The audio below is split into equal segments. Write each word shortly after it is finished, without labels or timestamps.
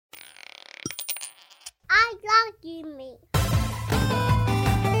I love you.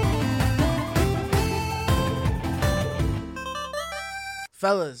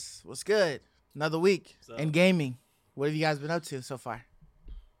 Fellas, what's good? Another week in gaming. What have you guys been up to so far?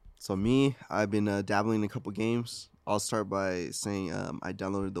 So me, I've been dabbling in a couple games. I'll start by saying I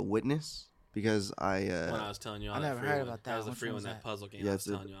downloaded The Witness because when I was telling you all I never heard about that. That was the Which free one one, was that puzzle game I was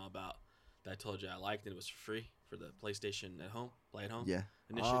telling you all about. That I told you I liked, and it was free for the PlayStation at home, play at home. Yeah.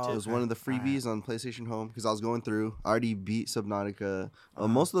 Initiative. It was one of the freebies on PlayStation Home because I was going through. I already beat Subnautica.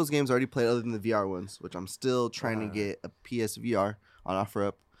 Most of those games I already played other than the VR ones, which I'm still trying to get a PSVR on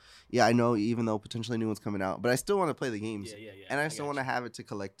OfferUp. Yeah, I know, even though potentially new one's coming out. But I still want to play the games. Yeah. And I still want to have it to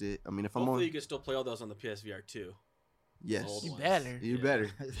collect it. I mean, if Hopefully you can still play all those on the PSVR too. Yes. You better. You better.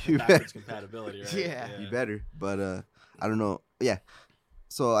 Backwards compatibility, right? Yeah. You better. But I don't know. Yeah.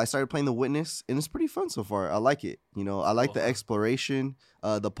 So I started playing The Witness, and it's pretty fun so far. I like it. You know, I like the exploration.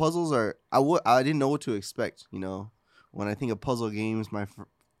 The puzzles are. I didn't know what to expect. You know, when I think of puzzle games, my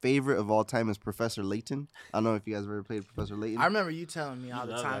favorite of all time is Professor Layton. I don't know if you guys have ever played Professor Layton. I remember you telling me all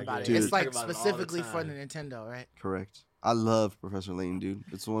the time about it. Dude. It's like Talk about it all specifically the for time. the Nintendo, right? Correct. I love Professor Layton, dude.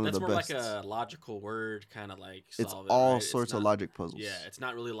 It's one of the best. That's more like a logical word kind of like. It's solve all it, right? sorts It's of not, logic puzzles. Yeah, it's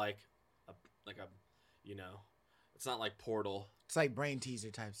not really like a, you know, it's not like Portal It's like brain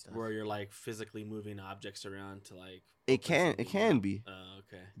teaser type stuff. where you're like physically moving objects around to like. It can be. Oh,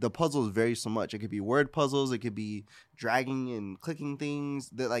 okay. The puzzles vary so much. It could be word puzzles. It could be dragging and clicking things.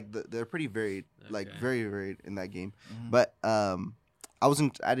 They're pretty varied, like Okay. very varied in that game. Mhm. But I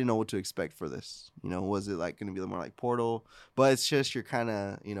didn't know what to expect for this. You know, was it like going to be more like Portal? But it's just you're kind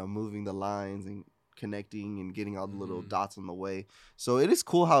of moving the lines and connecting and getting all the little dots on the way. So it is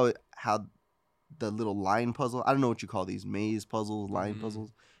cool how the little line puzzle. I don't know what you call these maze puzzles, line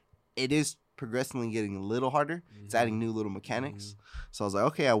puzzles. It is progressively getting a little harder. It's adding new little mechanics. So I was like,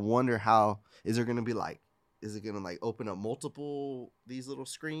 okay, I wonder how is it gonna like open up multiple these little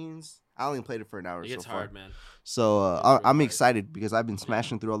screens? I only played it for an hour. It gets so far. hard, man. So It's really I'm hard. excited because I've been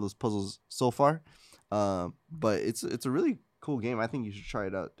smashing through all those puzzles so far. But it's a really cool game. I think you should try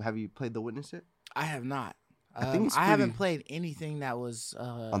it out. Have you played The Witness yet? I have not. I think it's I haven't pretty- played anything that was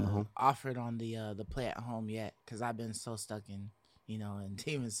on the home? offered on the play at home yet because I've been so stuck in in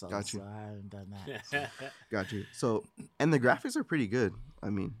Demon's Souls, Got you. so I haven't done that. Got you. So and the graphics are pretty good. I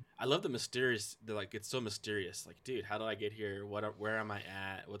mean, I love the mysterious. It's so mysterious. Like, dude, how do I get here? Where am I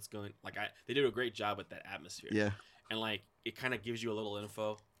at? What's going? Like, they did a great job with that atmosphere. yeah, And like, it kind of gives you a little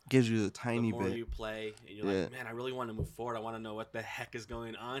info. gives you a The tiny more bit. you play, and you're Yeah. like, man, I really want to move forward. I want to know what the heck is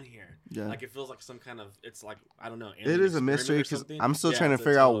going on here. Yeah. Like, it feels like some kind of. It's like, I don't know. It is a mystery because I'm still trying to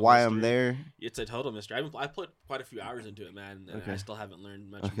figure out out why I'm there. It's a total mystery. I put quite a few hours into it, man, and Okay. I still haven't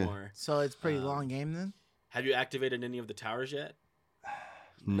learned much Okay. more. So it's a pretty long game then. Have you activated any of the towers yet?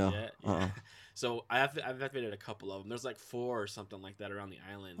 No. Yet? Yeah. So I've activated a couple of them. There's like 4 or something like that around the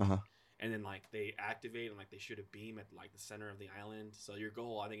island. Uh-huh. And then like they activate and like they shoot a beam at like the center of the island. So your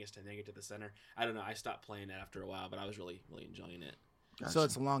goal, I think, is to make it to the center. I don't know. I stopped playing it after a while, but I was really enjoying it. Gotcha. So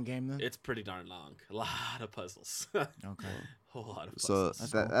it's a long game then. It's pretty darn long. A lot of puzzles. Okay. Whole lot of So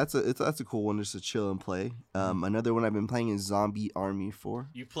puzzles. that's a cool one just to chill and play. Another one I've been playing is Zombie Army 4.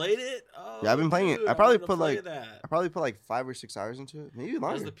 You played it? Oh, Yeah, I've been playing it. dude, I probably wanted to put play like that. I probably put like 5 or 6 hours into it, maybe That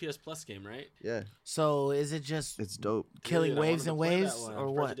was longer. the PS Plus game, right? Yeah, So is it just it's dope. killing Dude, I waves wanted and to play that waves one. or I'm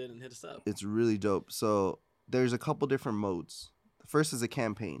surprised what? you didn't hit us up. It's really dope. So there's a couple different modes. The first is a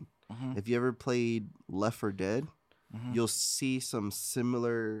campaign. Mhm. If you ever played Left 4 Dead, Mhm. you'll see some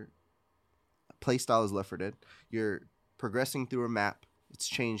similar play style as Left 4 Dead. You're progressing through a map. It's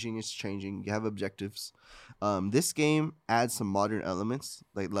changing. You have objectives. This game adds some modern elements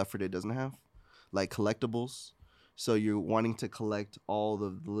like Left 4 Dead doesn't have, like collectibles. So you're wanting to collect all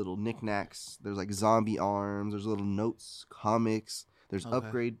the little knickknacks. There's like zombie arms. There's little notes, comics. There's Okay.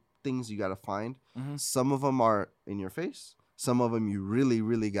 upgrade things you gotta find. Mhm. Some of them are in your face. Some of them you really,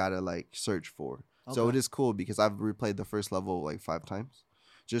 really gotta like search for. So Okay. it is cool because I've replayed the first level like 5 times,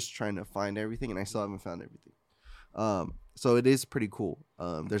 just trying to find everything, and I still haven't found everything. So it is pretty cool.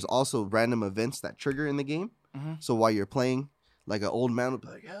 There's also random events that trigger in the game. Mhm. So while you're playing, like an old man will be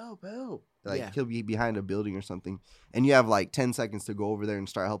like, help, help. Like Yeah. he'll be behind a building or something. And you have like 10 seconds to go over there and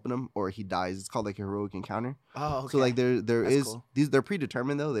start helping him, or he dies. It's called like a heroic encounter. Oh, okay. So like there That's is cool. they're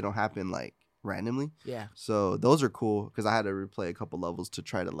predetermined though. They don't happen like randomly. Yeah. So those are cool because I had to replay a couple levels to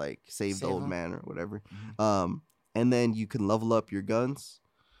try to like save the Save old him? man or whatever. Mhm. And then you can level up your guns,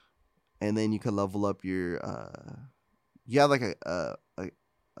 and then you can level up your you have like a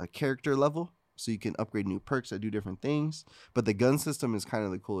character level, so you can upgrade new perks that do different things. But the gun system is kind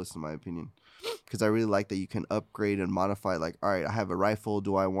of the coolest in my opinion, because I really like that you can upgrade and modify. Like, all right, I have a rifle.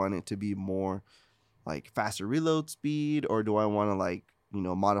 Do I want it to be more like faster reload speed, or do I want to like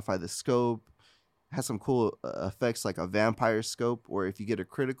modify the scope? It has some cool effects like a vampire scope, where if you get a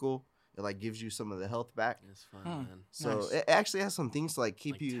critical, it like gives you some of the health back. It's fun, man. So Nice. it actually has some things to like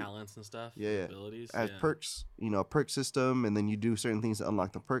keep Like you talents and stuff. Yeah. Abilities. as perks, a perk system, and then you do certain things to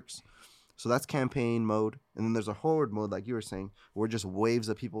unlock the perks. So that's campaign mode, and then there's a horde mode, like you were saying, where just waves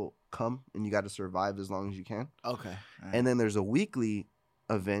of people come, and you got to survive as long as you can. Okay. All right. And then there's a weekly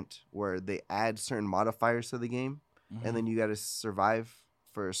event where they add certain modifiers to the game, and then you got to survive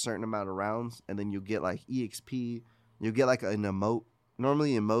for a certain amount of rounds, and then you get like EXP, you get like an emote.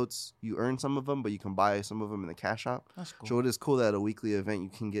 Normally emotes, you earn some of them, but you can buy some of them in the cash shop. That's cool. So it is cool that at a weekly event you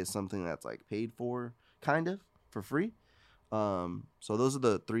can get something that's like paid for, kind of, for free. So those are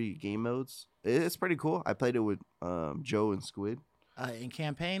the 3 game modes. It's pretty cool. I played it with Joe and Squid. In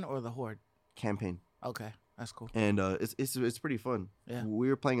campaign or the horde? Campaign. Okay, that's cool. And it's pretty fun. Yeah. We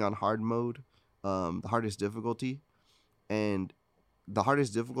were playing on hard mode, the hardest difficulty, and the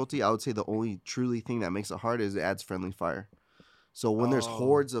hardest difficulty, I would say the only truly thing that makes it hard is it adds friendly fire. So when there's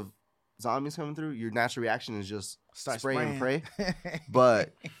hordes of zombies coming through, your natural reaction is just Start spray and spraying. pray.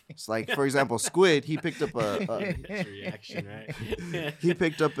 But it's like, for example, Squid, he picked up That's reaction, right? he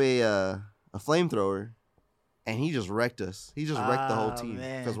picked up a flamethrower, and he just wrecked us. He just wrecked the whole team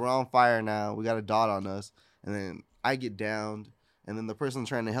because we're on fire now. We got a dot on us, and then I get downed, and then the person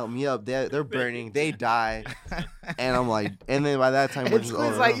trying to help me up, they're burning. They die, and I'm like, and then by that time we're And just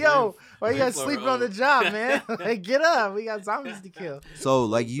Squid's like, yo, why you guys Flamethrower sleeping on the job, man? Like, get up. We got zombies to kill. so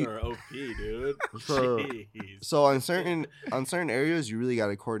like You're OP, dude. So- Jeez. So on certain areas, you really got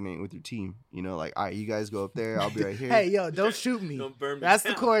to coordinate with your team. Like, all right, you guys go up there. I'll be right here. Hey, yo, don't shoot me. Don't burn me That's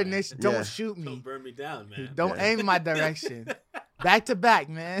down, the coordination. Yeah. Don't shoot Man. me. Don't burn me down, man. Don't Yeah. aim in my direction. Back to back,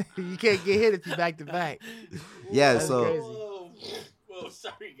 man. You can't get hit if you back to back. Yeah, That's so crazy. Whoa,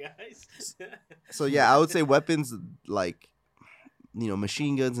 sorry guys. so yeah, I would say weapons like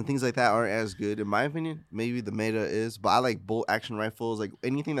machine guns and things like that aren't as good in my opinion. Maybe the meta is, but I like bolt action rifles, like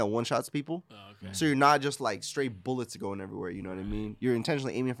anything that one shots people. Oh, okay. So you're not just like straight bullets going everywhere. You know what I mean? You're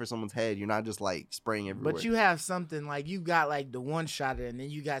intentionally aiming for someone's head. You're not just like spraying everywhere. But you have something like you got like the one shotter, and then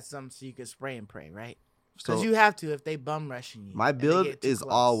you got something so you can spray and pray, right? Because so you have to if they bum rushing you. my and they build get too is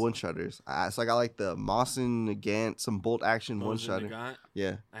close. all one shutters. So I got like the Mawson, Gant, some bolt action one Those in the shutter. gun?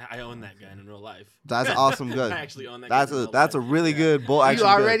 Yeah, I own that gun in real life. that's an awesome gun. I actually own that That's gun in a real that's a life. really Yeah. good bolt action.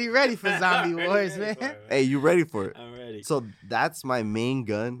 You gun. already ready for zombie Already wars, ready for man. it, Hey, you ready for it? I'm ready. So that's my main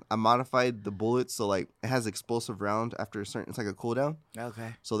gun. I modified the bullets so like it has explosive round after a certain. It's like a cooldown.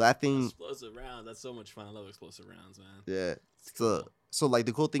 Okay. So that thing, Explosive rounds. That's so much fun. I love explosive rounds, man. yeah. It's So cool. so like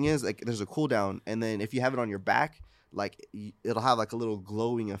the cool thing is like there's a cooldown, and then if you have it on your back, like it'll have like a little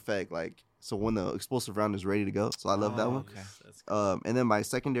glowing effect, like so when the explosive round is ready to go. So I love that Oh, one. okay. That's cool. And then my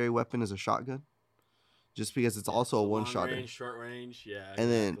secondary weapon is a shotgun, just because it's also a one Long shotter. range, short range, yeah.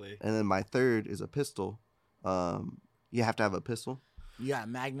 And exactly. then my third is a pistol. You have to have a pistol. You got a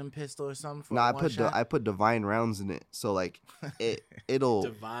Magnum pistol or something for No, I one put shot? I put divine rounds in it, so like it'll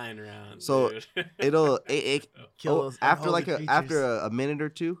Divine rounds. So, dude. it Kill oh, those after unholy like after creatures. a minute or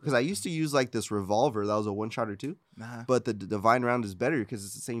two, because I used to use like this revolver that was a one shotter too, Nah. but the divine round is better because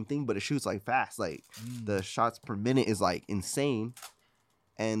it's the same thing, but it shoots like fast. Like the shots per minute is like insane,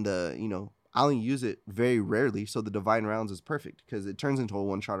 and I only use it very rarely, so the divine rounds is perfect because it turns into a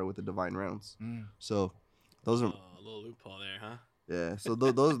one shotter with the divine rounds. Mm. So those are a little loophole there, huh? yeah. So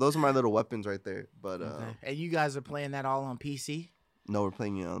those are my little weapons right there. But Okay. And you guys are playing that all on PC? no, we're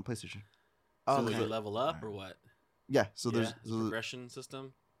playing it on PlayStation. So Okay. does it level up or what? Yeah. So Yeah, there's a progression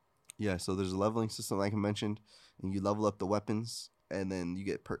system. yeah. So there's a leveling system like I mentioned, and you level up the weapons, and then you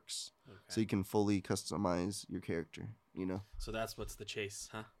get perks. Okay. So you can fully customize your character. So that's what's the chase,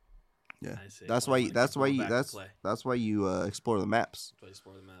 huh? Yeah. I see. That's Well, why. I'm gonna That's keep why going you. back to That's play. that's why you explore the maps, Play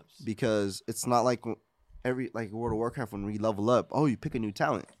explore the maps. because it's not like like World of Warcraft when we level up. Oh, you pick a new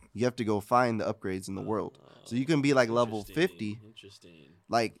talent. You have to go find the upgrades in the world. So you can be like level 50. Interesting.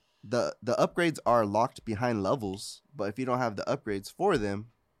 Like the upgrades are locked behind levels, but if you don't have the upgrades for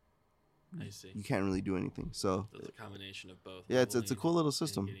them, I see. you can't really do anything. So There's a combination of both. yeah, it's a leveling cool little and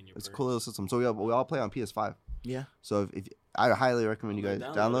system. getting your It's a perks. cool little system. So we all play on PS5. Yeah. So if I highly recommend you I'm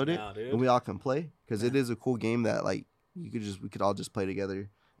guys gonna download it, now, dude. and we all can play, because it Yeah. is a cool game that like we could all just play together,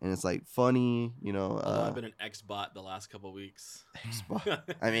 and it's like funny, Although I've been an X-bot the last couple weeks.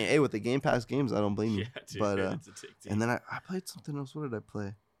 I mean, hey, with the Game Pass games, I don't blame you. Yeah, dude, but it's addicting. and then I played something else. What did I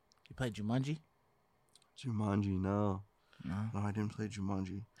play? You played Jumanji? Jumanji. No, No. I didn't play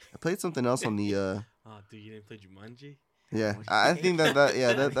Jumanji. I played something else on the. Oh, dude, you didn't play Jumanji? Yeah, I think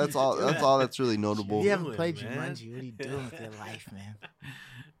that's all. That's all that's really notable. If you haven't Doing, played man. Jumanji, what are you doing with your life, man?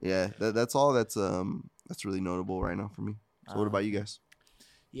 Yeah, that's all. That's really notable right now for me. So what about you Okay. guys?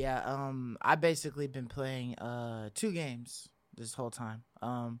 Yeah, I basically been playing 2 games this whole time.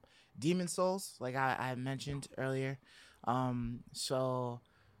 Demon Souls, like I mentioned earlier. So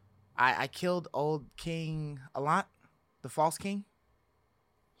I killed old King Alant, the false king.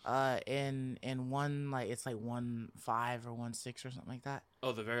 In one, like it's like 1-5 or 1-6 or something like that.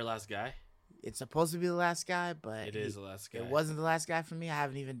 Oh, the very last guy. It's supposed to be the last guy, but It is the last guy. it wasn't the last guy for me. I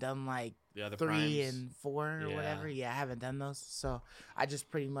haven't even done like The other 3 primes. and 4 or Yeah. whatever. Yeah, I haven't done those. So I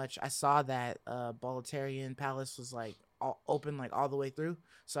just pretty much I saw that Boletarian Palace was like open like all the way through.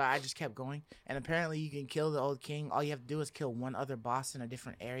 So I just kept going. And apparently you can kill the old king. All you have to do is kill one other boss in a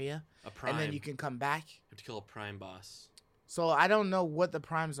different area, A prime. and then you can come back. You have to kill a prime boss. So I don't know what the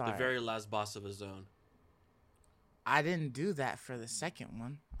primes are. The very last boss of a zone. I didn't do that for the second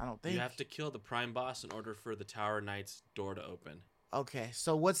one. I don't think. You have to kill the prime boss in order for the Tower Knight's door to open. Okay,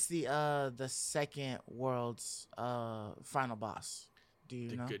 so what's the second world's final boss? Do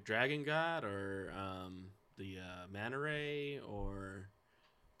you know? The dragon god, or the manta ray, or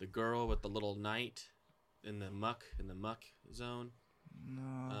the girl with the little knight in the muck zone?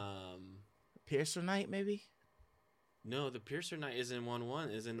 No. Piercer Knight, maybe? No, the Piercer Knight is in 1-1.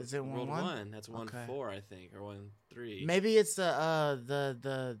 Is in Is it World 1-1? 1. That's 1-4, Okay. I think, or 1-3. Maybe it's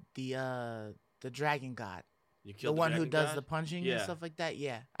the dragon god. You The killed one who dragon does god? the punching Yeah. and stuff like that.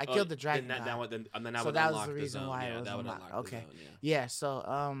 Yeah, I killed the dragon god. And then that So would that was unlock the reason zone. why it Yeah, was that would unlocked. unlock Okay. the zone, Yeah,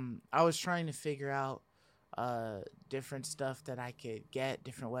 so I was trying to figure out different stuff that I could get,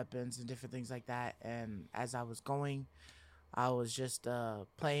 different weapons and different things like that. And as I was going, I was just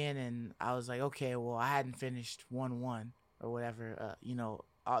playing, and I was like, okay, well, I hadn't finished 1-1 or whatever,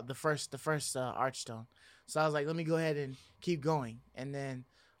 the first Archstone. So I was like, let me go ahead and keep going. And then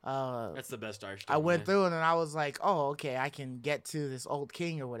That's the best Archstone. I went through, and then I was like, oh, okay, I can get to this old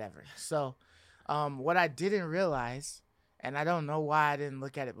king or whatever. So what I didn't realize, and I don't know why I didn't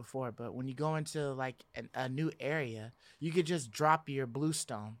look at it before, but when you go into like a new area, you could just drop your blue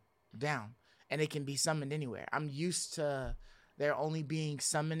stone down, and it can be summoned anywhere. I'm used to there only being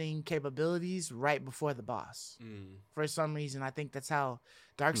summoning capabilities right before the boss. For some reason, I think that's how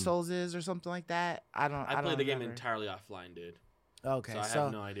Dark Souls is or something like that. I played the game remember. entirely offline, dude. Okay, So I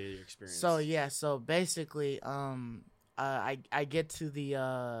have no idea your experience. So yeah, so basically, I get to the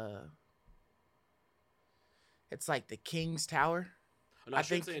it's like the King's Tower. Oh, no, I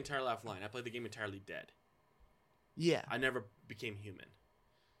shouldn't say entirely offline. I played the game entirely dead. Yeah. I never became human.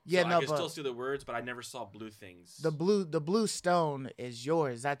 Yeah, so no, I could but still see the words, but I never saw blue things. the blue stone is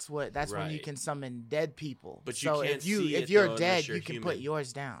yours. That's when you Right. can summon dead people. But you so can't see if it, you're though, dead, unless you're you can put human.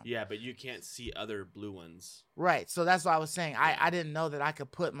 yours down. Yeah, but you can't see other blue ones. Right. So that's what I was saying. Yeah. I didn't know that I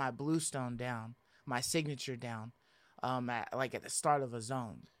could put my blue stone down, my signature down, at the start of a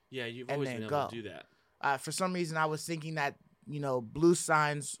zone. Yeah, you've And always then been able go. to do that. For some reason, I was thinking that blue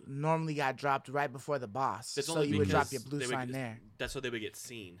signs normally got dropped right before the boss, It's so only you would drop because your blue they would sign get- there. That's so they would get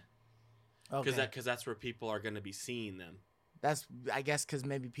seen. Okay. Because that's where people are going to be seeing them. That's, I guess, because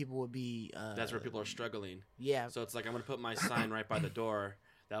maybe people would be. That's where people are struggling. Yeah. So it's like I'm going to put my sign right by the door.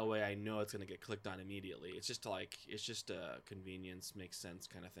 That way I know it's going to get clicked on immediately. It's just a convenience, makes sense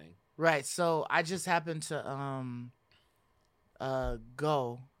kind of thing. Right. So I just happened to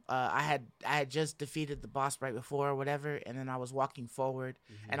go. I had just defeated the boss right before or whatever, and then I was walking forward,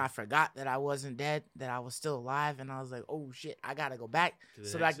 and I forgot that I wasn't dead, that I was still alive, and I was like, oh shit, I gotta go back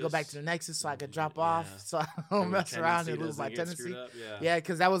so that I could go back to the Nexus so I could drop off, so I don't mess around and lose my tendency. Yeah,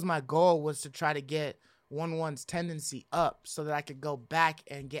 because that was my goal, was to try to get 1-1's tendency up so that I could go back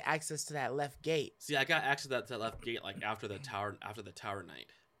and get access to that left gate. See, I got access to that left gate like after the tower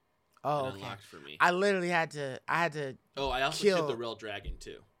night. Oh, It okay. unlocked for me. I literally had to. Oh, I also kill- killed the real dragon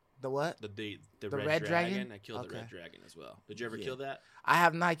too. The what? The red dragon? I killed the red Okay. dragon as well. Did you ever Yeah. kill that? I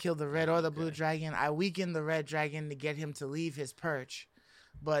have not killed the red or the blue Okay. dragon. I weakened the red dragon to get him to leave his perch,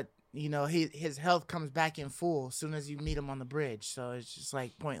 but his health comes back in full as soon as you meet him on the bridge. So it's just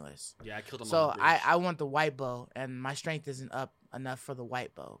like pointless. Yeah, I killed him So on the bridge. I want the white bow, and my strength isn't up enough for the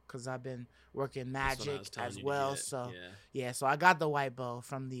white bow because I've been working That's what I magic was telling as you to well. get. So yeah. yeah, so I got the white bow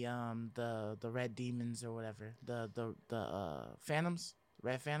from the red demons or whatever, the phantoms,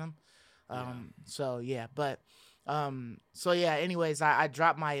 red phantom. So yeah, but so yeah, anyways, I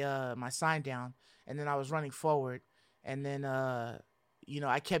dropped my my sign down, and then I was running forward, and then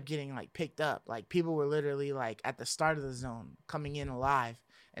I kept getting like picked up. Like people were literally like at the start of the zone coming in alive,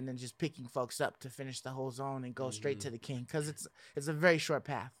 and then just picking folks up to finish the whole zone and go straight to the king, because it's a very short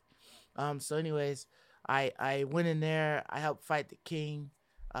path. So anyways, I went in there, I helped fight the king,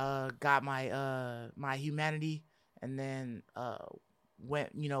 got my my humanity, and then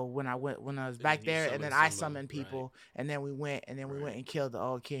went, when I was And back then you there, and then summoned I some of summoned them, right. people, and then we went and killed the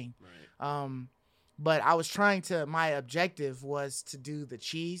old king. Right. But I was my objective was to do the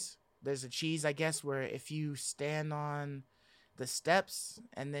cheese. There's a cheese, I guess, where if you stand on the steps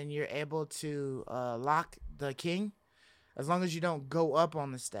and then you're able to lock the king, as long as you don't go up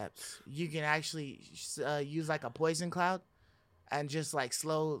on the steps, you can actually use like a poison cloud and just like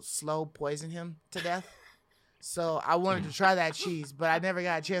slow poison him to death. So I wanted to try that cheese, but I never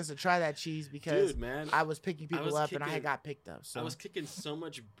got a chance to try that cheese because Dude, man, I was picking people up and I had got picked up. So I was kicking so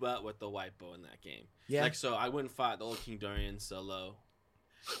much butt with the white bow in that game. Yeah. Like, so I went and fought the old King Dorian solo.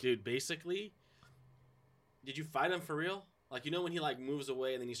 Dude, basically, did you fight him for real? Like, when he like moves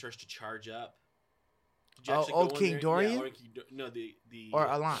away and then he starts to charge up? Did you actually old go in King there? Dorian? Yeah, no, the or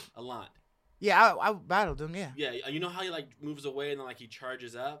Alant. Alant. Yeah, I battled him. Yeah. Yeah, you know how he like moves away and then like he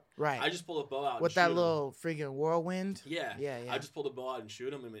charges up? Right. I just pull a bow out with and that shoot little freaking whirlwind. Yeah. Yeah. I just pulled a bow out and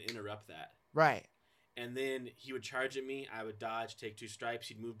shoot him and interrupt that. Right. And then he would charge at me. I would dodge, take 2 stripes.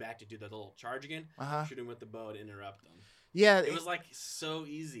 He'd move back to do the little charge again. Shoot him with the bow to interrupt him. Yeah, it was like so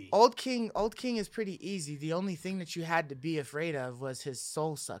easy. Old King is pretty easy. The only thing that you had to be afraid of was his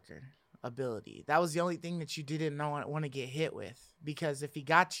soul sucker ability. That was the only thing that you didn't want to get hit with, because if he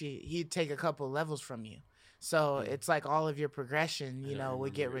got you, he'd take a couple levels from you. So it's like all of your progression,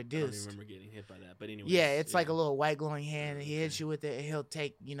 would get reduced. I don't remember getting hit by that, but anyway. Yeah, it's like a little white glowing hand, and he hits you with it, and he'll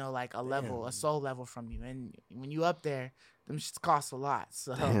take, like a soul level from you. And when you up there, them shits cost a lot.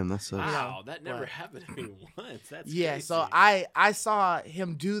 So damn, that's so. Wow, that never happened to me once. That's yeah. crazy. So I saw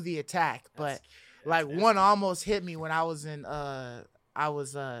him do the attack, but one almost hit me when I was in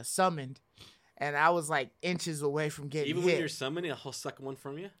summoned, and I was like inches away from getting even hit. When you're summoning, he'll suck one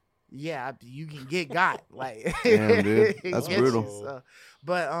from you. Yeah, you can get got like. Damn, dude, that's brutal. So,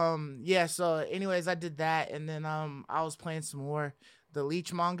 but yeah. So, anyways, I did that, and then I was playing some more the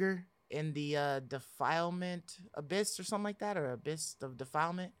Leechmonger in the Defilement Abyss or something like that, or Abyss of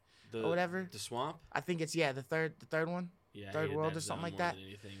Defilement or whatever. The swamp. I think it's the third one. Yeah, Third World or something like that.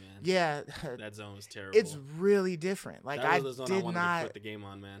 Anything, man. Yeah, that zone was terrible. It's really different. Like that was the zone did I wanted not to quit the game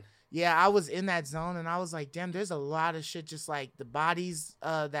on, man. Yeah, I was in that zone and I was like, damn, there's a lot of shit, just like the bodies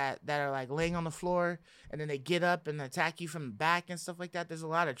that are like laying on the floor and then they get up and attack you from the back and stuff like that. There's a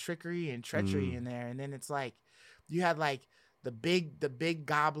lot of trickery and treachery in there. And then it's like you had like the big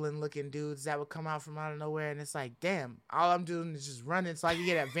goblin looking dudes that would come out from out of nowhere, and it's like, damn, all I'm doing is just running so I can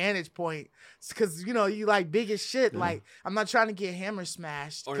get a vantage point, because you like big as shit. Like, I'm not trying to get hammer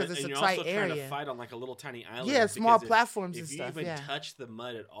smashed because it's a tight area. You're also trying to fight on like a little tiny island. Yeah, small platforms and stuff. If you even touch the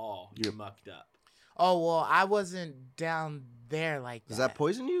mud at all, you're mucked up. Oh well, I wasn't down there like that. Does that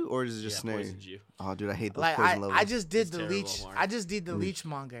poison you, or does it just snare you? Oh, dude, I hate those like poison levels. I just did the leech. I just did the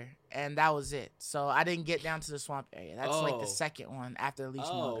Leechmonger, and that was it. So I didn't get down to the swamp area. That's like the second one after the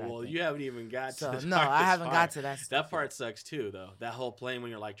Leechmonger. Oh well, you haven't even got to the no, I haven't got to that. That part sucks too, though. That whole plane when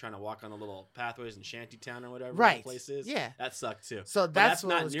you're like trying to walk on the little pathways in Shantytown or whatever the place is. Yeah, that sucked too. So that's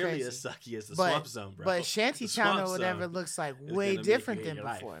not was nearly crazy. as sucky as the swamp zone, bro. But Shantytown or whatever looks like way different than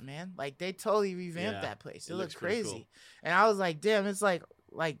before, man. Like they totally revamped that place. It looks crazy. Cool. And I was like, damn, it's like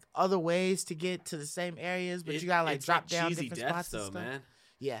other ways to get to the same areas, but you gotta like drop down different spots though, and stuff. Man.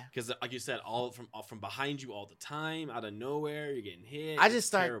 Yeah, because like you said, all from behind you all the time, out of nowhere, you're getting hit. I just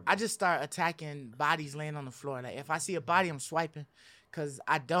start attacking bodies laying on the floor. Like if I see a body, I'm swiping, because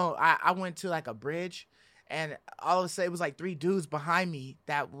I went to like a bridge, and all of a sudden it was like 3 dudes behind me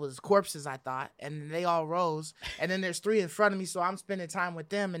that was corpses, I thought, and they all rose, and then there's 3 in front of me, so I'm spending time with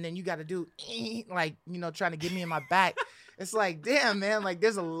them, and then you got to do like trying to get me in my back. It's like, damn, man, like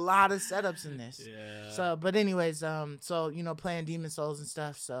there's a lot of setups in this. Yeah. So, but anyways, so playing Demon Souls and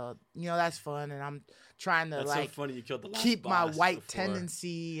stuff, so that's fun, and I'm trying to That's like so funny you killed the last keep my boss white before.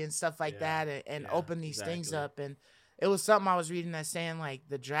 tendency and stuff like that, and open these things up. And it was something I was reading that saying like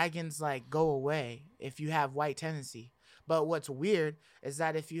the dragons like go away if you have white tendency. But what's weird is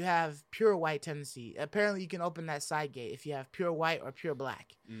that if you have pure white tendency, apparently you can open that side gate if you have pure white or pure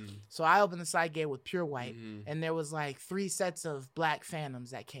black. So I opened the side gate with pure white, and there was like 3 sets of black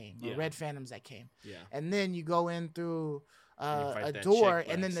phantoms that came, or red phantoms that came. Yeah. And then you go in through a door,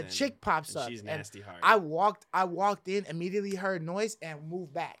 and then the chick pops up. She's nasty hard. I walked in, immediately heard noise, and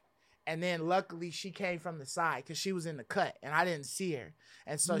moved back. And then luckily she came from the side because she was in the cut and I didn't see her.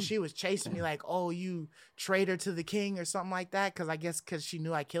 And so she was chasing me like, oh, you traitor to the king or something like that. Because she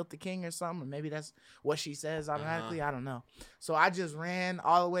knew I killed the king or something. Or maybe that's what she says automatically. I don't know. So I just ran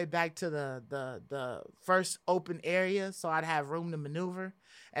all the way back to the first open area so I'd have room to maneuver.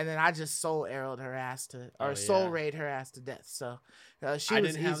 And then I just soul arrowed her ass soul raid her ass to death. So she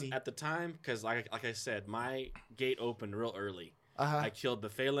was easy. At the time, because like I said, my gate opened real early. Uh-huh. I killed the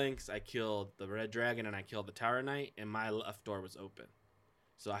Phalanx, I killed the Red Dragon, and I killed the Tower Knight, and my left door was open.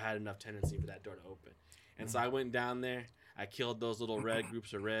 So I had enough tendency for that door to open. And so I went down there. I killed those little red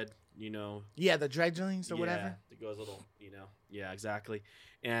groups of red, Yeah, the dredgelings or whatever. It goes little, Yeah, exactly.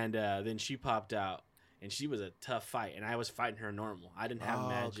 And then she popped out, and she was a tough fight. And I was fighting her normal. I didn't have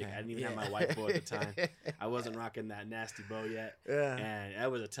magic. Okay. I didn't even have my white bow at the time. I wasn't rocking that nasty bow yet. Yeah. And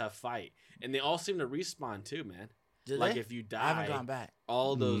that was a tough fight. And they all seem to respawn too, man. Did like they? if you die, I haven't gone back.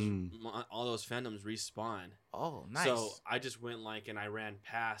 all those phantoms respawn. Oh, nice. So I just went and I ran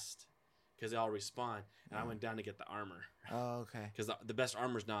past because they all respawn, and I went down to get the armor. Oh, okay. Because the best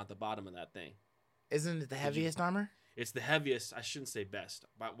armor's not at the bottom of that thing. Isn't it the heaviest armor? It's the heaviest. I shouldn't say best.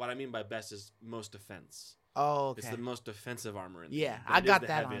 But what I mean by best is most defense. Oh, okay. It's the most defensive armor in the yeah, game, but I it got is that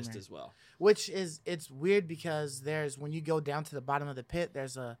the heaviest armor as well. Which it's weird because when you go down to the bottom of the pit,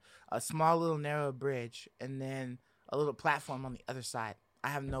 there's a small little narrow bridge and then a little platform on the other side. I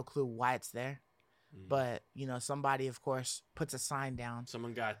have no clue why it's there. But, somebody, of course, puts a sign down.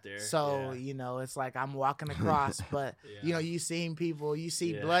 Someone got there. So, it's like I'm walking across. But, you see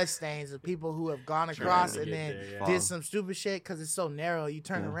bloodstains of people who have gone across and then did some stupid shit because it's so narrow. You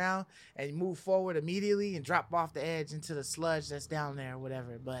turn around and you move forward immediately and drop off the edge into the sludge that's down there or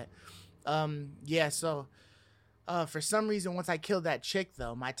whatever. But, so for some reason, once I killed that chick,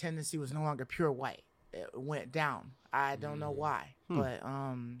 though, my tendency was no longer pure white. It went down. I don't know why, but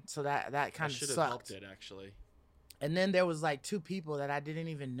so that kind of should have sucked. helped it actually. And then there was like 2 people that I didn't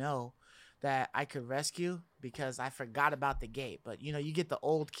even know that I could rescue because I forgot about the gate. But you get the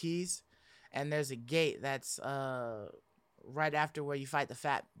old keys, and there's a gate that's right after where you fight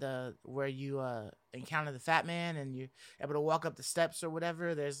where you encounter the fat man, and you're able to walk up the steps or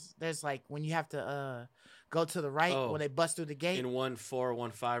whatever. There's like when you have to go to the right when they bust through the gate. In 1-4,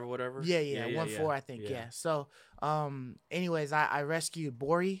 1-5 or whatever? Yeah, 1-4, I think, yeah. So, anyways, I rescued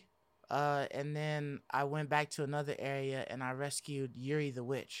Bori, and then I went back to another area, and I rescued Yuri the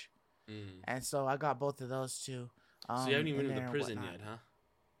Witch. And so I got both of those 2. So you haven't even been to the prison yet, huh?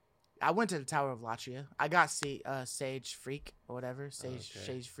 I went to the Tower of Latria. I got Sage Freak or whatever.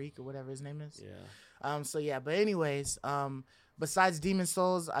 Sage Freak or whatever his name is. Yeah. So, yeah, but anyways, besides Demon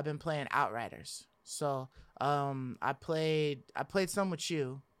Souls, I've been playing Outriders. So I played some with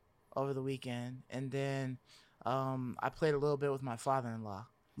you over the weekend, and then I played a little bit with my father-in-law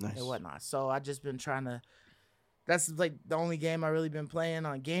and whatnot. So I just been trying to. That's like the only game I really been playing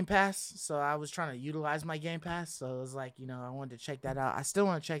on Game Pass. So I was trying to utilize my Game Pass. So it was like I wanted to check that out. I still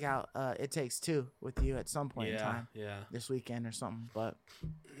want to check out It Takes Two with you at some point in time. Yeah. This weekend or something. But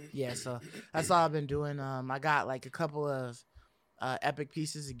yeah, so that's all I've been doing. I got like a couple of epic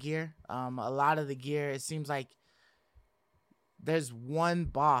pieces of gear. A lot of the gear, it seems like there's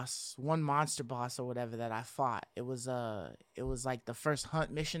one monster boss or whatever that I fought. It was like the first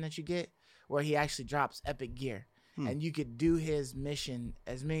hunt mission that you get where he actually drops epic gear. And you could do his mission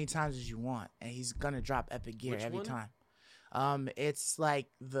as many times as you want, and he's gonna drop epic gear every time. It's like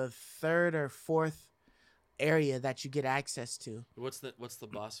the 3rd or 4th area that you get access to. What's the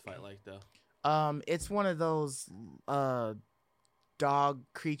boss fight like though? It's one of those dog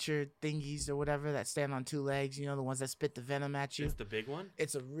creature thingies or whatever that stand on 2 legs, the ones that spit the venom at you. It's the big one?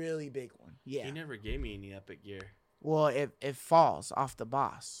 It's a really big one. Yeah. He never gave me any epic gear. Well, it falls off the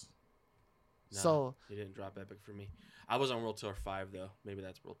boss. No, so he didn't drop epic for me. I was on World Tour 5 though. Maybe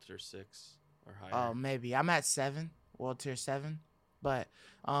that's World Tour 6 or higher. Oh, maybe. I'm at 7, World Tier 7. But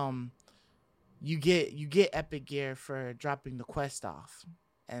you get epic gear for dropping the quest off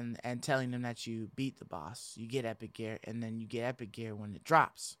and telling them that you beat the boss. You get epic gear, and then you get epic gear when it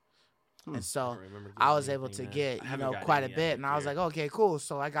drops. And so I was able to get quite a bit, and I was like, okay, cool.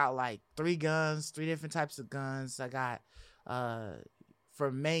 So I got like 3 guns, 3 different types of guns. I got for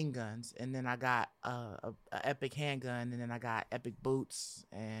main guns, and then I got a epic handgun, and then I got epic boots,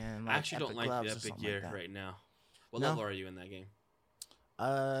 and I actually don't like the epic gear like right now. What level are you in that game?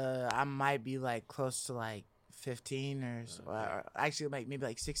 I might be like close to like 15 or actually like maybe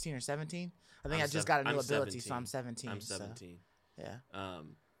like 16 or 17. I think I just got a new ability, 17. So I'm 17. I'm 17. So, yeah.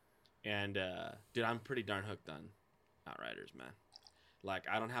 And dude, I'm pretty darn hooked on Outriders, man. Like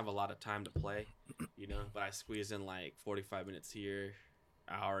I don't have a lot of time to play, but I squeeze in like 45 minutes here,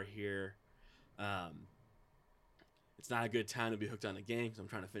 hour here. It's not a good time to be hooked on the game because I'm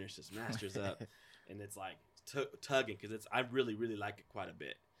trying to finish this Masters up, and it's like tugging because I really like it quite a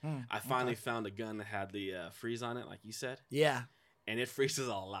bit. I finally found a gun that had the freeze on it, like you said. Yeah. And it freezes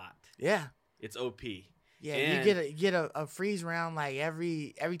a lot. Yeah. It's OP. Yeah, and you get a freeze round like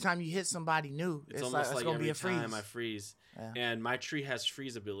every time you hit somebody new. It's almost like gonna every be a freeze. time I freeze. Yeah. And my tree has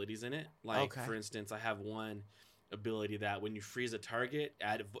freeze abilities in it. Like for instance, I have one ability that when you freeze a target,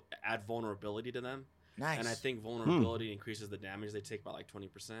 add vulnerability to them. Nice. And I think vulnerability increases the damage they take by like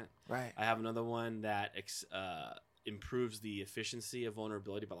 20%. Right. I have another one that improves the efficiency of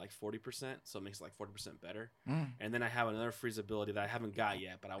vulnerability by like 40%, so it makes it like 40% better. And then I have another freeze ability that I haven't got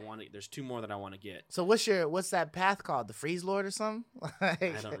yet, but I want to. There's 2 more that I want to get. So what's that path called? The Freeze Lord or something? Like,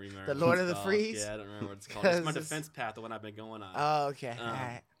 I don't remember. The Lord of the Freeze. Yeah, I don't remember what it's called. It's my defense path, the one I've been going on. Oh, okay. All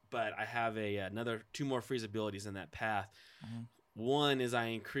right. But I have another 2 more freeze abilities in that path. One is I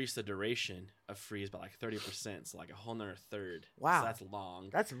increase the duration of freeze by like 30%, so like a whole nother third. Wow. So that's long.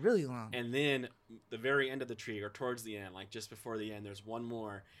 That's really long. And then the very end of the tree, or towards the end, like just before the end, there's one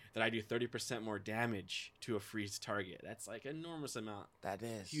more that I do 30% more damage to a freeze target. That's like an enormous amount. That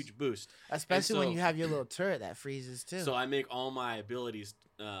is. Huge boost. Especially when you have your little turret that freezes too. So I make all my abilities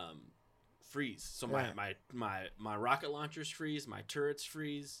freeze. So my rocket launchers freeze, my turrets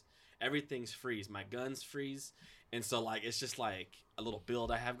freeze, everything's freeze, my guns freeze. And so, like, it's just, like, a little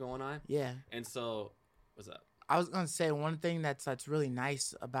build I have going on. Yeah. And so, what's up? I was going to say one thing that's really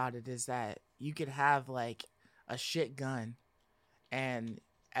nice about it is that you could have, like, a shit gun. And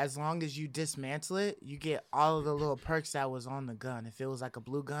as long as you dismantle it, you get all of the little perks that was on the gun. If it was, like, a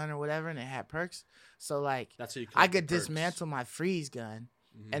blue gun or whatever and it had perks. So, like, that's how you I could dismantle my freeze gun.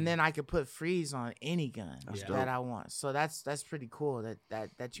 And then I could put freeze on any gun that I want. So that's pretty cool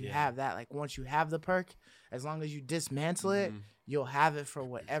that you have that. Like once you have the perk, as long as you dismantle it, you'll have it for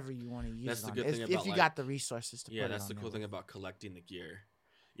whatever you want to use. That's it the on. good thing about if you got the resources to put it on. Yeah, that's the cool thing about collecting the gear,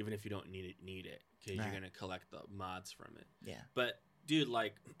 even if you don't need it, because you're gonna collect the mods from it. Yeah. But dude,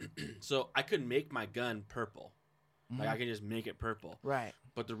 like, so I could make my gun purple. Like I can just make it purple. Right.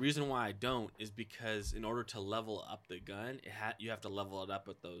 But the reason why I don't is because in order to level up the gun, you have to level it up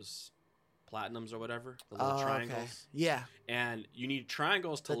with those platinums or whatever, the little triangles. Okay. Yeah. And you need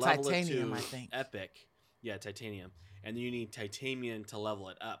triangles to the level titanium, it to I think. epic. Yeah, titanium. And then you need titanium to level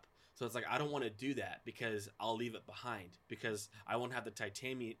it up. So it's like I don't want to do that because I'll leave it behind because I won't have the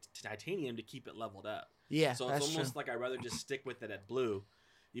titanium to keep it leveled up. Yeah, so it's almost like I'd rather just stick with it at blue,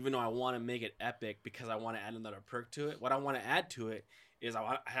 even though I want to make it epic because I want to add another perk to it. What I want to add to it is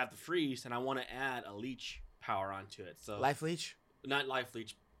I have the freeze and I want to add a leech power onto it. So life leech? Not life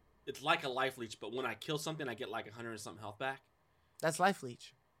leech. It's like a life leech, but when I kill something, I get like 100 and something health back. That's life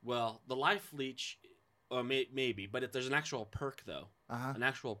leech. Well, the life leech, or maybe, but if there's an actual perk though, an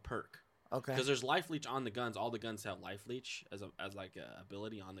actual perk. Okay. Because there's life leech on the guns. All the guns have life leech as like a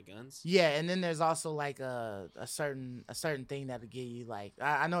ability on the guns. Yeah, and then there's also like a certain thing that'll give you like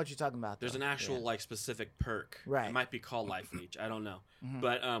I know what you're talking about. There's an actual like specific perk. Right. It might be called life leech. I don't know.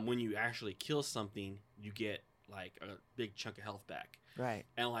 But when you actually kill something, you get like a big chunk of health back. Right.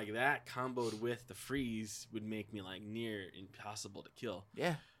 And like that comboed with the freeze would make me like near impossible to kill.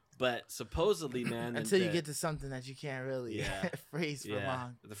 Yeah. But supposedly, man, until you get to something that you can't really freeze for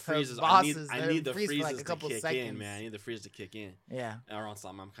long. The freezes, bosses, I need the freezes like to kick in, man. I need the freeze to kick in. Yeah. Or else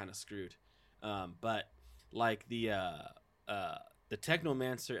I'm kind of screwed. But like the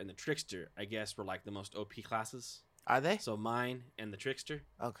Technomancer and the Trickster, I guess, were like the most OP classes. Are they? So mine and the Trickster.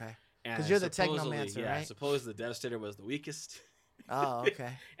 Okay. Because you're the Technomancer, right? Suppose the Devastator was the weakest. Oh, okay.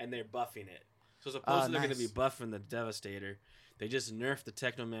 And they're buffing it. So supposedly they're going to be buffing the Devastator. They just nerfed the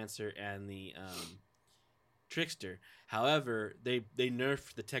Technomancer and the Trickster. However, they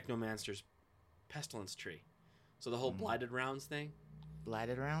nerfed the Technomancer's Pestilence tree. So the whole Blighted Rounds thing.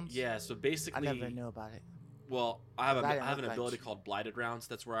 Blighted Rounds? Yeah, so basically... I never knew about it. Well, I have an ability called Blighted Rounds.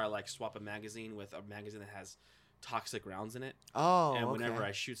 That's where I like swap a magazine with a magazine that has toxic rounds in it. Oh, and whenever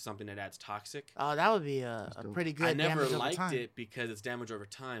I shoot something, it adds toxic. Oh, that would be a pretty good. I never damage liked over time. it because it's damage over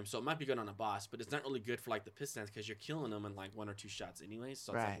time, so it might be good on a boss, but it's not really good for like the pistons because you're killing them in like 1 or 2 shots anyways.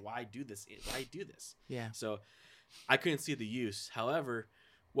 So it's like, why do this? Why do this? Yeah. So I couldn't see the use. However,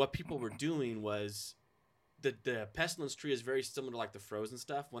 what people were doing was the pestilence tree is very similar to like the frozen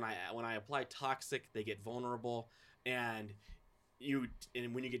stuff. When I apply toxic, they get vulnerable, and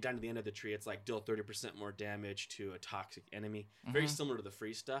when you get down to the end of the tree, it's like deal 30% more damage to a toxic enemy. Very similar to the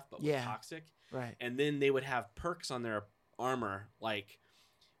freeze stuff, but with toxic. Right. And then they would have perks on their armor, like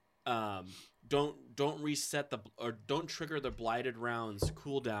don't reset or don't trigger the blighted rounds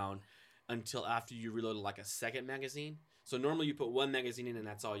cooldown until after you reload like a second magazine. So normally you put one magazine in and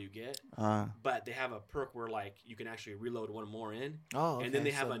that's all you get. But they have a perk where like you can actually reload one more in. Oh, okay. And then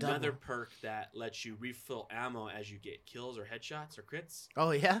they have so another double. perk that lets you refill ammo as you get kills or headshots or crits.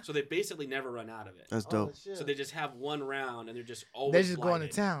 Oh yeah. So they basically never run out of it. That's dope. Oh, shit. So they just have one round and they're just always They're just blighted. going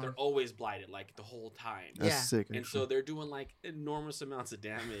to town. They're always blighted like the whole time. That's Yeah. sick. And Actually. so they're doing like enormous amounts of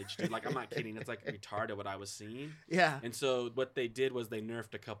damage, dude. Like I'm not kidding. It's like retarded what I was seeing. Yeah. And so what they did was they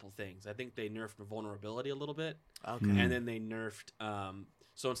nerfed a couple things. I think they nerfed vulnerability a little bit, Okay. Mm. and then they nerfed.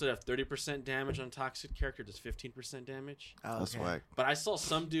 So instead of 30% damage on toxic character, just 15% damage. Okay. That's whack. But I saw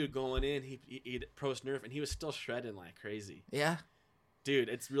some dude going in. He post nerf, and he was still shredding like crazy. Yeah. Dude,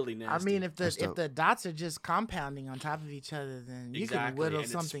 it's really nasty. I mean, if That's the dope. dots are just compounding on top of each other, then you can Exactly, whittle and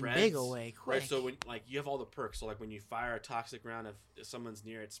it something spreads, big away quick. right? So when like you have all the perks, so like when you fire a toxic round, if someone's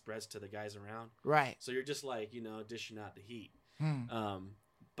near, it spreads to the guys around. Right. So you're just like dishing out the heat. Hmm.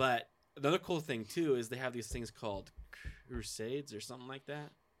 But another cool thing too is they have these things called crusades or something like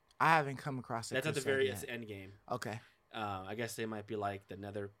that. I haven't come across it. That's at the very it's the end game. Okay. I guess they might be like the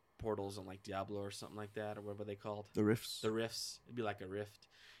nether portals on like Diablo or something like that, or whatever they called. The rifts. The rifts. It'd be like a rift.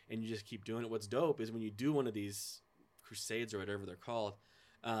 And you just keep doing it. What's dope is when you do one of these crusades or whatever they're called,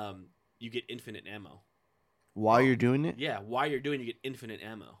 you get infinite ammo. While you're doing it. Yeah, while you're doing, you get infinite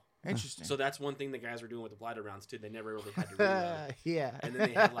ammo. Interesting. So that's one thing the guys were doing with the blighter rounds too. They never really had to reload. Yeah. And then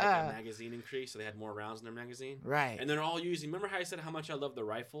they had like a magazine increase, so they had more rounds in their magazine. Right. And they're all using. Remember how I said how much I love the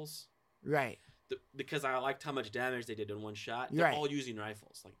rifles? Right. Because I liked how much damage they did in one shot. They're Right. all using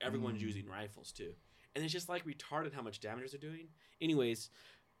rifles. Like everyone's using rifles too, and it's just like retarded how much damage they're doing. Anyways,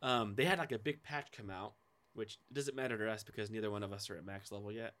 they had like a big patch come out, which doesn't matter to us because neither one of us are at max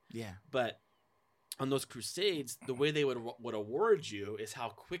level yet. Yeah. But on those crusades, the way they would award you is how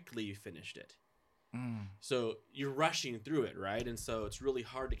quickly you finished it. Mm. So you're rushing through it, right? And so it's really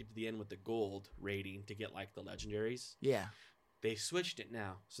hard to get to the end with the gold rating to get like the legendaries. Yeah. They switched it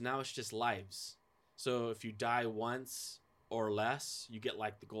now. So now it's just lives. So if you die once or less, you get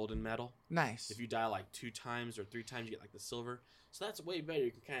like the golden medal. Nice. If you die like 2 times or 3 times, you get like the silver. So that's way better.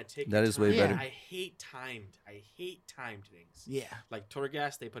 You can kind of take That your is way time. better. I hate timed things. Yeah. Like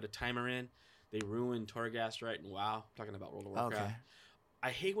Torghast, they put a timer in. They ruined Torghast, right? And WoW, I'm talking about World of Warcraft. Okay. I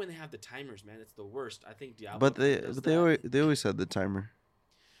hate when they have the timers, man. It's the worst. I think Diablo. But does that. they always had the timer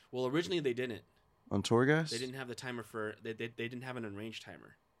Well, originally they didn't. on Torghast. They didn't have the timer for. They didn't have an unranged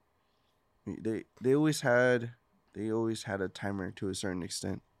timer. They always had a timer to a certain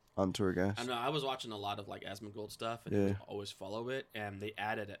extent on Torghast. I know. I was watching a lot of like Asmongold stuff, and Yeah. I would always follow it. And they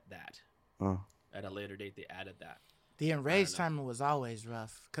added that Oh. at a later date. They added that. The enraged know. timer was always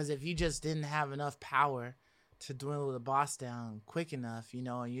rough because if you just didn't have enough power to dwindle the boss down quick enough,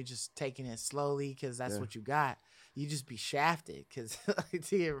 and you're just taking it slowly because that's Yeah. what you got, you just be shafted because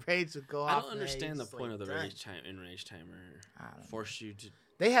the enraged would go I off. don't and then understand the just point like, of the dang. enraged timer. I don't know. Force you to.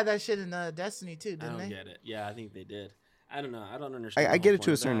 They had that shit in Destiny too, I didn't don't they? get it. Yeah, I think they did. I don't know. I don't understand. I the get whole it to point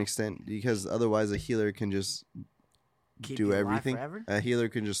a of certain that. extent because otherwise a healer can just Keep do you alive everything. forever? A healer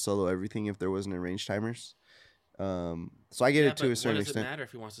can just solo everything if there wasn't range timers. So I get it to but a certain what does extent. it matter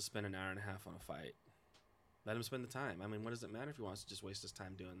if he wants to spend an hour and a half on a fight? Let him spend the time. I mean, what does it matter if he wants to just waste his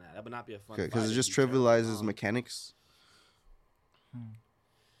time doing that? That would not be a fun. Because fight it if just you terribly trivializes long. mechanics.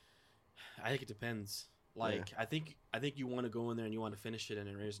 I think it depends. Like, I think you want to go in there and you want to finish it in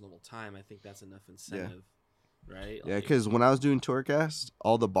a reasonable time. I think that's enough incentive, right? Yeah, Like, because when I was doing Torcast,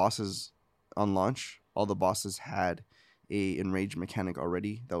 all the bosses on launch, all the bosses had a enraged mechanic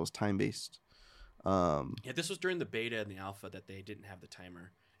already that was time based. yeah, this was during the beta and the alpha that they didn't have the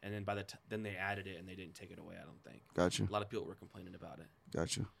timer, and then then they added it and they didn't take it away. I don't think. Gotcha. A lot of people were complaining about it.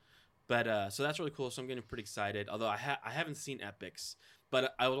 Gotcha. But so that's really cool. So I'm getting pretty excited. Although I haven't seen epics,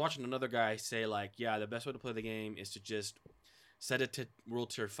 but I was watching another guy say like, yeah, the best way to play the game is to just set it to World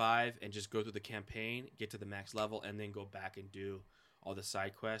Tier 5 and just go through the campaign, get to the max level, and then go back and do all the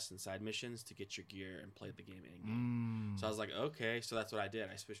side quests and side missions to get your gear and play the game in game. So I was like, okay, so that's what I did.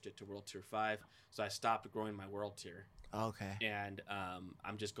 I switched it to World Tier 5. So I stopped growing my World Tier, Okay. and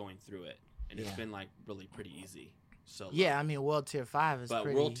I'm just going through it, and it's Yeah. been like really pretty easy. So Yeah, I mean, World Tier 5 is but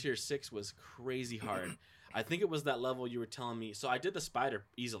pretty... World Tier 6 was crazy hard. I think it was that level you were telling me. So I did the spider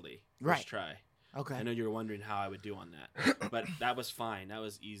easily first Right. try. Okay. I know you were wondering how I would do on that, but that was fine. That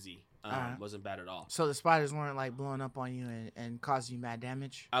was easy. Alright. Wasn't bad at all. So the spiders weren't like blowing up on you and causing you mad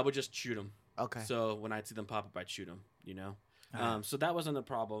damage? I would just shoot them. Okay. So when I'd see them pop up, I'd shoot them. Alright. So that wasn't a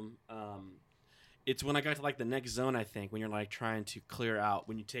problem. It's when I got to like the next zone, I think, when you're like trying to clear out,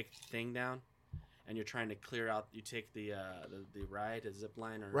 when you take the thing down, and you're trying to clear out. You take the ride, a zip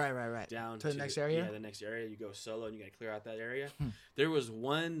line, or Right. down To the next area? Yeah, the next area. You go solo, and you got to clear out that area. There was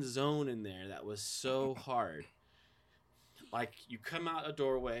one zone in there that was so hard. like you come out a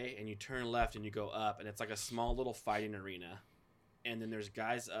doorway and you turn left and you go up, and it's like a small little fighting arena, and then there's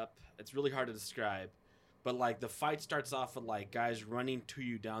guys up. It's really hard to describe, but like the fight starts off with like guys running to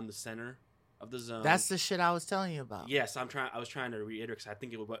you down the center of the zone. That's the shit I was telling you about. Yes, I was trying to reiterate because I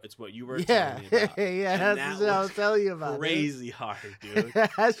think it's what you were Yeah, telling me about. yeah, And that's the shit I was telling you about. Crazy hard, dude.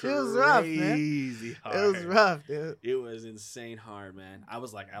 That shit was rough, man. Crazy hard. It was rough, dude. It was insane hard, man. I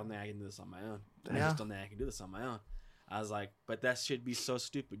was like, I don't think I can do this on my own. I just don't think I can do this on my own. I was like, but that should be so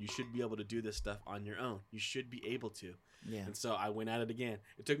stupid. You should be able to do this stuff on your own. You should be able to. Yeah. And so I went at it again.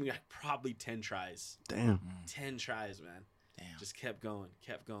 It took me like probably 10 tries. Damn. 10 tries, man. Damn. Just kept going.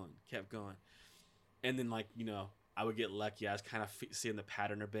 And then, like, you know, I would get lucky. I was kind of seeing the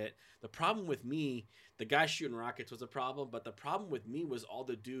pattern a bit. The problem with me, the guy shooting rockets was a problem, but the problem with me was all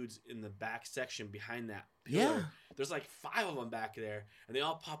the dudes in the back section behind that pillar. Yeah. There's like 5 of them back there, and they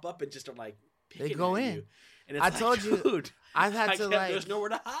all pop up and just are like picking They go at in. you. And it's I like, told you, dude, I've had to like. there's nowhere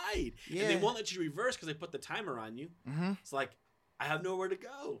to hide. Yeah. And they won't let you reverse because they put the timer on you. Mm-hmm. It's like, I have nowhere to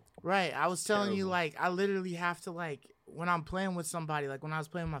go. Right. I was telling you, Terrible. like, I literally have to, like, when I'm playing with somebody, like when I was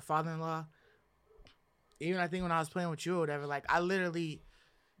playing with my father-in-law, even I think when I was playing with you or whatever, like I literally,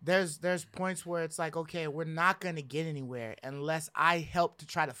 there's points where it's like, okay, we're not going to get anywhere unless I help to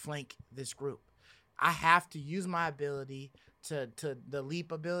try to flank this group. I have to use my ability to the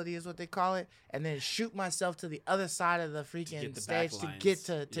leap ability is what they call it, and then shoot myself to the other side of the freaking stage to get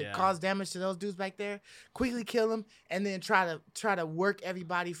to cause damage to those dudes back there, quickly kill them, and then try to work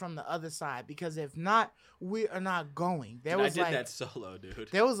everybody from the other side, because if not, we are not going. I did that solo, dude.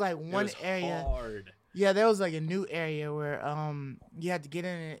 There was like one area. Hard. Yeah, there was like a new area where you had to get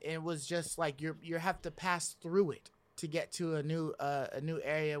in, and it was just like you have to pass through it to get to a new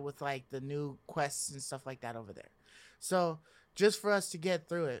area with like the new quests and stuff like that over there. So just for us to get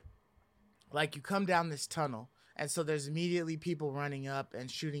through it, like you come down this tunnel, and so there's immediately people running up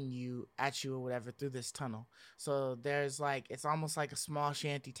and shooting you at you or whatever through this tunnel. So there's like, it's almost like a small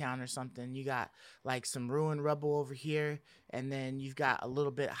shanty town or something. You got like some ruined rubble over here, and then you've got a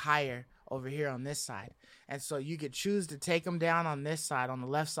little bit higher over here on this side. And so you could choose to take them down on this side, on the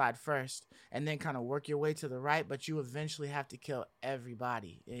left side first, and then kind of work your way to the right, but you eventually have to kill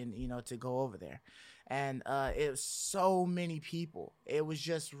everybody to go over there. And it was so many people. It was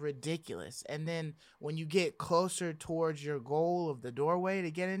just ridiculous. And then when you get closer towards your goal of the doorway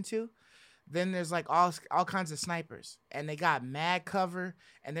to get into, then there's like all kinds of snipers, and they got mad cover,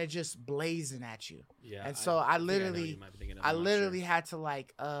 and they're just blazing at you. Yeah. And so I literally had to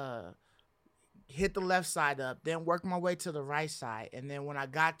like hit the left side up, then work my way to the right side, and then when I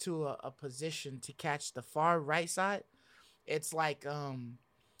got to a position to catch the far right side, it's like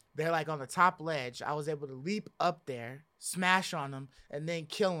they're like on the top ledge. I was able to leap up there, smash on them, and then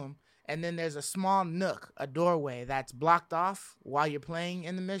kill them. And then there's a small nook, a doorway that's blocked off while you're playing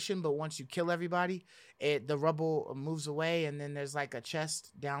in the mission. But once you kill everybody, the rubble moves away, and then there's like a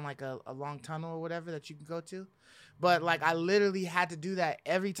chest down like a long tunnel or whatever that you can go to. But like I literally had to do that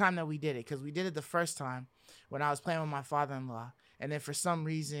every time that we did it, because we did it the first time when I was playing with my father-in-law. And then for some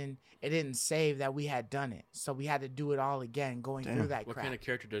reason, it didn't save that we had done it. So we had to do it all again, going through that crap. What kind of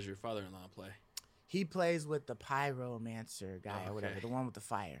character does your father-in-law play? He plays with the pyromancer guy or whatever, the one with the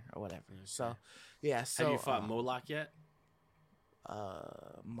fire or whatever. Okay. So, yeah. So have you fought Moloch yet?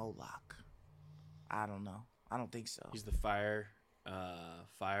 Moloch. I don't know. I don't think so. He's the fire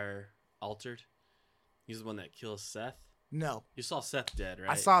altered. He's the one that kills Seth. No. You saw Seth dead, right?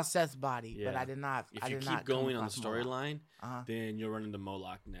 I saw Seth's body, but I did not. If you keep going on the storyline, then you'll run into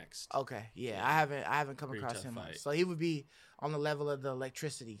Moloch next. Okay. Yeah. I haven't come across him. Fight. So he would be on the level of the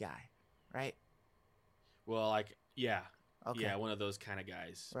electricity guy, right? Well, like, yeah. Okay. Yeah, one of those kind of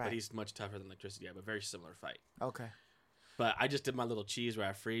guys. Right. But he's much tougher than electricity guy, but very similar fight. Okay. But I just did my little cheese where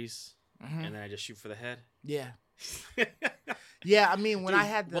I freeze, and then I just shoot for the head. Yeah. Yeah, I mean, when I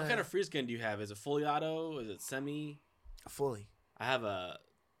had what kind of freeze gun do you have? Is it fully auto? Is it semi? Fully. I have a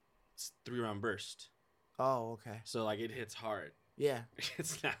 3-round burst. Oh, okay. So, like, it hits hard. Yeah.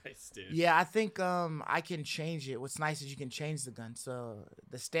 It's nice, dude. Yeah, I think I can change it. What's nice is you can change the gun. So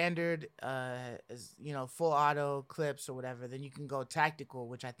the standard is, full auto clips or whatever. Then you can go tactical,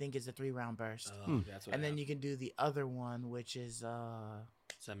 which I think is a 3-round burst. Oh, that's what and then you can do the other one, which is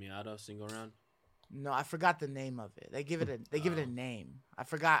semi-auto, single round. No, I forgot the name of it. They give it a name. I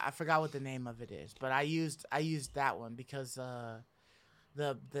forgot what the name of it is. But I used that one because the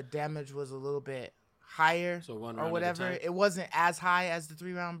damage was a little bit higher or whatever. It wasn't as high as the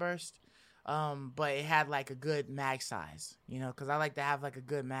 3-round burst, but it had like a good mag size. Because I like to have like a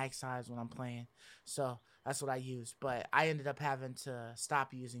good mag size when I'm playing. So that's what I used. But I ended up having to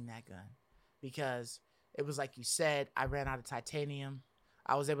stop using that gun because it was like you said, I ran out of titanium.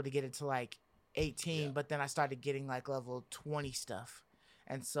 I was able to get it to like 18, but then I started getting like level 20 stuff.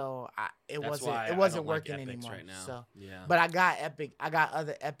 And so it wasn't working anymore. Right now. So yeah. but I got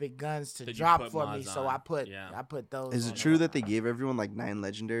other epic guns to drop for me. So I put those. Is it true that they gave everyone like 9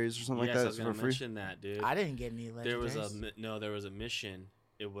 legendaries or something like that? I was gonna mention that, dude. I didn't get any legendaries. There was a mission.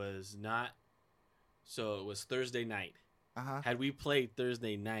 It was not. So it was Thursday night. Had we played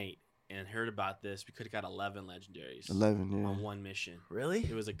Thursday night and heard about this, we could have got 11 legendaries. 11, yeah. On one mission. Really?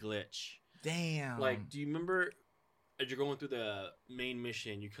 It was a glitch. Damn. Like, do you remember as you're going through the main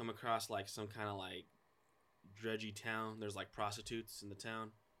mission, you come across like some kind of like dredgy town? There's like prostitutes in the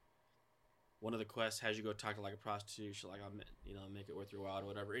town. One of the quests has you go talk to like a prostitute. She's like, I'll make it worth your while or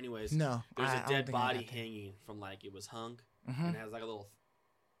whatever. Anyways, no, there's a dead body hanging from like it was hung and it has like a little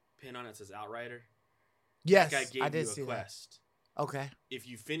pin on it that says Outrider. Yes, that guy I did you a see quest. That. Okay. If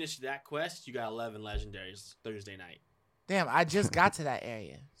you finish that quest, you got 11 legendaries Thursday night. Damn, I just got to that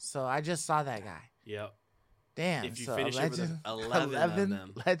area, so I just saw that guy. Yep. Damn. If you finish it with 11 of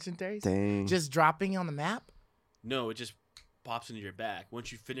them. Legendaries? Dang. Just dropping on the map? No, it just pops into your bag.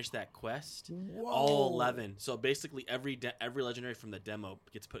 Once you finish that quest, all 11. So basically every legendary from the demo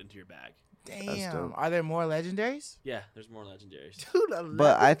gets put into your bag. Damn. Are there more legendaries? Yeah, there's more legendaries. Dude, 11?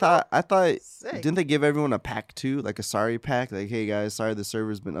 But I thought Sick. didn't they give everyone a pack too? Like a sorry pack? Like, hey guys, sorry the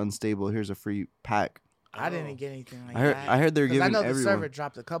server's been unstable. Here's a free pack. I didn't get anything like that. I heard they're giving everyone. I know the server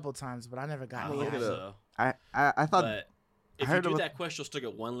dropped a couple times, but I never got it. I thought. But if you do that quest, you'll still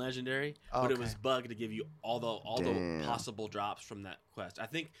get one legendary, but it was bugged to give you all the possible drops from that quest. I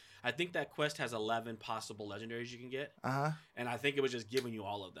think that quest has 11 possible legendaries you can get. And I think it was just giving you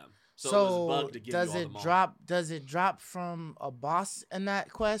all of them. So it was bugged to give you all of them. Does it drop from a boss in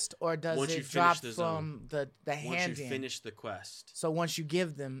that quest, or does it drop from the hand? Once you finish the quest. So once you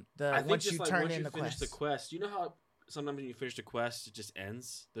give them once you turn in the quest. Finish the quest, you know how sometimes when you finish the quest, it just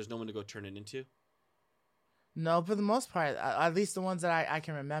ends. There's no one to go turn it into. No, for the most part, at least the ones that I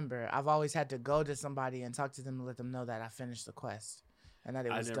can remember, I've always had to go to somebody and talk to them and let them know that I finished the quest and that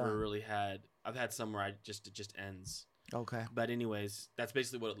it was done. I've had some where it just ends. Okay. But anyways, that's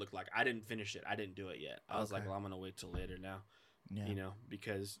basically what it looked like. I didn't finish it. I didn't do it yet. I was like, well, I'm going to wait till later now. Yeah.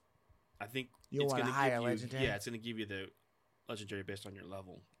 Because I think it's going to give you legendary. Yeah, it's going to give you the legendary based on your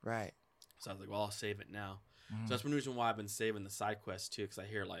level. Right. So I was like, well, I'll save it now. So that's one reason why I've been saving the side quests too, because I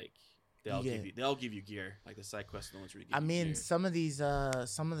hear like they'll give you gear. Like the side quests are the ones where you get gear. Some of these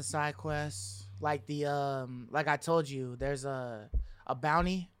some of the side quests, like the like I told you, there's a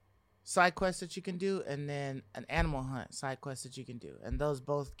bounty side quest that you can do, and then an animal hunt side quest that you can do, and those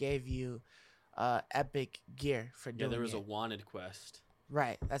both gave you epic gear for doing it. Yeah, there was a wanted quest.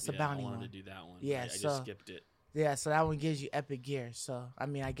 Right, that's the bounty one. I wanted to do that one. Yeah, I just skipped it. Yeah, so that one gives you epic gear. So I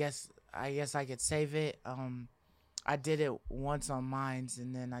mean, I guess I could save it. I did it once on Mines,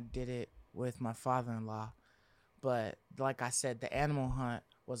 and then I did it with my father-in-law. But like I said, the animal hunt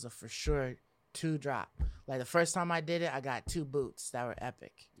was a for sure 2 drop. Like the first time I did it, I got 2 boots that were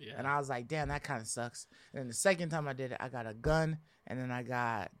epic. Yeah. And I was like, damn, that kind of sucks. And then the second time I did it, I got a gun, and then I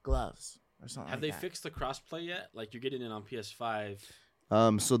got gloves or something. Have they fixed the crossplay yet? Like you're getting it on PS5.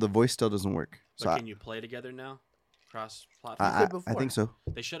 So the voice still doesn't work. But can you play together now? Cross-platform? I think so.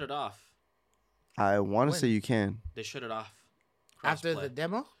 They shut it off. I want to say you can. They shut it off. After the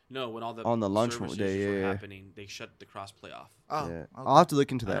demo? No, when all the on the launch day were happening, they shut the crossplay off. Oh, yeah. Okay. I'll have to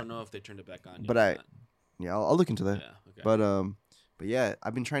look into that. I don't know if they turned it back on. But I'll look into that. Yeah, okay. But yeah,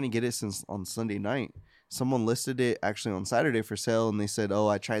 I've been trying to get it since on Sunday night. Someone listed it actually on Saturday for sale, and they said, "Oh,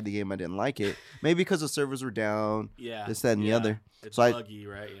 I tried the game, I didn't like it. Maybe because the servers were down. Yeah, this, that, and the other. It's buggy,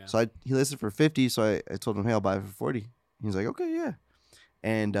 right? Yeah. So he listed for 50. So I told him, hey, I'll buy it for 40. He's like, okay, yeah.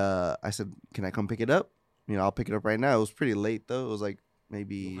 And I said, can I come pick it up? I'll pick it up right now. It was pretty late though. It was like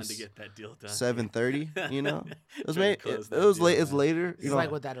maybe to get that deal done. 7:30. It was late. It was late. It's later. It's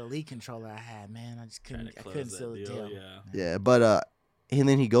like with that Elite controller I had, man. I just couldn't. I couldn't seal the deal. Yeah, but and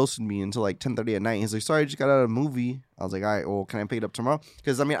then he ghosted me until like 10:30 at night. He's like, sorry, I just got out of a movie. I was like, all right, well, can I pick it up tomorrow?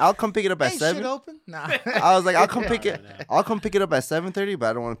 Because I'll come pick it up at 7. Shit open? Nah. I was like, I'll come pick it. I'll come pick it up at 7:30, but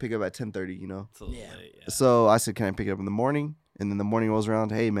I don't want to pick it up at 10:30. It's a little late, yeah. So I said, can I pick it up in the morning? And then the morning rolls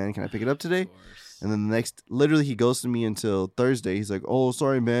around. Hey man, can I pick it up today? And then literally he ghosted me until Thursday. He's like, oh,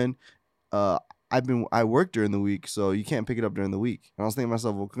 sorry, man. I work during the week, so you can't pick it up during the week. And I was thinking to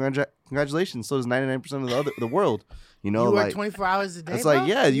myself, well, congratulations. So does 99% of the world. You work 24 hours a day. It's like,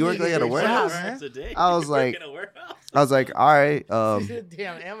 yeah, you work like at a warehouse. I was like, all right.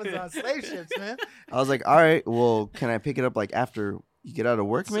 Damn, Amazon slave ships, man. I was like, all right, well, can I pick it up like after you get out of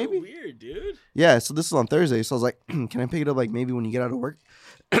work, maybe? So weird, dude. Yeah, so this is on Thursday. So I was like, can I pick it up like maybe when you get out of work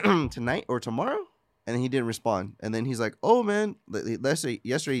tonight or tomorrow? and he didn't respond. And then he's like, "Oh man, yesterday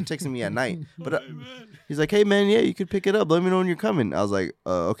he texted me at night, but he's like, hey man, yeah, you could pick it up. Let me know when you're coming." I was like,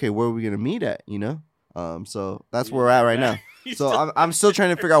 "Okay, where are we gonna meet at? You know?" So that's where we're at right now. So I'm still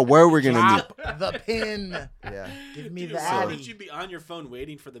trying to figure out where we're gonna meet. Drop the pin. Yeah. Give me Dude, the why Addy. would you be on your phone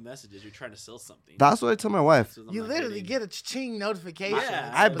waiting for the messages? You're trying to sell something. That's what I tell my wife. So I'm You not literally getting- get a ching notification.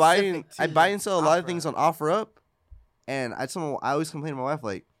 Yeah. I buy specific and to sell a lot of OfferUp. things on OfferUp, and I always complain to my wife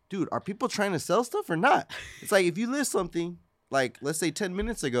like, dude, are people trying to sell stuff or not? It's like if you list something like let's say 10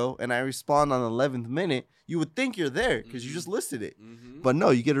 minutes ago, and I respond on the 11th minute, you would think you're there because you just listed it, but no,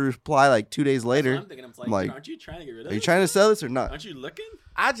 you get a reply like 2 days later. That's what I'm thinking. I'm like, aren't you trying to get rid of Are you it? trying to sell this or not? Aren't you looking?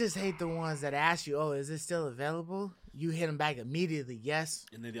 I just hate the ones that ask you, "Oh, is it still available?" You hit them back immediately, yes.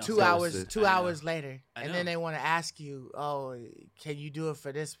 And then they 2 also- hours, it. 2 I know. hours later, I and know. then they want to ask you, "Oh, can you do it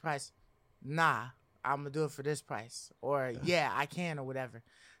for this price?" Nah, I'm gonna do it for this price, or yeah, I can, or whatever.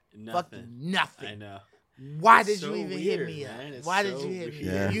 Nothing. Fucking nothing. I know. Why It's did so you even hit weird, me up? man. It's Why did so you hit me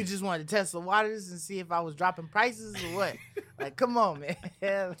weird. up? You just wanted to test the waters and see if I was dropping prices or what? Like, come on,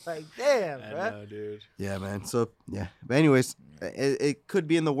 man. Like, damn, I bro. know, dude. Yeah, man. So yeah, but anyways, it could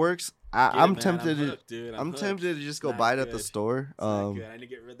be in the works. Get it, I'm man. tempted. I'm hooked, dude. I'm hooked. tempted to just go Not buy it at the good. store. It's not good. I need to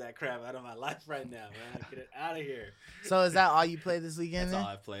get rid of that crap out of my life right now, man. Get it out of here. So is that all you played this weekend? That's then? all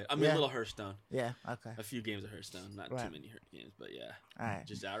I've played. I mean, Yeah. a little Hearthstone. Yeah. Okay. A few games of Hearthstone. Not Right. too many games, but yeah. All right.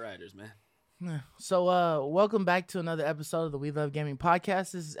 Just Outriders, man. So, welcome back to another episode of the We Love Gaming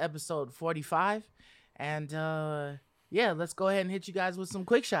podcast. This is episode 45, and yeah, let's go ahead and hit you guys with some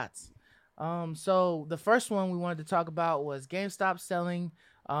quick shots. So the first one we wanted to talk about was GameStop selling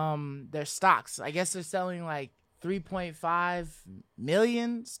their stocks. I guess they're selling like 3.5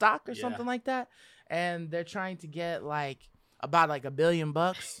 million stock or Yeah. something like that, and they're trying to get like about like $1 billion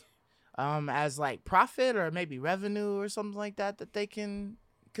as like profit or maybe revenue or something like that they can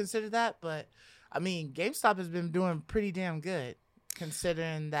consider that. But I mean, GameStop has been doing pretty damn good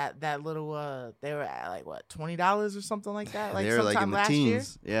considering that little they were at like what, $20 or something like that, like they're sometime like in the last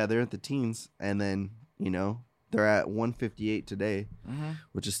teens. Yeah, they're at the teens, and then they're at 158 today, year.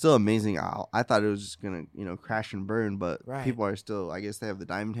 which is still amazing. I thought it was just gonna crash and burn, but Right. people are still. I guess they have the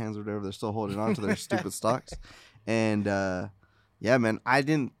diamond hands or whatever. They're still holding on to their stupid stocks, and yeah, man,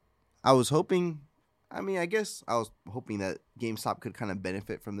 I was hoping. I mean, I guess I was hoping that GameStop could kind of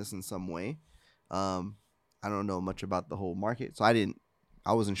benefit from this in some way. I don't know much about the whole market, so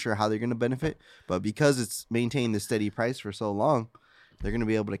I wasn't sure how they're going to benefit. But because it's maintained the steady price for so long, they're going to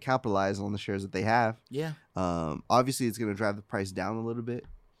be able to capitalize on the shares that they have. Yeah. Obviously, it's going to drive the price down a little bit,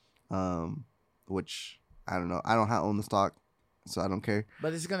 which I don't know. I don't own the stock, so I don't care.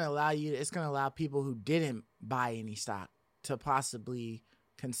 But it's gonna allow people who didn't buy any stock to possibly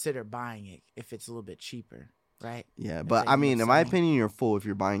consider buying it if it's a little bit cheaper, right? Yeah, If but they I end mean, up in my selling. opinion, you're a fool if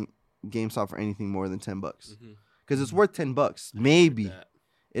you're buying GameStop for anything more than $10 Mhm. because it's worth $10. I agree with Maybe that.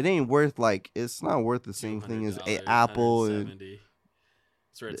 it ain't worth it's not worth the same thing as $200, Apple. And, 170.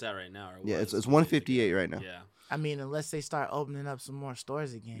 That's where it's at right now. Or yeah, was it's 158 158 right now. Yeah. I mean, unless they start opening up some more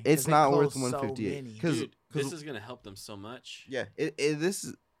stores again. 'cause It's they not worth closed so 158 many. because Dude, this is gonna help them so much. yeah, this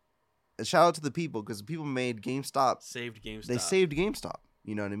is a shout out to the people because the people made GameStop. Saved GameStop. They saved GameStop.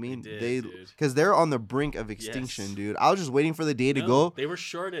 You know what I mean? did, dude. Because they're on the brink of extinction, Yes. dude. I was just waiting for the day to No, go. They were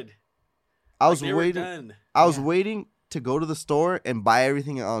shorted. I was They were waiting. done. I was Yeah. waiting to go to the store and buy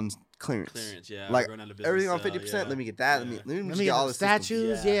everything on clearance. Clearance, yeah. Like going out of business everything on sale, 50%. yeah. Let me get that. Yeah. Let me Let just me get get all the the systems.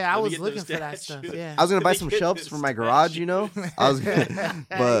 statues. Yeah. Yeah, I Let me was get looking those for that stuff. statues. Yeah. I was gonna buy Let me some get shelves the for my garage. I was,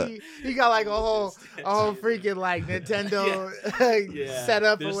 but you got like a whole freaking like Nintendo Yeah.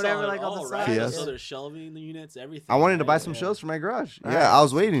 setup They're or whatever, selling like on all, the right? side. Yes. So they're shelving the units, everything. I wanted to buy right? some Yeah. shelves for my garage. Right. Yeah, I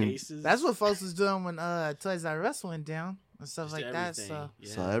was Some waiting. cases. That's what folks was doing when Toys R Us went down and stuff Just like everything. that. So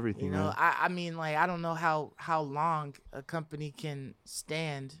Yeah. So everything, you know, man. I mean, like, I don't know how long a company can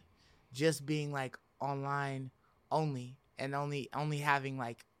stand just being like online only and only having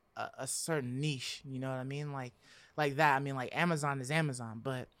like a certain niche. You know what I mean? Like that. I mean, like Amazon is Amazon,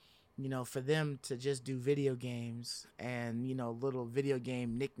 but you know, for them to just do video games and little video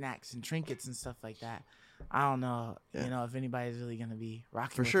game knickknacks and trinkets and stuff like that, I don't know. Yeah. You know, if anybody's really gonna be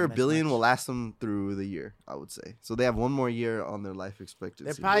rocking. For with sure, them $1 as billion much. will last them through the year. I would say. So they have one more year on their life expectancy.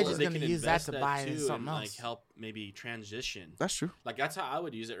 They're probably Well, just they gonna can use that invest to buy too into something and, else. like help maybe transition. That's true. Like that's how I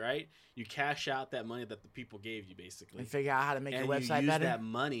would use it, right? You cash out that money that the people gave you, basically, And figure out how to make and your you website use better. that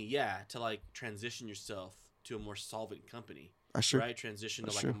money, to like transition yourself to a more solvent company, That's true. right? Transition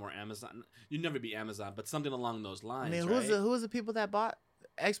That's to like true. a more Amazon. You'd never be Amazon, but something along those I lines. mean, right? who was the people that bought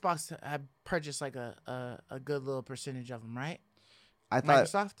Xbox? Had purchased like a good little percentage of them, right?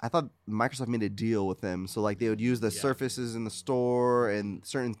 Microsoft? I thought Microsoft made a deal with them, so like they would use the surfaces in the store, and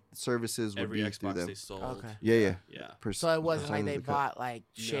certain services would Every be through Xbox them. they sold. Okay. Yeah. Yeah. So it wasn't like percentage they of the cut. bought like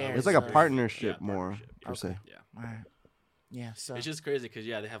No, shares. It's like a of- partnership Yeah, more partnership, yeah. per se. Yeah. All right. Yeah. So It's just crazy because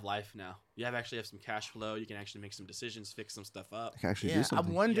they have life now. You actually have some cash flow. You can actually make some decisions, fix some stuff up. I can actually yeah, do something. I'm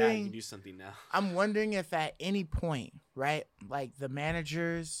Yeah, you wondering. can do something now. I'm wondering if at any point, right, like the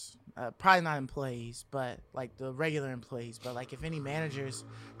managers, probably not employees, but like the regular employees, but like if any managers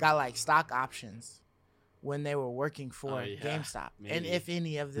got like stock options when they were working for Oh, yeah, GameStop, and maybe. if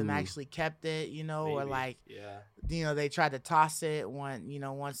any of them actually kept it, or Maybe. like, Yeah. they tried to toss it once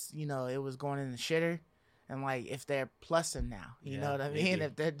it was going in the shitter. And like if they're plussing now, you know what I mean? maybe.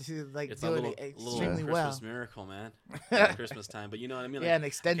 If they're like It's doing a it little extremely Christmas well, miracle, man. At Christmas time, but you know what I mean? Like, yeah, an I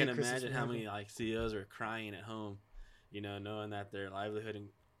extended can Christmas imagine how miracle. many like CEOs are crying at home, knowing that their livelihood and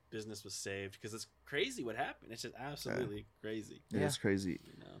business was saved, because it's crazy what happened. It's just absolutely crazy. It is crazy.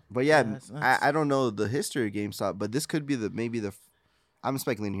 You know? But yeah, that's nuts. I don't know the history of GameStop, but this could be I'm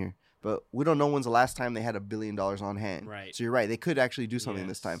speculating here, but we don't know when's the last time they had $1 billion on hand. Right. So you're right. They could actually do something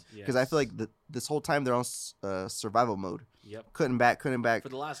this time, because I feel like this whole time they're on survival mode. Yep. Couldn't back. For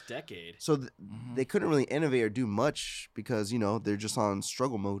the last decade. So they couldn't really innovate or do much because they're just on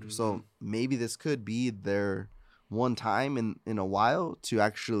struggle mode. So maybe this could be their one time in a while to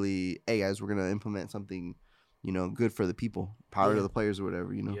actually, hey guys, we're gonna implement something, good for the people, power to the players or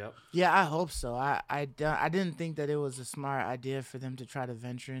whatever. Yep. Yeah, I hope so. I didn't think that it was a smart idea for them to try to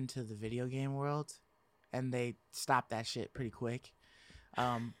venture into the video game world, and they stopped that shit pretty quick.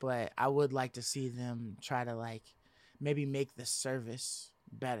 But I would like to see them try to like maybe make the service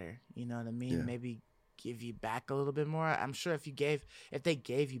better. You know what I mean? Yeah. Maybe give you back a little bit more. I'm sure if they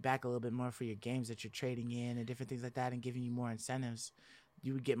gave you back a little bit more for your games that you're trading in and different things like that, and giving you more incentives,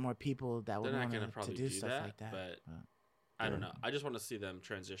 you would get more people that would They're not want going to to probably do do stuff that, like that. but I don't know. I just want to see them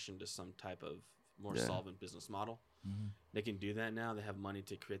transition to some type of more solvent business model. They can do that now. They have money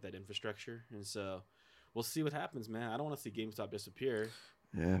to create that infrastructure, and so we'll see what happens, man. I don't want to see GameStop disappear.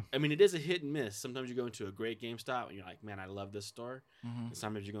 Yeah. I mean, it is a hit and miss. Sometimes you go into a great GameStop and you're like, man, I love this store. And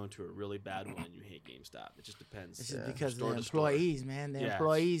sometimes you go into a really bad one and you hate GameStop. It just depends. It's just because Store the to store. employees, man. The Yeah,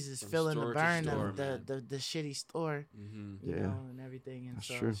 employees is from feeling the store to burn store, of man. the shitty store, you Yeah. know, and everything. And That's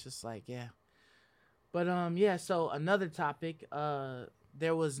so true. it's just like, yeah. But yeah, so another topic,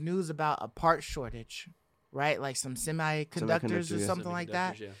 there was news about a part shortage, right? Like some semiconductors or yeah. something like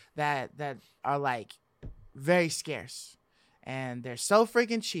that, Semiconductors, that are like very scarce. And they're so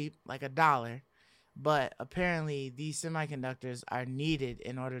freaking cheap, like $1. But apparently these semiconductors are needed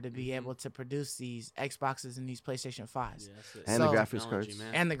in order to be able to produce these Xboxes and these PlayStation 5s. Yeah, And the So- graphics cards.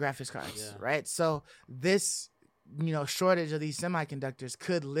 man. And the graphics cards, Yeah. right? So this, shortage of these semiconductors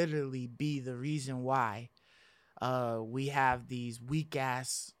could literally be the reason why we have these weak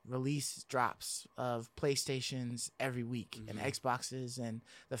ass release drops of PlayStations every week and Xboxes, and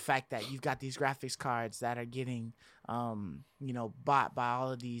the fact that you've got these graphics cards that are getting bought by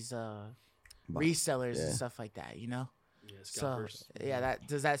all of these resellers and stuff like that, Yeah, So scalpers. yeah,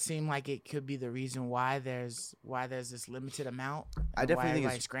 does that seem like it could be the reason why there's this limited amount? I and definitely why think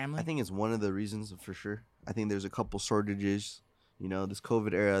everybody's it's scrambling. I think it's one of the reasons for sure. I think there's a couple shortages. This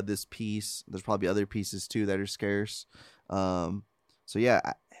COVID era, this piece. There's probably other pieces too that are scarce. So yeah,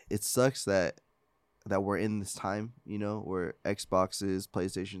 it sucks that we're in this time, where Xboxes,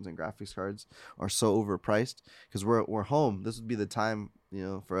 PlayStations, and graphics cards are so overpriced, because we're home. This would be the time,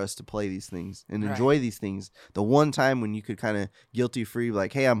 for us to play these things and enjoy these things. The one time when you could kind of guilty free,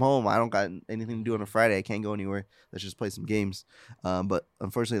 like, hey, I'm home. I don't got anything to do on a Friday. I can't go anywhere. Let's just play some games. But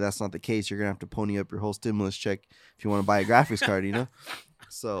unfortunately, that's not the case. You're gonna have to pony up your whole stimulus check if you want to buy a graphics card,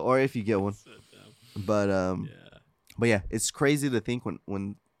 So, or if you get one. So dumb. But yeah, it's crazy to think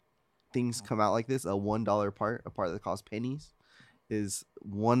when things come out like this, a $1 part, a part that costs pennies, is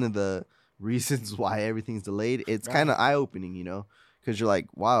one of the reasons why everything's delayed. It's kind of eye opening, because you're like,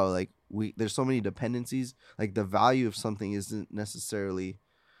 wow, like there's so many dependencies. Like the value of something isn't necessarily,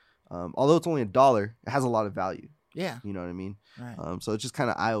 although it's only $1, it has a lot of value. Yeah. You know what I mean? Right. So it's just kind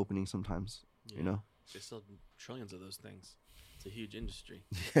of eye opening sometimes. They sell trillions of those things. It's a huge industry,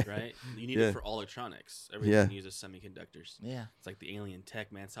 Yeah. right? You need Yeah. it for all electronics. Everything Yeah. uses semiconductors. Yeah. It's like the alien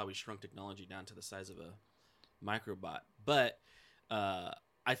tech, man. It's how we shrunk technology down to the size of a microbot. But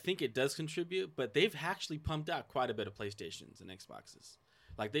I think it does contribute, but they've actually pumped out quite a bit of PlayStations and Xboxes.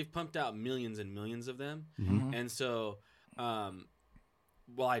 Like, they've pumped out millions and millions of them. Mhm. And so,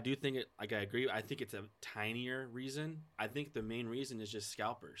 while I do think I agree, I think it's a tinier reason. I think the main reason is just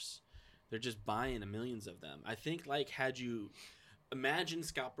scalpers. They're just buying millions of them. I think, like, had you imagine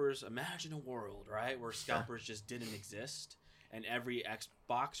scalpers, imagine a world, right, where scalpers just didn't exist, and every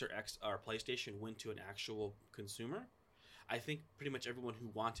Xbox or PlayStation went to an actual consumer, I think pretty much everyone who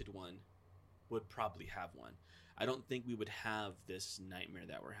wanted one would probably have one. I don't think we would have this nightmare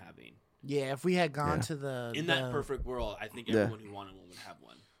that we're having. Yeah, if we had gone to that perfect world, I think everyone who wanted one would have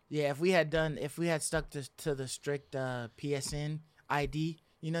one. Yeah, if we had stuck to the strict PSN ID,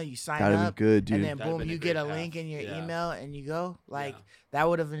 you sign That'd up, be good, dude. and then That'd boom, you get a link in your email, and you go. That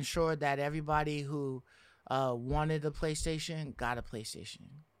would have ensured that everybody who wanted a PlayStation got a PlayStation.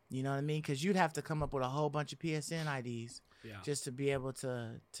 You know what I mean? Because you'd have to come up with a whole bunch of PSN IDs just to be able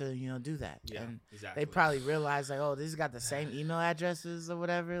to do that. Yeah, and exactly. they probably realized like, oh, this has got the same email addresses or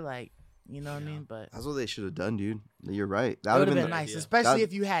whatever. Like, you know what I mean? But that's what they should have done, dude. You're right. That would have been the nice, idea. especially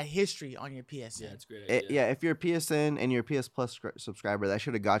if you had history on your PSN. Yeah, it's a great idea. If you're a PSN and you're a PS Plus subscriber, that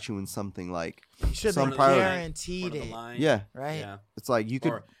should have got you in something like you should some have part guaranteed it. Yeah, right. Yeah. It's like you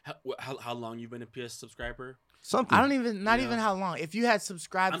could. Or how long you've been a PS subscriber? Something. I don't even even how long. If you had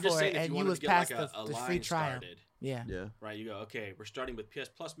subscribed for it and you was past like the free trial. Started, yeah. Right. You go, okay, we're starting with PS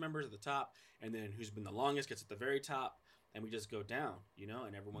Plus members at the top, and then who's been the longest gets at the very top, and we just go down,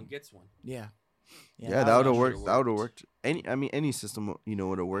 and everyone gets one. Yeah. Yeah, that would have worked. That would have worked. Any system,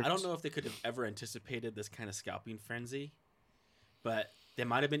 would have worked. I don't know if they could have ever anticipated this kind of scalping frenzy, but they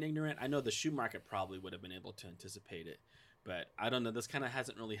might have been ignorant. I know the shoe market probably would have been able to anticipate it, but I don't know. This kind of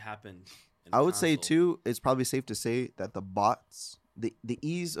hasn't really happened. I would say too, it's probably safe to say that the bots, the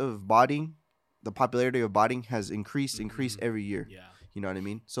ease of botting, the popularity of botting has increased every year. Yeah. You know what I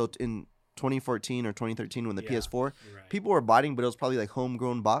mean? So in 2014 or 2013 when the PS4, right. people were botting, but it was probably like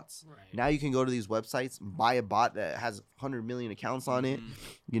homegrown bots. Right. Now you can go to these websites, buy a bot that has 100 million accounts on it,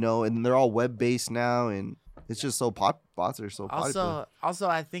 and they're all web-based now, and it's just so bots are so popular. Also,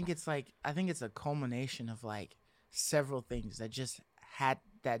 I think it's a culmination of like several things that just had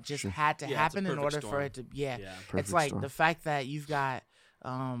to happen in order for it to it's like the fact that you've got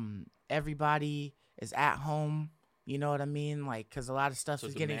everybody is at home, you know what I mean, like because a lot of stuff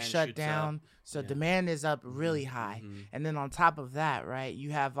is getting shut down, so demand is up really high, and then on top of that, right, you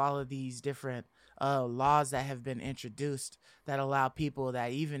have all of these different laws that have been introduced that allow people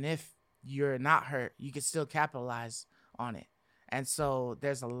that even if you're not hurt, you can still capitalize on it, and so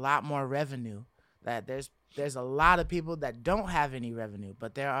there's a lot more revenue. That there's a lot of people that don't have any revenue,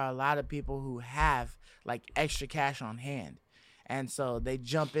 but there are a lot of people who have like extra cash on hand. And so they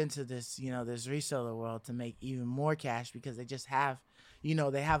jump into this, this reseller world to make even more cash because they just have,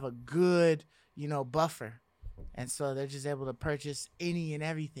 they have a good, buffer. And so they're just able to purchase any and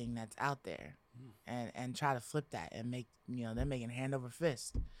everything that's out there and try to flip that and make, they're making hand over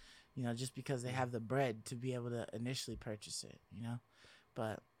fist, just because they have the bread to be able to initially purchase it,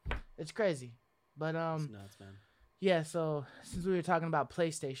 but it's crazy. But it's nuts, man. Yeah, so since we were talking about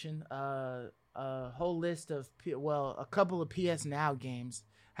PlayStation, a whole list of a couple of PS Now games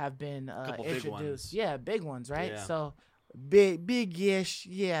have been introduced. Big ones. Yeah, big ones, right? Yeah. So big-ish.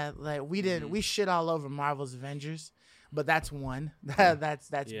 Yeah, like we shit all over Marvel's Avengers, but that's one that's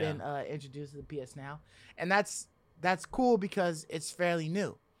been introduced to the PS Now, and that's cool because it's fairly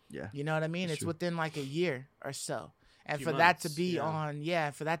new. Yeah, you know what I mean. It's true. Within like a year or so. And for months,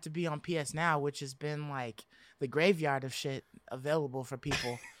 that to be on PS Now, which has been like the graveyard of shit available for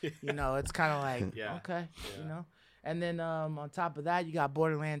people, it's kind of like okay, And then on top of that, you got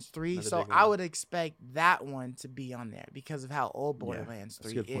Borderlands 3. Another so big one. I would expect that one to be on there because of how old Borderlands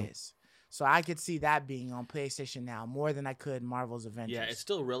 3 is. So I could see that being on PlayStation Now more than I could Marvel's Avengers. Yeah, it's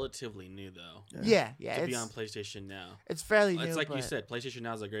still relatively new though. Yeah, to be on PlayStation Now. It's fairly new. It's like you said, PlayStation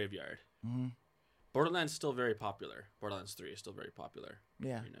Now is a graveyard. Mm-hmm. Borderlands is still very popular. Borderlands 3 is still very popular.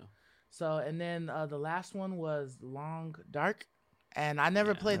 Yeah. So, and then the last one was Long Dark, and I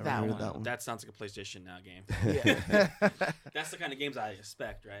never played that one. That sounds like a PlayStation Now game. Yeah. That's the kind of games I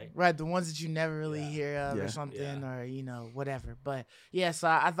expect, right? Right, the ones that you never really hear of or something or, whatever. But, yeah, so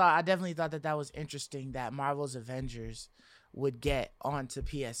I definitely thought that was interesting that Marvel's Avengers would get onto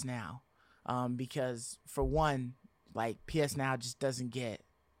PS Now because, for one, like, PS Now just doesn't get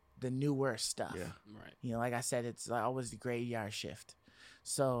the newer stuff. Yeah. Right. Like I said, it's always the graveyard shift.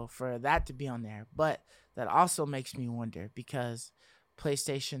 So for that to be on there, but that also makes me wonder because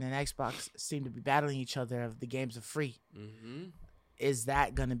PlayStation and Xbox seem to be battling each other of the games are free. Mm-hmm. Is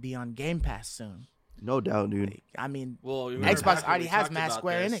that going to be on Game Pass soon? No doubt, dude. Like, I mean, Xbox already has Mass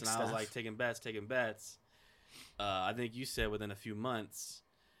Square Enix stuff. I was like taking bets. I think you said within a few months.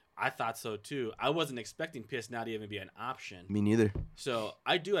 I thought so too. I wasn't expecting PS Now to even be an option. Me neither. So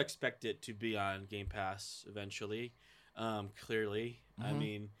I do expect it to be on Game Pass eventually. Clearly, I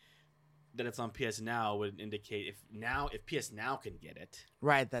mean, that it's on PS Now would indicate if PS Now can get it.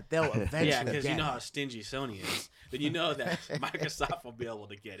 Right, that they'll eventually Yeah, because you get know it. how stingy Sony is. Then you know that Microsoft will be able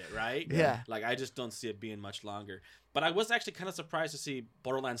to get it, right? Yeah. Like, I just don't see it being much longer. But I was actually kind of surprised to see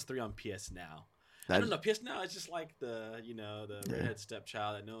Borderlands 3 on PS Now. I don't know. PS Now is just like the redhead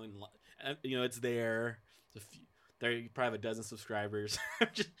stepchild that no one, it's there. There you probably have a dozen subscribers.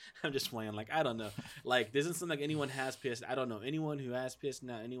 I'm just playing. Like, I don't know. Like, this isn't something like anyone has PS. I don't know anyone who has PS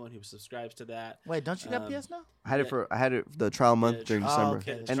Now. Anyone who subscribes to that. Wait, don't you got PS Now? I had it the trial month during December,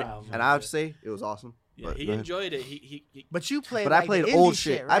 okay, and I have to say it was awesome. Yeah, But he enjoyed it. He But you played. But like I played the old indie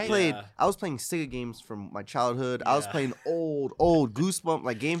shit. right? I was playing Sega games from my childhood. I was Yeah. playing old Goosebump,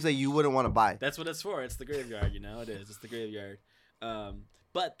 like games that you wouldn't want to buy. That's what it's for. It's the graveyard, it is. It's the graveyard.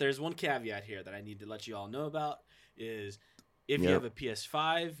 But there's one caveat here that I need to let you all know about is if you have a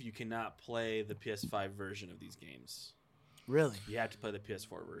PS5, you cannot play the PS5 version of these games. Really? You have to play the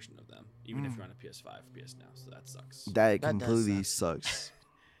PS4 version of them, even if you're on a PS5 or PS Now. So that sucks. That does completely sucks.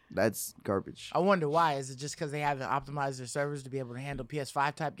 That's garbage. I wonder why. Is it just because they haven't optimized their servers to be able to handle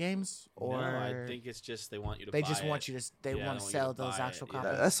PS5 type games, or No, I think it's just they want you to. they buy just want it. you to Yeah, want want to you sell to those buy actual it, yeah.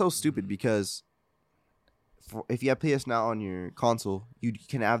 copies? That's so stupid because if you have PS Now on your console, you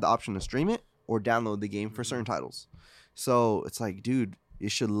can have the option to stream it or download the game for certain titles. So it's like, dude,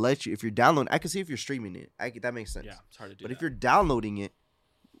 it should let you. If you're downloading, I can see if you're streaming it. That makes sense. Yeah, it's hard to do. But that. if you're downloading it,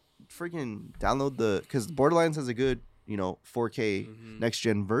 freaking download because Borderlands has a good, 4K next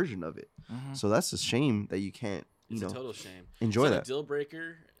gen version of it. Mhm. So that's a shame that you can't, it's a total shame. enjoy it's not that. a deal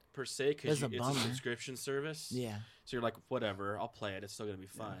breaker per se because It's a it's a bummer. subscription service. Yeah. So you're like, whatever, I'll play it. It's still gonna be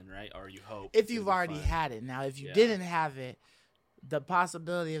fun, right? Or you hope. If it's you've gonna be already fun. had it. Now, if you Yeah. didn't have it, the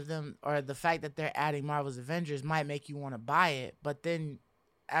possibility of them or the fact that they're adding Marvel's Avengers might make you want to buy it. But then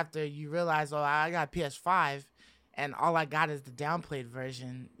after you realize, oh, I got PS5 and all I got is the downplayed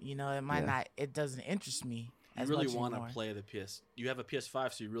version, it might not, it doesn't interest me. You as really much want to anymore. play the PS. You have a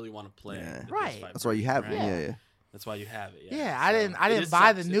PS5, so you really want to play. Yeah. The Right. PS5 That's why you have it. version, right? Yeah. That's why you have it. Yeah, So I it didn't is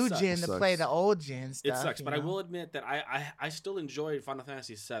buy the sucks. It new sucks. gen to Sucks. play the old gen stuff. It sucks, but I you know? will admit that I still enjoyed Final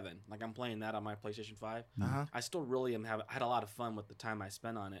Fantasy VII. Like, I'm playing that on my PlayStation 5. Uh-huh. I still really had a lot of fun with the time I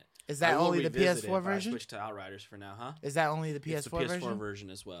spent on it. Is that I will only the revisit PS4 it, but I version? switched to Outriders for now, huh? Is that only the It's PS4 the PS4 version? version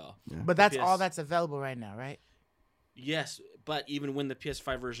as well. But that's The all PS that's available right now, right? Yes, but even when the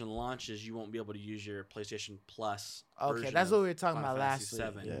PS5 version launches, you won't be able to use your PlayStation Plus. Okay, version that's of what we were talking Final about Fantasy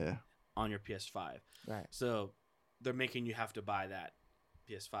last week. VII Yeah. on your PS5. Right. So they're making you have to buy that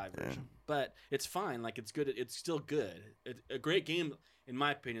PS5 version, but it's fine. Like, it's good. It's still good. A great game, in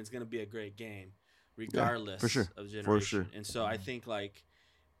my opinion, is going to be a great game, regardless for sure. of generation. For sure. And so I think like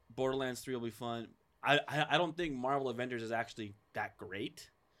Borderlands 3 will be fun. I don't think Marvel Avengers is actually that great,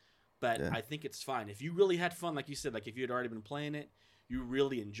 but Yeah. I think it's fine. If you really had fun, like you said, like if you had already been playing it, you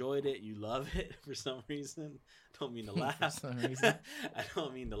really enjoyed it, you love it for some reason. I don't mean to laugh. some reason. I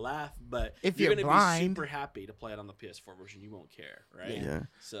don't mean to laugh, but If you're you're gonna blind- be super happy to play it on the PS4 version. You won't care, right? Yeah.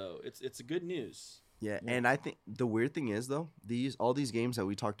 So it's a good news. Yeah, and I think the weird thing is though, all these games that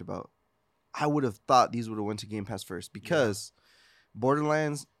we talked about, I would have thought these would have went to Game Pass first because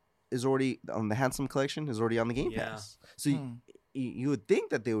Borderlands is already on the Handsome Collection is already on the Game Yeah. Pass. So you would think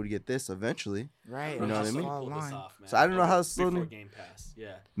that they would get this eventually. Right. You know what I it's mean? all Pulled this line. off, man. So I don't know how Before Sony- Game Pass.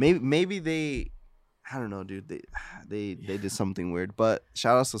 Yeah. Maybe they, I don't know, dude. They did something weird. But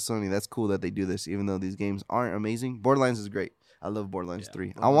shout outs to Sony. That's cool that they do this, even though these games aren't amazing. Borderlands is great. I love Borderlands Yeah, 3.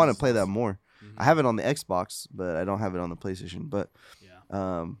 I Borderlands want is to play that awesome. more. Mhm. I have it on the Xbox, but I don't have it on the PlayStation. But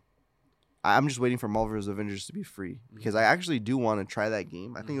Yeah. I'm just waiting for Marvel's Avengers to be free because I Mhm. actually do want to try that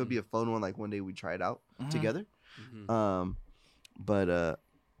game. I think it would be a fun one. Like one day we try it out Mhm. together. Mhm. But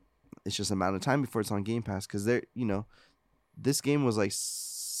it's just a matter of time before it's on Game Pass because this game was like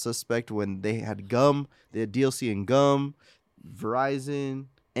suspect when they had Gum, they had DLC in Gum, Verizon,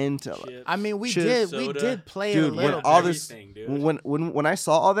 Intel. Chips, I mean, we Chips, did play Dude, it a when little. all bit. this- everything, dude. When I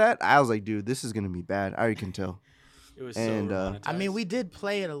saw all that, I was like, dude, this is gonna be bad. I already can tell. It was and, so I mean, monetized. we did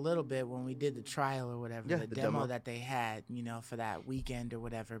play it a little bit when we did the trial or whatever, Yeah, the the demo demo. that they had, for that weekend or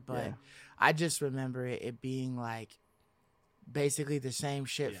whatever. But Yeah. I just remember it being like basically the same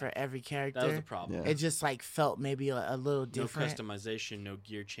shit Yeah. for every character. That was the problem. Yeah. It just like felt maybe a little No different. customization, no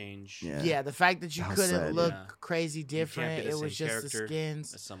gear change. Yeah. Yeah, the fact that you That was couldn't sad, look yeah. crazy different, get the it was same just the character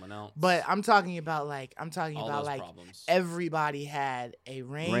skins. As someone else. But I'm talking about all those problems. everybody had a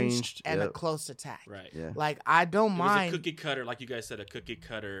ranged and a yep. close attack. Right. Yeah. Like I don't It was mind. a cookie cutter, like you guys said, a cookie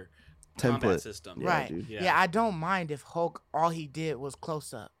cutter combat Template. system. Yeah, Right. dude. Yeah. I don't mind if Hulk all he did was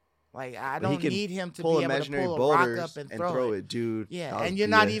close up. Like I But he don't can need him to pull be able to imaginary pull a rock boulders up and throw it. it, dude. Yeah, That was and you're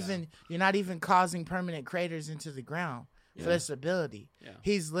not BS. even causing permanent craters into the ground. for this ability. Yeah.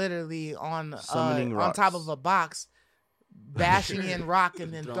 He's literally on Summoning on top rocks. of a box, bashing in rock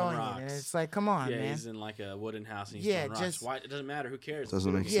and then Throwing throwing it. rocks. And it's like, come on, Yeah, man. he's in like a wooden house and he's Yeah, throwing rocks. just- Why? It doesn't matter. Who cares? It's a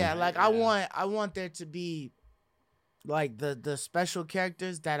Doesn't video make game, Yeah, sense. right? like I want there to be like the special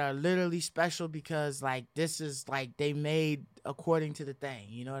characters that are literally special because like this is like they made according to the thing.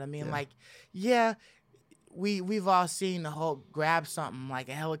 You know what I mean? Yeah. Like, yeah, we've all seen the Hulk grab something like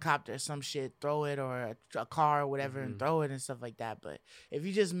a helicopter or some shit, throw it, or a car or whatever, and throw it and stuff like that. But if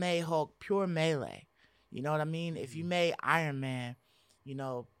you just made Hulk pure melee, you know what I mean? If you made Iron Man, you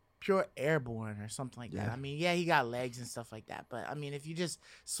know, pure airborne or something like that. Yeah. I mean, yeah, he got legs and stuff like that. But I mean, if you just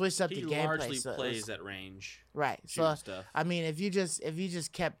switched up He the gameplay, largely so it plays was- at range. right. Shooting So stuff. I mean, if you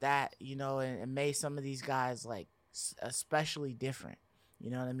just kept that, you know, and made some of these guys like especially different, you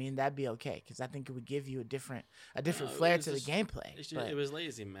know what I mean? That'd be okay because I think it would give you a different No, flair it was to the just- gameplay. It's just, But it was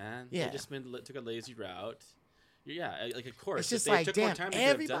lazy, man. Yeah. They just took a lazy route. Yeah, like of course. It's just if they like, took more damn, time, they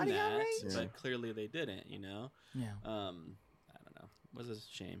could have done everybody got that, range? Yeah. but clearly they didn't. You know. yeah. I don't know. It was a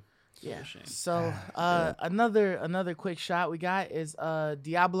shame. It was Yeah. a shame. So Yeah. another quick shot we got is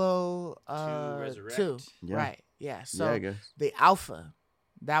Diablo 2. Resurrect. Yeah. Right. Yeah. So yeah, I guess. the alpha,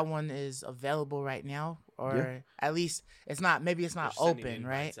 that one is available right now, or at least it's not. Maybe it's not They're sending open,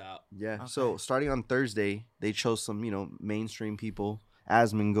 right? invites out. Yeah. Okay. So starting on Thursday, they chose some, mainstream people,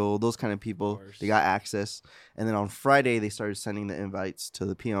 Asmongold, those kind of people. course. They got access. And then on Friday, they started sending the invites to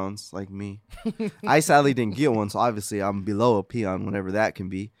the peons like me. I sadly didn't get one, so obviously I'm below a peon, whatever that can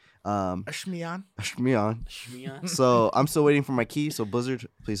be. A Shmion. Peon. Shmiya. So I'm still waiting for my key. So Blizzard,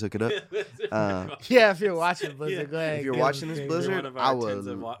 please hook it up. Yeah, if you're watching Blizzard, Yeah. go ahead. If you're give watching us this, a Blizzard, You're one of I our would- tens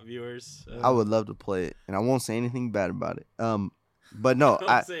of viewers. I would love to play it, and I won't say anything bad about it. But no, Don't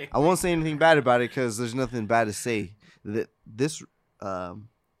I say I won't say anything bad about it because there's nothing bad to say. This, I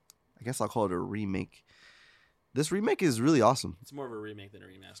guess I'll call it a remake. This remake is really awesome. It's more of a remake than a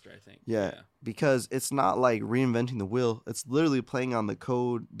remaster, I think. Yeah, because it's not like reinventing the wheel. It's literally playing on the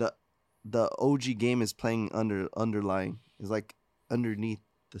code. The OG game is playing underlying. Is like underneath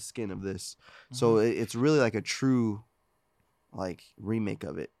the skin of this. So it's really like a true, like remake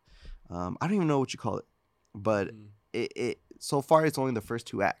of it. I don't even know what you call it, but Mm. it so far it's only the first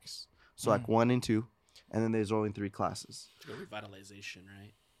 2 acts. So like 1 and 2, and then there's only 3 classes. It's like a revitalization,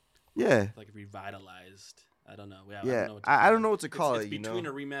 right? Yeah. Like revitalized. I don't know. Yeah, what I call don't know what to call it's it, you between know?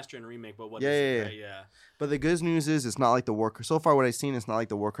 a remaster and a remake, but what Yeah, is it, yeah, right? Yeah. But the good news is it's not like the Warcraft. So far, what I've seen, it's not like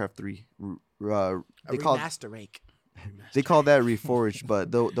the Warcraft 3. A They call remaster rake. they call that Reforged,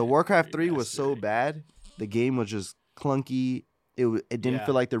 but the Warcraft 3 was so Remastered. bad. The game was just clunky. It didn't Yeah,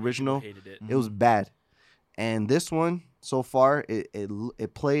 feel like the people original. hated it. It was bad. And this one, so far,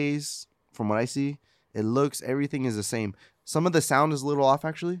 it plays from what I see. It looks, everything is the same. Some of the sound is a little off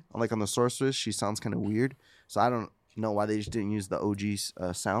actually. Like on the sorceress, she sounds kind of weird. So I don't know why they just didn't use the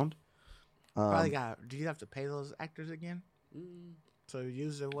OG sound. Probably got. Do you have to pay those actors again Mm, to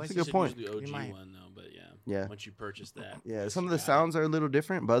use their a voices? good should point. use the You OG might. one though, but yeah. Yeah. Once you purchase that. Yeah, yes, some you of the got it. sounds are a little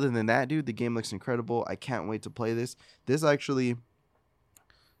different, but other than that, dude, the game looks incredible. I can't wait to play this. This actually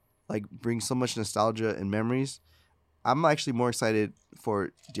like brings so much nostalgia and memories. I'm actually more excited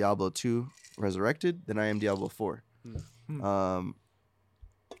for Diablo 2 Resurrected than I am Diablo 4.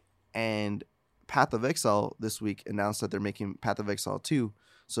 And Path of Exile this week announced that they're making Path of Exile 2.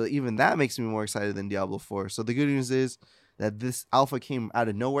 So even that makes me more excited than Diablo 4. So the good news is that this alpha came out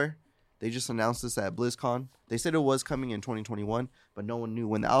of nowhere. They just announced this at BlizzCon. They said it was coming in 2021, but no one knew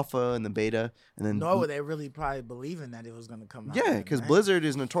when the alpha and the beta and then Nor were they really probably believing that it was going to come out. yeah, then, because right? Blizzard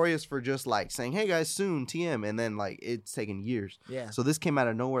is notorious for just like saying, "Hey guys, soon TM," and then like it's taken years. Yeah. So this came out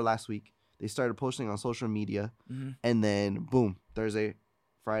of nowhere last week. They started posting on social media, Mhm. and then boom, Thursday,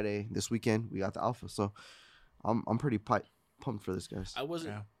 Friday, this weekend we got the alpha. So I'm pretty pumped for this, guys. I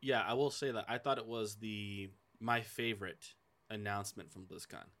wasn't. Yeah. Yeah, I will say that I thought it was my favorite announcement from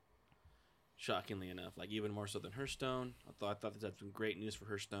BlizzCon. Shockingly enough, like even more so than Hearthstone. I thought that's been great news for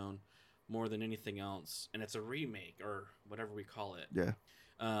Hearthstone, more than anything else. And it's a remake or whatever we call it. Yeah,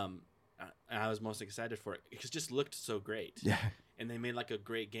 And I was most excited for it because it just looked so great. yeah, And they made like a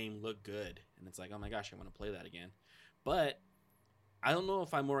great game look good, and it's like, oh my gosh, I want to play that again. But I don't know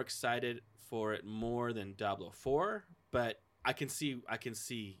if I'm more excited for it more than Diablo 4, but I can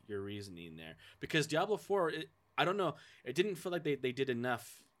see your reasoning there because Diablo 4, I don't know, it didn't feel like they did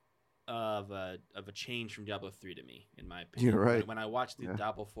enough of a change from Diablo 3 to me, in my opinion. You're right. When I watched the Yeah.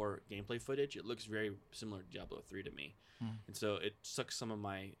 Diablo 4 gameplay footage, it looks very similar to Diablo 3 to me. And so it sucked some of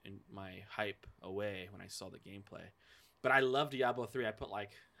my hype away when I saw the gameplay. But I love Diablo 3. I put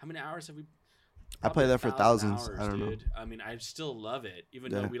like, how many hours have we I play that for 1,000 thousands. hours, I don't know. dude. I mean, I still love it,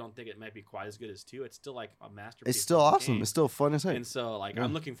 even though we don't think it might be quite as good as 2. It's still like a masterpiece. It's still of a awesome. game. It's still fun as heck. And so, like,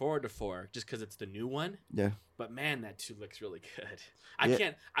 I'm looking forward to 4 just because it's the new one. Yeah. But man, that 2 looks really good. I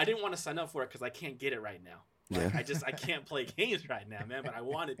didn't want to sign up for it because I can't get it right now. Like, I can't play games right now, man. But I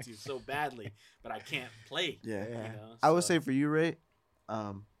wanted to so badly, but I can't play. Yeah. You know? I would say for you, Ray,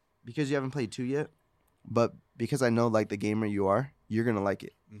 because you haven't played 2 yet, but because I know like the gamer you are, you're gonna like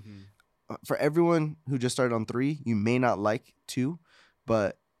it. Mm-hmm. For everyone who just started on 3, you may not like 2,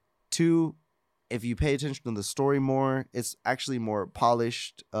 but 2, if you pay attention to the story more, it's actually more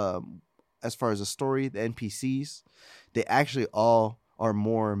polished. As far as the story, the NPCs, they actually all are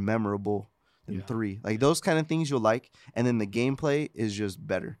more memorable than 3. Like those kind of things you'll like, and then the gameplay is just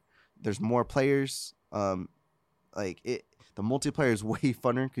better. There's more players. Like it, the multiplayer is way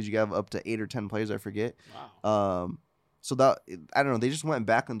funner because you have up to 8 or 10 players. I forget. Wow. So that I don't know. They just went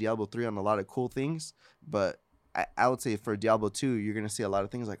back on Diablo 3 on a lot of cool things, but I would say for Diablo 2, you're gonna see a lot of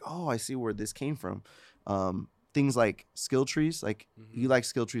things like, oh, I see where this came from. Things like skill trees. Like you like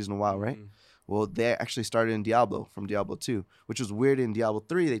skill trees in a while, right? Well, they actually started in Diablo from Diablo 2, which was weird. In Diablo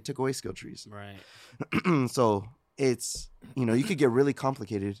 3, they took away skill trees. Right. So it's, you could get really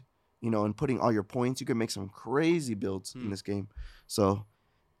complicated, and putting all your points. You could make some crazy builds in this game. So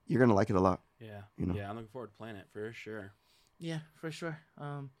you're going to like it a lot. Yeah. Yeah, I'm looking forward to playing it for sure. Yeah, for sure.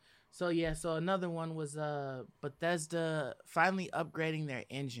 So another one was Bethesda finally upgrading their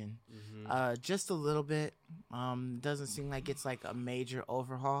engine. Just a little bit. Doesn't seem like it's like a major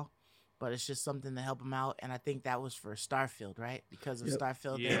overhaul, but it's just something to help them out. And I think that was for Starfield, right? Because of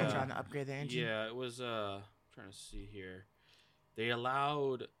Starfield, they were trying to upgrade their engine. Yeah, it was. Trying to see here. They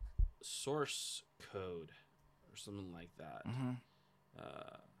allowed source code or something like that.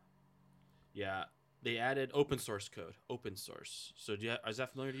 Yeah, they added open source code. Open source. So is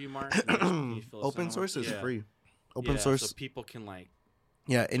that familiar to you, Mark? Open source is free. Open source, so people can like.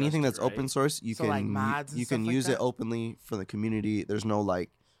 Yeah, anything that's open source, you can like mods you can like use that? it openly for the community. There's no like,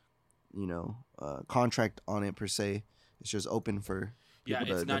 contract on it per se. It's just open for people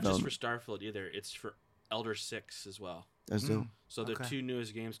to it's not develop. just for Starfield either. It's for Elder 6 as well. That's dope. So the 2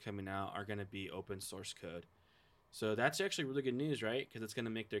 newest games coming out are going to be open source code. So that's actually really good news, right? Because it's going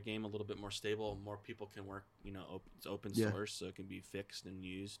to make their game a little bit more stable. More people can work, it's open source, so it can be fixed and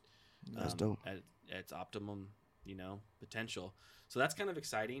used. That's dope. At its optimum, potential. So that's kind of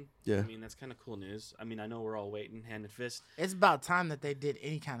exciting. Yeah. I mean, that's kind of cool news. I mean, I know we're all waiting hand and fist. It's about time that they did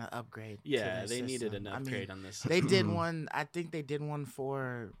any kind of upgrade. Yeah, they needed an upgrade on this. They did one. I think they did one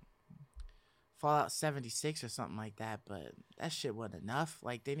for Fallout 76 or something like that, but that shit wasn't enough.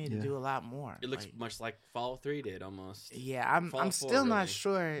 Like they need to do a lot more. It looks much like Fallout 3 did almost. Yeah, I'm still not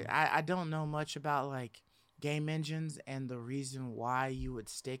sure. I don't know much about like game engines and the reason why you would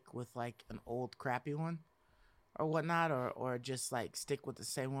stick with like an old crappy one or whatnot, or just like stick with the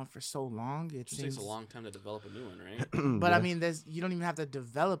same one for so long. It seems takes a long time to develop a new one, right? But I mean, you don't even have to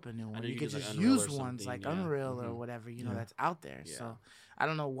develop a new one. You could just use ones like Unreal or whatever that's out there. Yeah. So I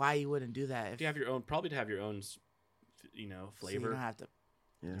don't know why you wouldn't do that. If you have your own, probably to have your own, flavor. So you don't have to.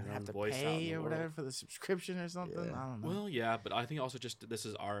 You don't have to pay or whatever for the subscription or something. I don't know. Well, yeah, but I think also just this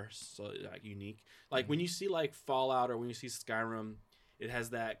is ours, so like unique. Like when you see like Fallout or when you see Skyrim, it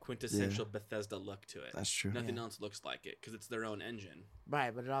has that quintessential Bethesda look to it. That's true. Nothing else looks like it because it's their own engine. Right,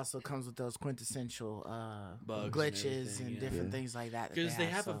 but it also comes with those quintessential bugs glitches and different things like that. Because they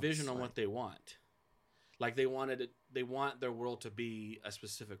have a vision on what they want. Like they want their world to be a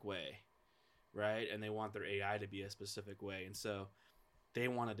specific way, right? And they want their AI to be a specific way, and so they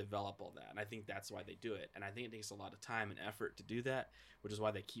want to develop all that. And I think that's why they do it. And I think it takes a lot of time and effort to do that, which is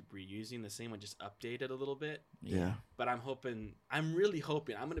why they keep reusing the same one, just update it a little bit. Yeah. But I'm really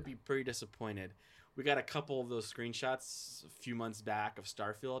hoping, I'm going to be pretty disappointed. We got a couple of those screenshots a few months back of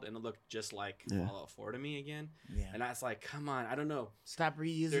Starfield, and it looked just like Fallout 4 to me again. Yeah. And I was like, come on, I don't know. Stop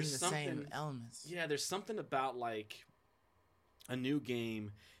reusing the same elements. Yeah, there's something about like a new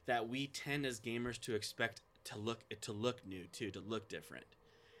game that we tend as gamers to expect to look new too, to look different.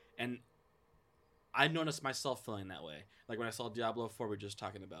 And I noticed myself feeling that way. Like when I saw Diablo 4 we were just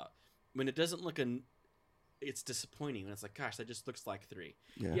talking about. When it doesn't look it's disappointing when it's like, gosh, that just looks like 3.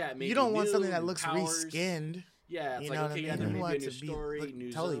 Yeah, maybe you don't want something that looks reskinned. Yeah, it's you like, know okay, what I mean? there may be a new to story,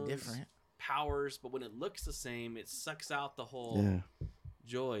 new totally zones, different powers, but when it looks the same, it sucks out the whole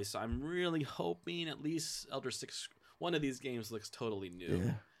joy. So I'm really hoping at least Elder 6, one of these games looks totally new.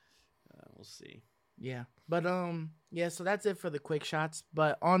 Yeah. We'll see. Yeah, but so that's it for the quick shots.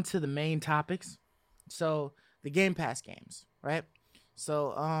 But on to the main topics. So the Game Pass games, right?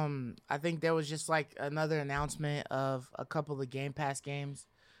 So I think there was just like another announcement of a couple of Game Pass games.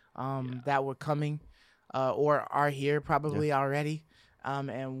 that were coming or are here probably already.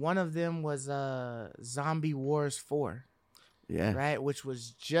 And one of them was Zombie Wars 4. Yeah. Right, which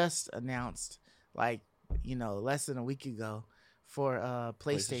was just announced like less than a week ago for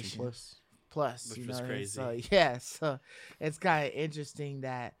PlayStation Plus, which was crazy. So so it's kind of interesting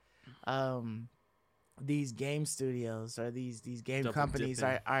that these game studios or these game Double companies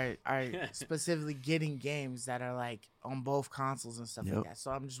dipping. are specifically getting games that are like on both consoles and stuff like that.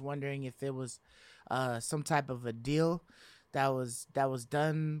 So I'm just wondering if it was some type of a deal that was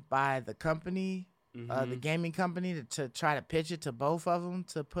done by the company. The gaming company to try to pitch it to both of them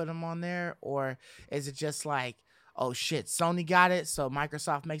to put them on there, or is it just like, oh shit, Sony got it, so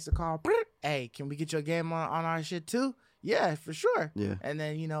Microsoft makes a call, hey, can we get your game on our shit too? Yeah, for sure. Yeah. And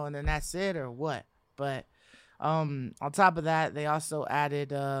then and then that's it or what? But on top of that, they also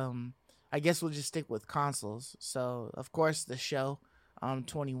added I guess we'll just stick with consoles. So of course the show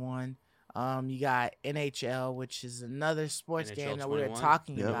 21. You got NHL, which is another sports NHL game that 21. we were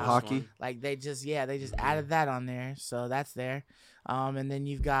talking Yep, about. hockey. Like they just added that on there, so that's there. And then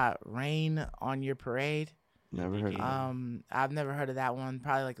you've got Rain on Your Parade. Never heard of that. I've never heard of that one.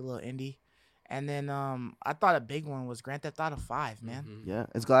 Probably like a little indie. And then I thought a big one was Grand Theft Auto 5, man. Yeah,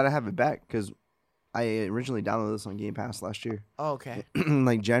 it's glad I have it back because I originally downloaded this on Game Pass last year. Oh, okay.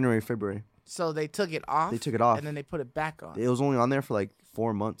 Like January, February. So they took it off. They took it off. and then they put it back on. It was only on there for like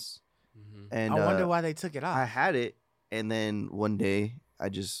 4 months. And I wonder why they took it off. I had it, and then one day I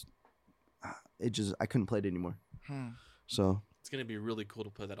couldn't play it anymore. So It's gonna be really cool to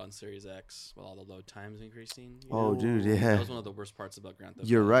play that on Series X with all the load times increasing. dude, yeah. That was one of the worst parts about Grand Theft Auto.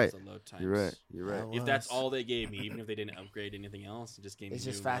 You're right. was the load times. You're right. Oh, If that's all they gave me, even if they didn't upgrade anything else, it just gave me It's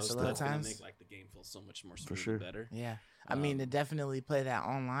just new faster load load stuff, times? Gonna make like the game feel so much more smooth sure. and better. Yeah. I mean, to definitely play that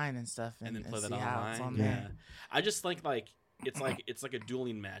online and stuff, And then play that see how it's online. on Yeah. there. I just think it's like a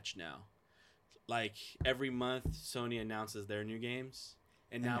dueling match now. Like every month, Sony announces their new games,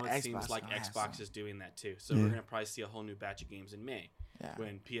 and And now the it seems Xbox like gonna have Xbox some. is doing that too. So Yeah. we're gonna probably see a whole new batch of games in May. Yeah.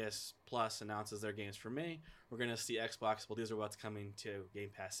 When PS Plus announces their games for May, we're gonna see Xbox. Well, these are what's coming to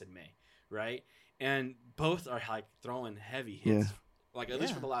Game Pass in May, right? And both are like throwing heavy hits. Yeah. Like at least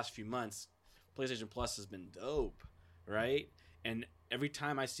Yeah. for the last few months, PlayStation Plus has been dope, right? And every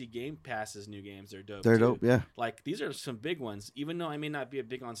time I see Game Pass's new games, they're dope. They're too. dope, yeah. Like these are some big ones. Even though I may not be a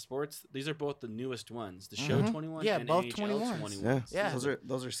big on sports, these are both the newest ones. The Show 21 Yeah, and both NHL 21s. 21. Yeah.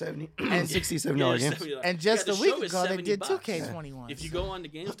 Those are 70 And- $60, $70 games. And just the a week show is ago, they 70 did bucks. 2K21. If you go on to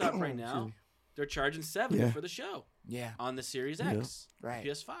GameStop right now, they're charging $70 Yeah. for the show Yeah. on the Series X, Right.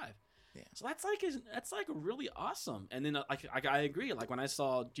 PS5. Yeah. So that's like really awesome. And then I agree. Like when I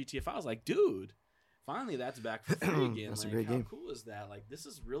saw GTA 5, I was like, dude, finally that's back for free again. That's a like great how game. cool is that? Like this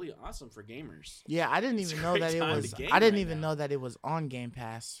is really awesome for gamers. Yeah, I didn't It's even a know great that it time to was. game I didn't right even now. know that it was on Game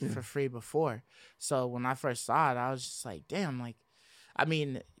Pass Yeah. for free before. So when I first saw it, I was just like, "Damn!" Like, I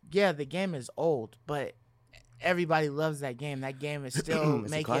mean, yeah, the game is old, but everybody loves that game. That game is still It's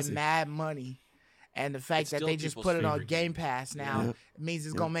a making classic. mad money, and the fact It's that still they just people's put it on favorite Game game. Pass now Yep. means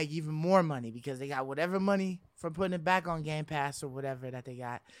it's Yep. gonna make even more money because they got whatever money for putting it back on Game Pass or whatever that they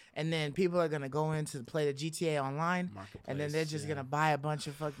got, and then people are gonna go in to play the GTA online. And then they're just gonna buy a bunch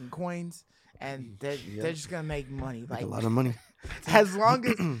of fucking coins, and they're just gonna make money. Like Like a lot of money. as long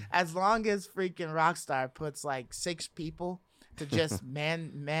as freaking Rockstar puts like 6 people to just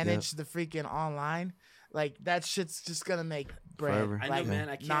manage the freaking online, like that shit's just gonna make bread. Forever. I know, Like, man.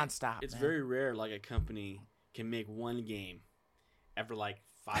 I can't. nonstop. It's man. very rare, like a company can make one game every like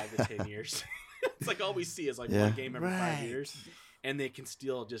 5 to 10 years. It's like all we see is like Yeah. one game every 5 Right. years, and they can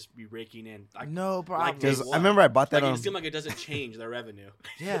still just be raking in. Like, no problem. like Because day I remember I bought that like on it seems like it doesn't change their revenue.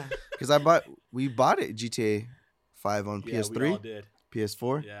 yeah, because we bought it GTA 5 on Yeah, we all PS3, did.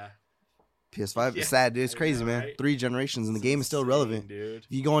 PS4, Yeah, PS5. Yeah, It's sad, dude. It's I crazy, know, man. right? 3 generations and the It's game is still insane, relevant. dude.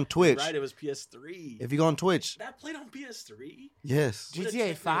 If you go on You're Twitch, right? It was PS3. if you go on Twitch, That played on PS3. yes, What a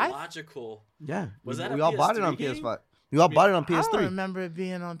GTA 5? technological. yeah, Was we, that a we all bought it on PS3 game? PS5. We all bought it on I don't PS3. remember it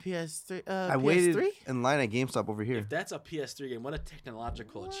being on PS3. I PS3? waited in line at GameStop over here. If that's a PS3 game, what a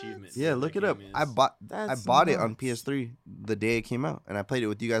technological What? achievement! Yeah, that look it game up. is. I That's bought it on nuts. PS3 the day it came out, and I played it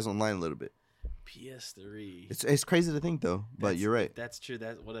with you guys online a little bit. PS3. It's crazy to think though, but That's- you're right. That's true.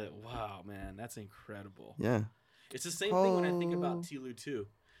 That's what a wow, man. That's incredible. Yeah, It's the same thing when I think Oh. about TLU 2.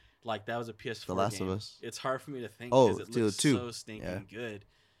 Like that was a PS4 The Last game. of Us. It's hard for me to think Oh, because it TLU looks 2. so stinking Yeah. good.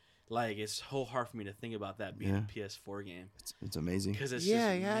 Like it's so hard for me to think about that being Yeah. a PS4 game it's amazing. because it's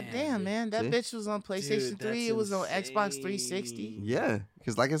Yeah, just, god man, damn, dude. man. That See? bitch was on PlayStation Dude, 3. that's It was on Xbox insane. 360. Yeah,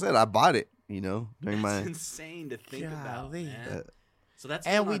 because like I said, I bought it. During That's my insane to think about, Golly. man. So that's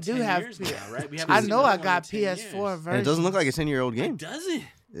And going we on do 10 have years P- now, right? We I haven't seen know I another one in got 10 PS4 years. version. and it doesn't look like a 10-year-old game. It doesn't.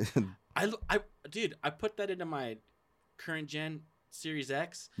 Dude, I put that into my current gen Series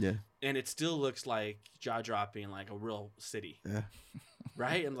X. Yeah. And it still looks like jaw dropping, like a real city. Yeah.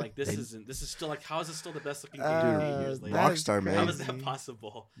 Right? And like this is still like, how is it still the best looking game Dude, 8 years later? Rockstar, man. How is that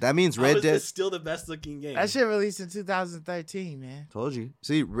possible? That means How Red is Dead. this still the best looking game? That shit released in 2013, man. Told you.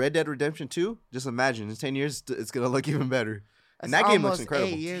 See, Red Dead Redemption 2. Just imagine in 10 years, it's gonna look even better. And That's that game looks almost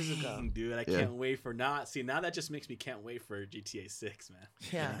incredible. 8 years ago. Dang, dude, I can't wait for now that just makes me can't wait for GTA 6, man.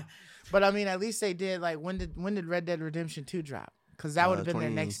 Yeah, but I mean, at least they did. Like, when did Red Dead Redemption 2 drop? Because that would have been their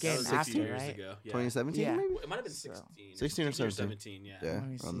next game That was after, 6 years right? ago. Yeah. 2017. Yeah. Maybe? It might have been So- 16 or 17. Yeah. Yeah. Let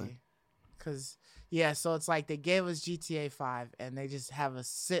me around there. see. Because, yeah, so it's like they gave us GTA 5, and they just have us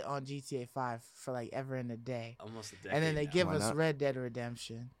sit on GTA 5 for, like, ever in a day. Almost a decade. And then they now. give Why us not? Red Dead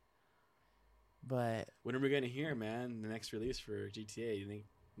Redemption. But, When are we gonna hear, man, the next release for GTA? You think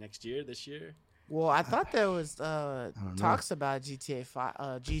next year, this year? well, I thought there was don't know. talks about GTA 5,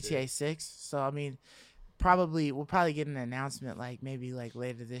 GTA 6. So, I mean, we'll probably get an announcement, like, maybe, like,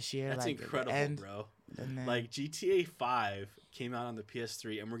 later this year. That's like, at the incredible, end, bro. and then, Like GTA 5 came out on the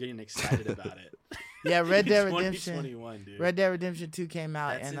PS3, and we're getting excited about it. yeah, Red Dead In Redemption. 2021, dude. Red Dead Redemption 2 came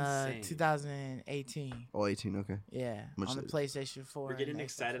out That's in insane. 2018. Oh, 18. Okay. Yeah, Much on the later. PlayStation 4. We're getting and Xbox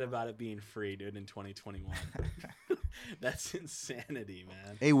excited One. about it being free, dude, in 2021. That's insanity,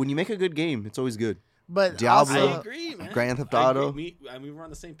 man. Hey, when you make a good game, it's always good. But Diablo. I also, agree, man. Grand Theft I agree. Auto. I mean, we're on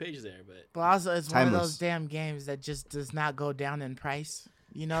the same page there, but but also it's one of Timeless. those damn games that just does not go down in price.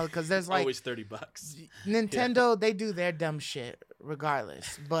 You know, because there's like always $30. Nintendo, they do their dumb shit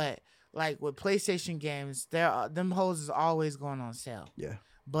regardless. But like with PlayStation games, them hoes is always going on sale. Yeah.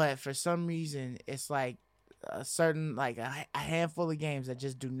 But for some reason, it's like a certain like a handful of games that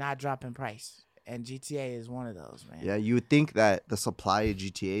just do not drop in price, and GTA is one of those, man. Yeah, you would think that the supply of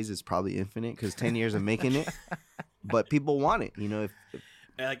GTA's is probably infinite because 10 years of making it, but people want it. You know, if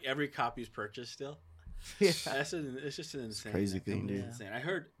And like every copy is purchased still. Yeah. It's just an insane crazy that thing, company's dude. Insane. I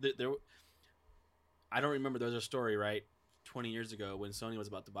heard that there. I don't remember. There was a story right 20 years ago when Sony was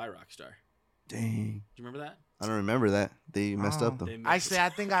about to buy Rockstar. dang, Do you remember that? I don't remember that. They messed up Oh. though. They Actually, I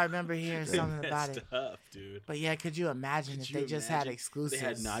think I remember hearing they something about messed it. up, dude. But yeah, could you imagine Could if you they just had imagine? exclusives? They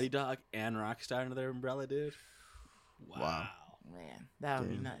had Naughty Dog and Rockstar under their umbrella, dude. Wow. Man, that would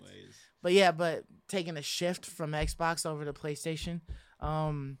be Damn. nuts. Anyways. But yeah, but taking a shift from Xbox over to PlayStation,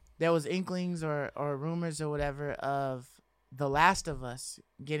 there was inklings or rumors or whatever of The Last of Us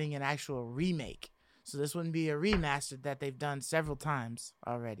getting an actual remake. So this wouldn't be a remaster that they've done several times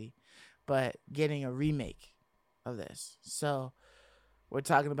already, but getting a remake of this. So we're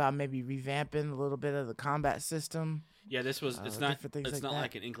talking about maybe revamping a little bit of the combat system. Yeah, this was. It's not. different things It's like not that.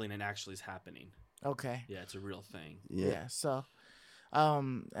 like an inkling. It actually is happening. Okay. Yeah, it's a real thing. Yeah. So,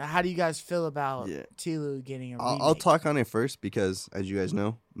 how do you guys feel about Yeah. Tilo getting a remake? I'll talk on it first because, as you guys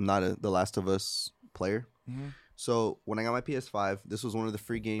know, I'm not a The Last of Us player. Mhm. So when I got my PS5, this was one of the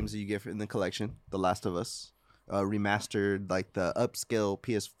free games that you get in the collection, The Last of Us, remastered, like the upscale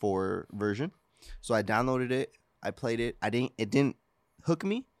PS4 version. So I downloaded it, I played it. It didn't hook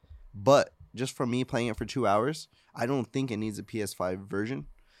me, but just from me playing it for 2 hours, I don't think it needs a PS5 version.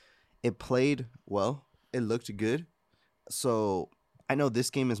 It played well. It looked good. So I know this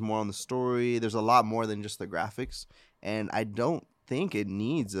game is more on the story. There's a lot more than just the graphics, and I don't think it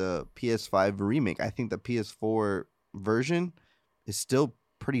needs a PS5 remake. I think the PS4 version is still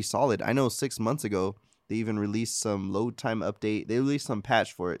pretty solid. I know 6 months ago they even released some load time update. They released some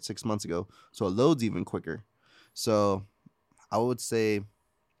patch for it 6 months ago, so it loads even quicker. So I would say,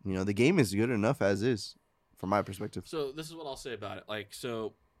 the game is good enough as is, from my perspective. So this is what I'll say about it. Like,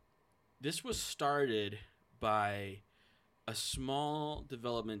 so this was started by a small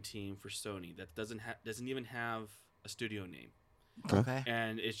development team for Sony that doesn't even have a studio name, Okay.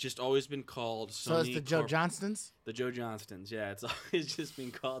 and it's just always been called Sony. So it's the Joe Johnstons? The Joe Johnstons, yeah. It's always just been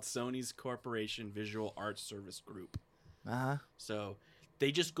called Sony's Corporation Visual Arts Service Group. Uh-huh. So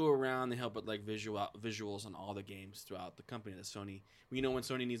they just go around. They help with like visuals on all the games throughout the company. That Sony, when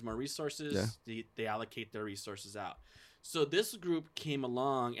Sony needs more resources, they allocate their resources out. So this group came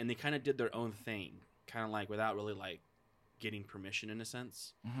along and they kind of did their own thing, kind of like without really like getting permission in a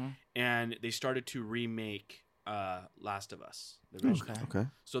sense. Mm-hmm. And they started to remake Last of Us, the original. Okay.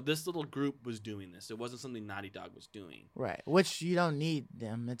 So this little group was doing this. It wasn't something Naughty Dog was doing. Right. Which you don't need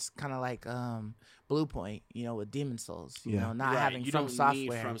them. It's kind of like Blue Point, with Demon Souls. Not Right. having you From don't Software.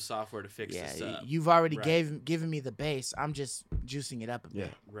 need From Software to fix this up. You've already Right. given me the base. I'm just juicing it up a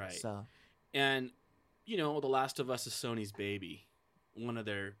bit. Right. So And The Last of Us is Sony's baby, one of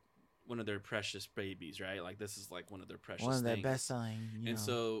their precious babies, right? Like this is like one of their precious one of their things. best selling. And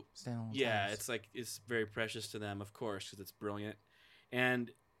so standalone yeah, titles. it's very precious to them, of course, because it's brilliant.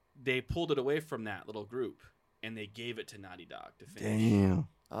 And they pulled it away from that little group and they gave it to Naughty Dog to finish. Damn.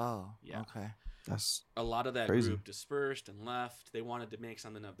 Oh, Yeah. okay. That's A lot of that crazy. group dispersed and left. They wanted to make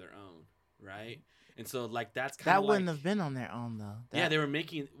something of their own, right? And so like that's kind That of wouldn't like, have been on their own though. yeah, they were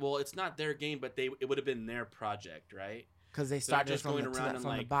making. Well, it's not their game, but it would have been their project, right? because they They're not started just from going the, around and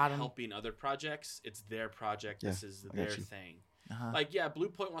from the like bottom. helping other projects. It's their project. Yeah, This is I got their you. thing. Uh-huh. Like, yeah, Blue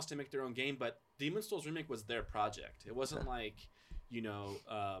Point wants to make their own game, but Demon Souls Remake was their project. It wasn't like,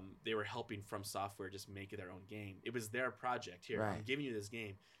 they were helping From Software just make their own game. It was their project. Here, I'm Right. giving you this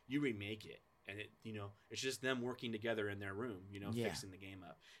game. You remake it. And it's just them working together in their room, Yeah. fixing the game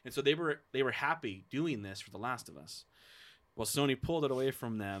up. And so they were happy doing this for The Last of Us. Well, Sony pulled it away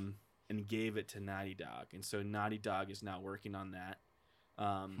from them and gave it to Naughty Dog. And so Naughty Dog is now working on that.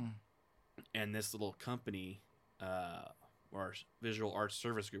 And this little company, or Visual Arts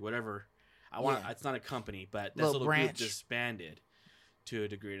Service Group, whatever. It's not a company, but this little branch. group disbanded to a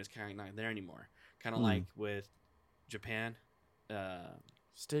degree. It's kind of not there anymore. Kind of like with Japan.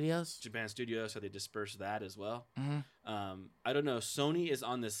 Studios. Japan Studios, so they dispersed that as well. Mm-hmm. I don't know. Sony is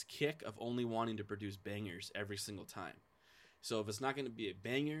on this kick of only wanting to produce bangers every single time. So if it's not going to be a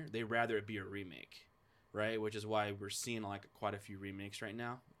banger, they rather it be a remake, right? Which is why we're seeing like quite a few remakes right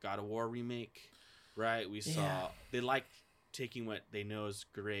now. God of War remake, right? We saw they like taking what they know is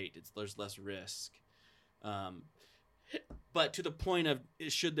great. There's less risk. But to the point of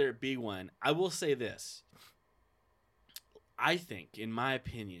should there be one, I will say this. I think, in my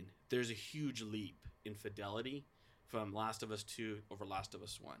opinion, there's a huge leap in fidelity from Last of Us 2 over Last of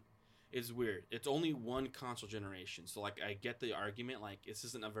Us 1. It's weird. It's only one console generation. So, like, I get the argument, like, this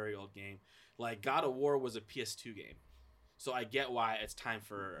isn't a very old game. Like, God of War was a PS2 game. So I get why it's time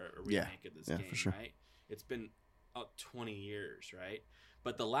for a remake of this game, for sure. right? It's been 20 years, right?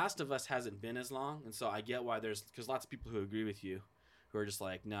 But The Last of Us hasn't been as long. And so I get why because lots of people who agree with you who are just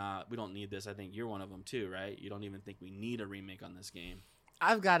like, nah, we don't need this. I think you're one of them too, right? You don't even think we need a remake on this game.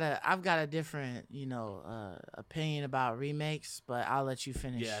 I've got a different, opinion about remakes, but I'll let you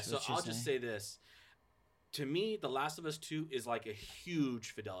finish. Yeah, so I'll just say this. To me, The Last of Us 2 is like a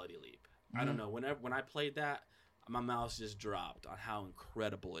huge fidelity leap. I don't know. When I played that, my mouse just dropped on how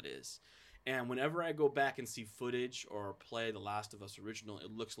incredible it is. And whenever I go back and see footage or play The Last of Us original,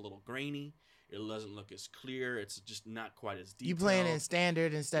 it looks a little grainy. It doesn't look as clear. It's just not quite as detailed. You playing in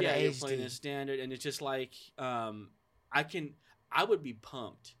standard instead of HD. Yeah, you're playing in standard, and it's just like I would be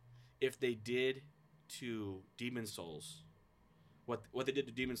pumped if they did to Demon Souls what they did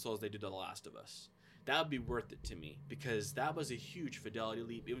to Demon Souls, they did to The Last of Us. That would be worth it to me because that was a huge fidelity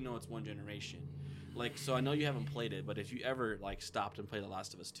leap, even though it's one generation. Like, so I know you haven't played it, but if you ever like stopped and played The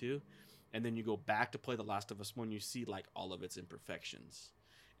Last of Us 2, and then you go back to play The Last of Us 1, you see like all of its imperfections,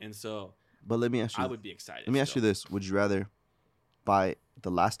 and so. But let me ask you. I would be excited. Let me ask you this: would you rather buy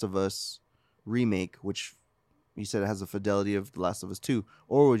The Last of Us remake, which you said it has the fidelity of The Last of Us 2,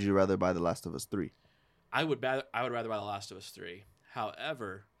 or would you rather buy The Last of Us 3? I would rather buy The Last of Us 3.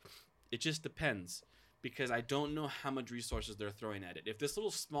 However, it just depends because I don't know how much resources they're throwing at it. If this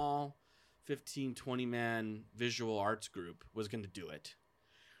little small 15, 20 man visual arts group was going to do it,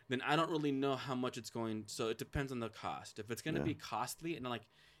 then I don't really know how much it's going. So it depends on the cost. If it's going to be costly and like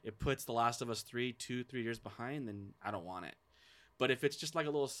it puts The Last of Us 3 2-3 years behind, then I don't want it. But if it's just like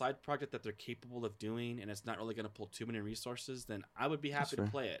a little side project that they're capable of doing and it's not really going to pull too many resources, then I would be happy to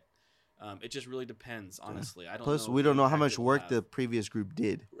play it. It just really depends, honestly. I don't Plus, know we don't know how impact much it'll work have. the previous group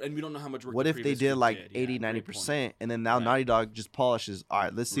did. And we don't know how much work What the if they previous did group like did. 80, Yeah, great 90%, and then now Right. Naughty Dog just polishes, all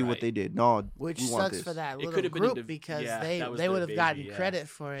right, let's see what Right. they did. No, Which we want sucks this. for that It little could have been group because they that was they their would have gotten baby, yeah. credit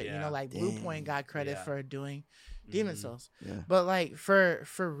for it. Yeah. Like Blue Dang. Point got credit Yeah. for doing Demon Mhm. Souls. Yeah. But like for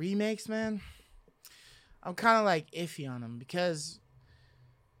remakes, man, I'm kind of like iffy on them because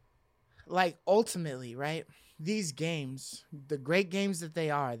like ultimately, right? These games, the great games that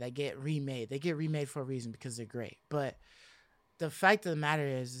they are, that get remade for a reason because they're great. But the fact of the matter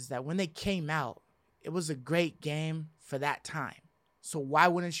is that when they came out, it was a great game for that time. So why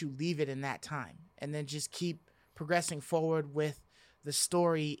wouldn't you leave it in that time and then just keep progressing forward with the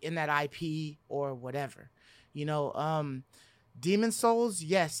story in that IP or whatever? Demon Souls,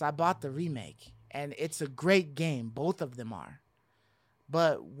 yes, I bought the remake and it's a great game. Both of them are.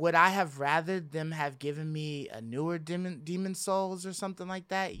 But would I have rather them have given me a newer Demon Souls or something like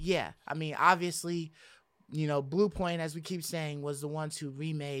that? Yeah. I mean, obviously, Blue Point, as we keep saying, was the ones who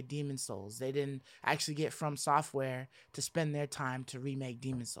remade Demon Souls. They didn't actually get From Software to spend their time to remake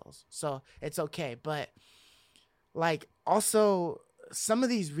Demon Souls. So it's okay. But, like, also, some of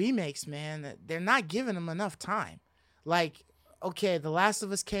these remakes, man, they're not giving them enough time. Like, okay, The Last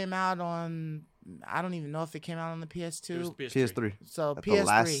of Us came out on I don't even know if it came out on the It was PS2. PS3. So At the PS3.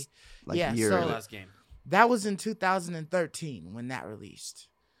 last, Yeah, year. so- last game. That was in 2013 when that released.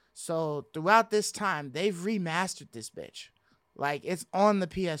 So throughout this time, they've remastered this bitch. Like, it's on the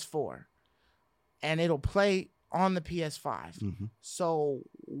PS4 and it'll play on the PS5. Mm-hmm. So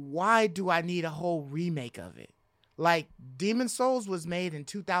why do I need a whole remake of it? Like, Demon Souls was made in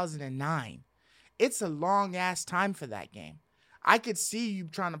 2009. It's a long ass time for that game. I could see you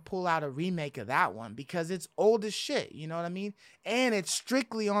trying to pull out a remake of that one because it's old as shit. You know what I mean? And it's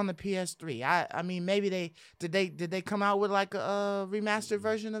strictly on the PS3. I mean, maybe did they come out with like a remastered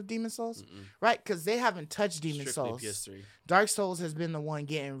version of Demon Souls? Mm-mm. Right? Because they haven't touched Demon Strictly Souls. PS3. Dark Souls has been the one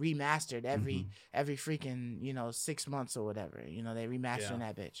getting remastered every freaking 6 months or whatever. You know, they remastering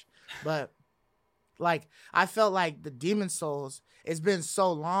that bitch. But like, I felt like the Demon Souls, it's been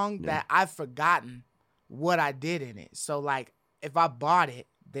so long that I've forgotten what I did in it. So like, if I bought it,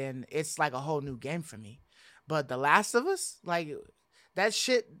 then it's like a whole new game for me. But The Last of Us, like, that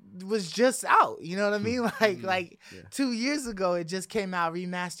shit was just out. You know what I mean? Like 2 years ago, it just came out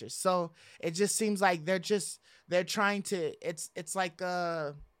remastered. So it just seems like they're trying to. It's like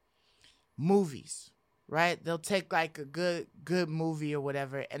movies, right? They'll take like a good movie or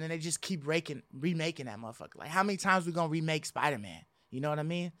whatever, and then they just keep remaking that motherfucker. Like, how many times we gonna remake Spider-Man? You know what I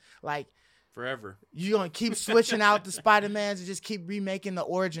mean? Like, Forever. you gonna keep switching out the Spider-Mans and just keep remaking the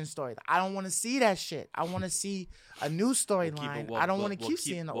origin story. I don't want to see that shit. I want to see a new storyline. I don't want to keep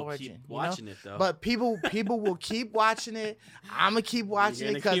seeing the origin. Keep watching it though. But people will keep watching it. I'm gonna keep watching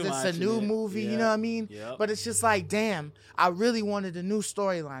it because it's a new movie. You know what I mean? Yep. But it's just like, damn, I really wanted a new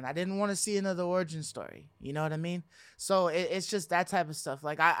storyline. I didn't want to see another origin story. You know what I mean? So it's just that type of stuff.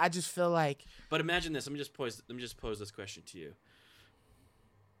 Like, I just feel like. But imagine this. Let me just pose this question to you.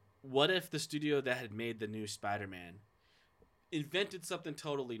 What if the studio that had made the new Spider-Man invented something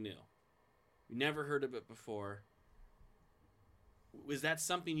totally new? You never heard of it before. Was that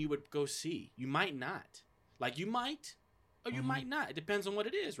something you would go see? You might not. Like, you might, or you might not. It depends on what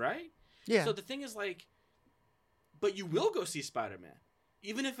it is, right? Yeah. So the thing is, like, but you will go see Spider-Man.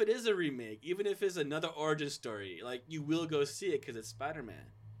 Even if it is a remake, even if it's another origin story, like, you will go see it because it's Spider-Man,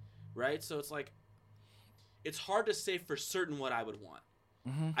 right? So it's like, it's hard to say for certain what I would want.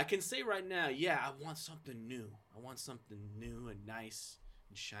 Mm-hmm. I can say right now, yeah, I want something new. I want something new and nice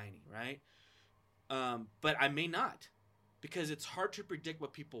and shiny, right? But I may not, because it's hard to predict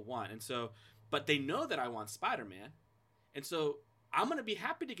what people want. And so, but they know that I want Spider-Man. And so I'm going to be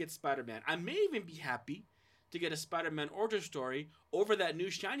happy to get Spider-Man. I may even be happy to get a Spider-Man origin story over that new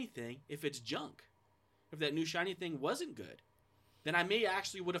shiny thing if it's junk. If that new shiny thing wasn't good, then I may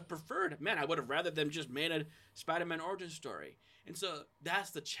actually would have preferred, man, I would have rather them just made a Spider-Man origin story. And so that's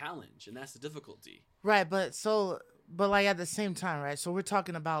the challenge and that's the difficulty. Right, but like at the same time, right? So we're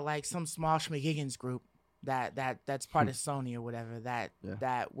talking about like some small schmigiggins group that's part of Sony or whatever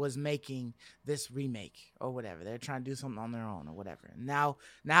that was making this remake or whatever. They're trying to do something on their own or whatever. Now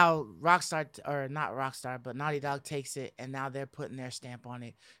Rockstar, or not Rockstar, but Naughty Dog takes it and now they're putting their stamp on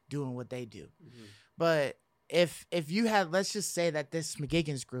it, doing what they do. Mm-hmm. But if you had, let's just say that this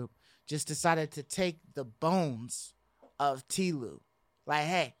schmigiggins group just decided to take the bones of T-Lu, like,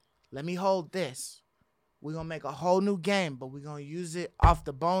 hey, let me hold this. We're going to make a whole new game, but we're going to use it off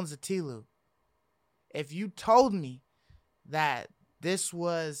the bones of T-Lu. If you told me that this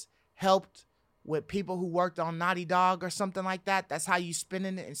was helped with people who worked on Naughty Dog or something like that, that's how you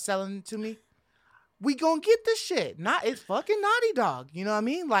spinning it and selling it to me, we going to get this shit. It's fucking Naughty Dog. You know what I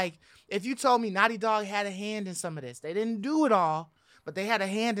mean? Like, if you told me Naughty Dog had a hand in some of this, they didn't do it all, but they had a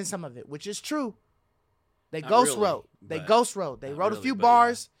hand in some of it, which is true. They ghost wrote. They wrote a few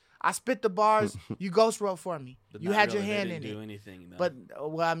bars. Yeah. I spit the bars. You ghost wrote for me. But you had really. your hand they in didn't it. do anything, though. But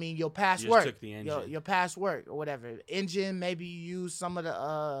well, I mean, your past you work. Just took the engine. Your past work or whatever. Engine. Maybe you use some of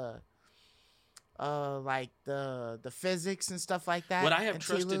the like the physics and stuff like that. Would I have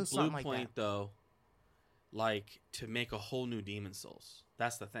trusted Bluepoint like though, like to make a whole new Demon Souls?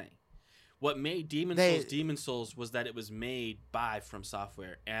 That's the thing. What made Demon Souls was that it was made by From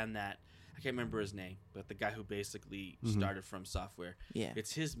Software, and that I can't remember his name, but the guy who basically started From Software. Yeah,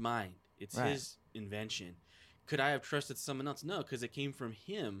 it's his mind. It's his invention. Could I have trusted someone else? No, because it came from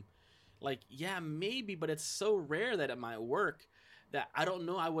him. Like, yeah, maybe, but it's so rare that it might work that I don't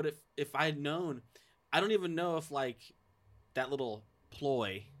know. I would have if I had known. I don't even know if like that little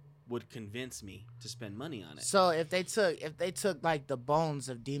ploy would convince me to spend money on it. So if they took like the bones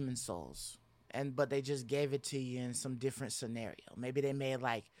of Demon Souls but they just gave it to you in some different scenario. Maybe they made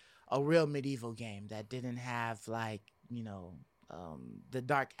like a real medieval game that didn't have like, the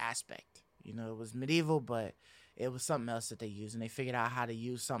dark aspect. It was medieval, but it was something else that they used, and they figured out how to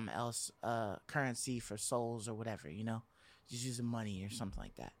use something else, currency for souls or whatever, just using money or something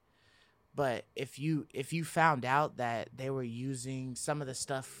like that. But if you found out that they were using some of the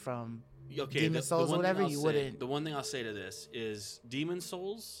stuff from Demon Souls or whatever, you wouldn't. The one thing I'll say to this is Demon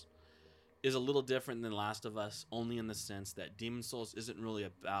Souls is a little different than Last of Us, only in the sense that Demon Souls isn't really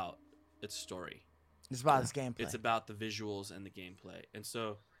about its story. It's about its gameplay. It's about the visuals and the gameplay. And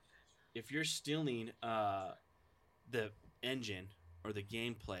so if you're stealing the engine or the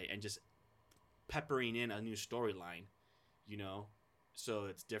gameplay and just peppering in a new storyline, so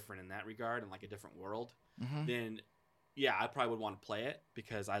it's different in that regard and like a different world, then yeah, I probably would want to play it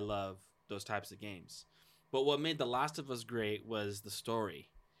because I love those types of games. But what made The Last of Us great was the story,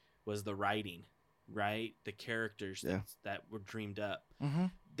 was the writing, right? The characters that were dreamed up.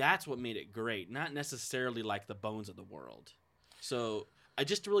 That's what made it great, not necessarily like the bones of the world. So it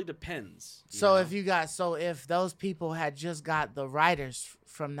just really depends. So if those people had just got the writers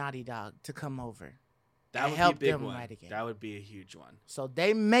from Naughty Dog to come over, that would help be a big them one. write a game. That would be a huge one. So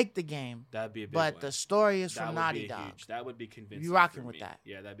they make the game. That'd be a big but one. the story is that from would Naughty be Dog. huge. That would be convincing. You rocking for with me. that?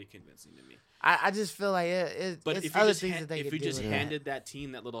 Yeah, that'd be convincing to me. I just feel like it's if other you things that they could do. if you just with handed that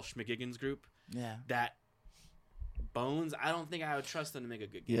team, that little Schmigiggins group, that bones, I don't think I would trust them to make a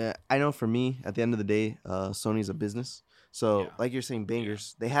good game. Yeah, I know. For me, at the end of the day, Sony's a business. So, like you're saying,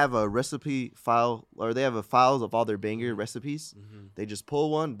 bangers. They have a recipe file, or they have a files of all their banger recipes. They just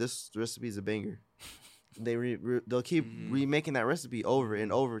pull one. This recipe is a banger. They'll keep remaking that recipe over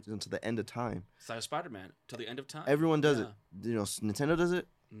and over until the end of time. It's like Spider-Man till the end of time. Everyone does it. Nintendo does it.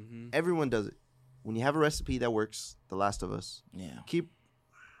 Everyone does it. When you have a recipe that works, The Last of Us. Yeah. Keep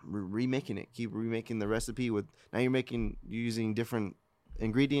remaking it. Keep remaking the recipe with. Now you're using different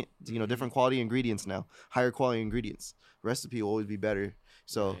ingredient. Different quality ingredients now. Higher quality ingredients. Recipe will always be better.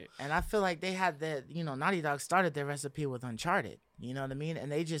 So. Right. And I feel like they had that. Naughty Dog started their recipe with Uncharted. You know what I mean?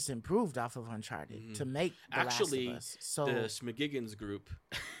 And they just improved off of Uncharted to make The Last of Us. So the Schmigiggins group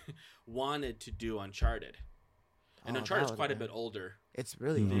wanted to do Uncharted. And Uncharted's quite a bit older. It's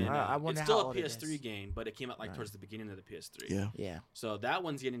really I wonder it's still how a PS3 game, but it came out towards the beginning of the PS3. Yeah. So that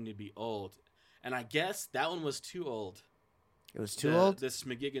one's getting to be old. And I guess that one was too old. It was too old? The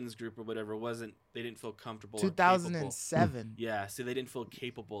Schmigiggins group or whatever they didn't feel comfortable. 2007. Yeah, so they didn't feel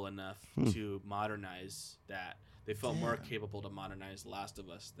capable enough to modernize that. They felt more capable to modernize Last of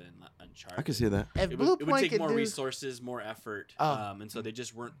Us than Uncharted. I can see that. If it Bluepoint would take more resources, more effort, and so they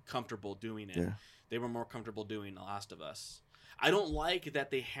just weren't comfortable doing it. Yeah. They were more comfortable doing The Last of Us. I don't like that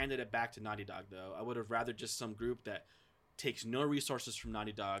they handed it back to Naughty Dog, though. I would have rather just some group that takes no resources from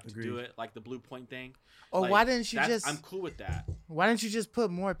Naughty Dog to do it, like the Bluepoint thing. Or why didn't you just... I'm cool with that. Why didn't you just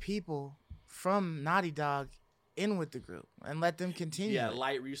put more people from Naughty Dog in with the group and let them continue? Yeah,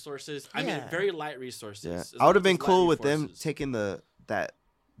 light resources. I mean, very light resources. Yeah. I would have been cool with them taking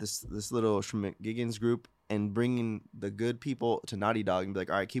this little Schmigiggins group and bringing the good people to Naughty Dog and be like,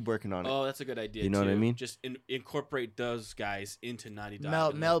 all right, keep working on it. Oh, that's a good idea. You know what I mean? Just incorporate those guys into Naughty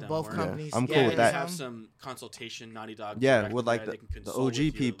Dog. Meld both companies. Yeah, I'm cool with that. Have some consultation, Naughty Dog. Yeah, with like the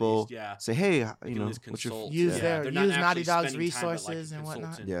OG people. Say, hey, what's your use Naughty Dog's resources and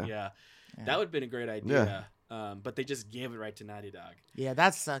whatnot. Yeah. That would have been a great idea. Yeah. But they just gave it right to Naughty Dog. Yeah,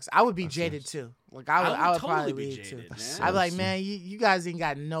 that sucks. I would be jaded too. Like I would probably be jaded too. I'd be like, man, you guys ain't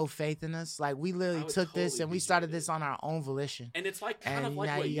got no faith in us. Like we literally took this and we started this on our own volition. And it's like kind of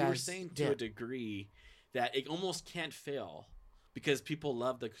like what you were saying to a degree, that it almost can't fail because people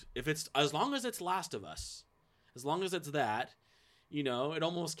love as long as it's Last of Us, as long as it's that. It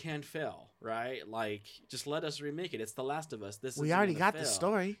almost can't fail, right? Like, just let us remake it. It's The Last of Us. We already got the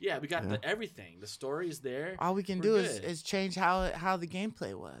story. Yeah, we got everything. The story's there. All we can do is change how the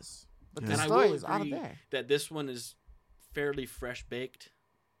gameplay was. But the story is all there. That this one is fairly fresh baked,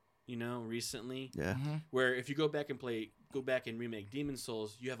 recently. Yeah. Mm-hmm. Where if you go back and remake Demon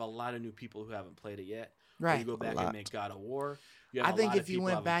Souls, you have a lot of new people who haven't played it yet. Right. Or you go back and make God of War. I think if you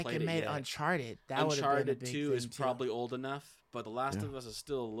went back and made Uncharted, that would have been a big thing. Uncharted 2 is probably old enough. But The Last of Us is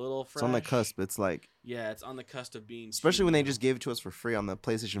still a little fresh. It's on the cusp. It's like... Yeah, it's on the cusp of being... Especially when they just gave it to us for free on the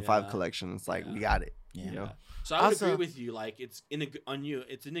PlayStation 5 collection. It's like, we got it. Yeah. So I would agree with you. Like, it's in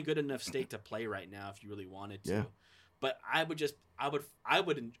a good enough state to play right now if you really wanted to. Yeah. But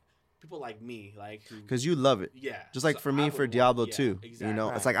people like me, like... Because you love it. Yeah. Just like for me, for Diablo 2.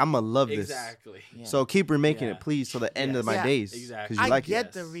 Exactly. It's like, I'm going to love this. Exactly. Yeah. So keep remaking it, please, till the end of my days. Exactly. You like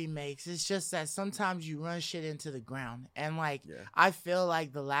get the remakes. It's just that sometimes you run shit into the ground. And, I feel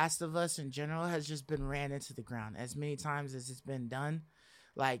like The Last of Us in general has just been ran into the ground as many times as it's been done.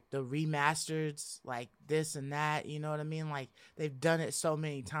 Like, the remasters, like this and that, you know what I mean? Like, they've done it so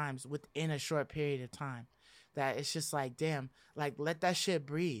many times within a short period of time. that it's just like, damn, like let that shit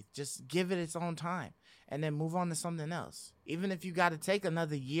breathe. Just give it its own time and then move on to something else. Even if you got to take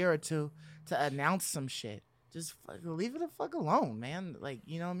another year or two to announce some shit, just leave it the fuck alone, man. Like,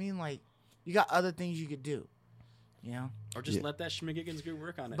 you know what I mean? Like, you got other things you could do, you know? Or just let that Schmigagens group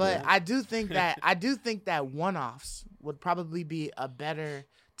work on it. But man. I do think that one-offs would probably be a better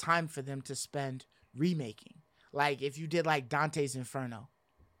time for them to spend remaking. Like if you did like Dante's Inferno,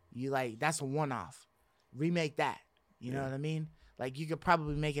 you like that's a one-off. Remake that. You know what I mean? Like you could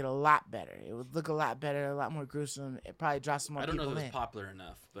probably make it a lot better. It would look a lot better, a lot more gruesome. It probably draw some more people in. I don't know if it was popular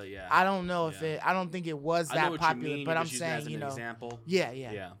enough, but yeah. I don't know if it. I don't think it was that popular. Mean, but I'm saying, saying, as an example.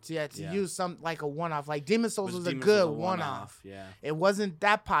 To use some like a one-off. Like Demon Souls was a Demon good Souls was a one-off. Yeah. It wasn't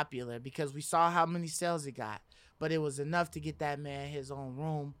that popular because we saw how many sales it got, but it was enough to get that man his own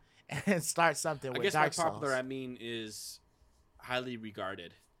room and start something. With Dark Souls. By popular, I mean is highly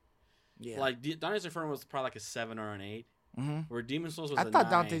regarded. Yeah. Like Dante's Inferno was probably like a 7 or an 8. Mm-hmm. Where Demon Souls was I a thought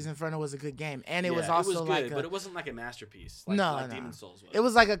 9. Dante's Inferno was a good game, and it was also good, but it wasn't like a masterpiece. Like, no. Demon Souls was. It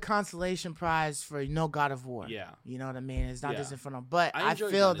was like a consolation prize for God of War. Yeah, you know what I mean. It's Dante's Inferno, but I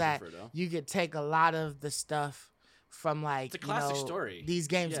feel that you could take a lot of the stuff from like it's a classic story. These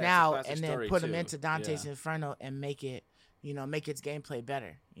games now, and then put them into Dante's Inferno and make it, make its gameplay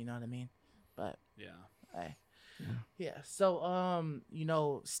better. You know what I mean? But hey. Yeah. So,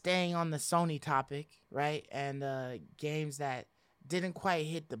 staying on the Sony topic, right? And games that didn't quite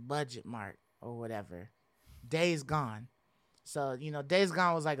hit the budget mark or whatever. Days Gone. So, Days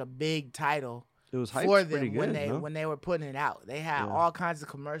Gone was like a big title. It was for them pretty good, when they were putting it out. They had all kinds of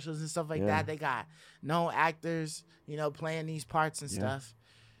commercials and stuff like that. They got known actors, playing these parts and stuff.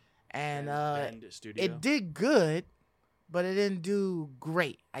 And it did good, but it didn't do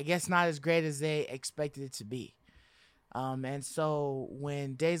great. I guess not as great as they expected it to be. And so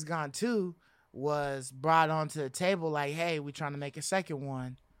when Days Gone 2 was brought onto the table, like, hey, we're trying to make a second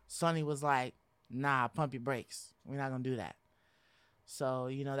one, Sony was like, nah, pump your brakes. We're not going to do that. So,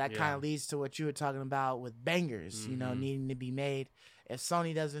 that kind of leads to what you were talking about with bangers, needing to be made. If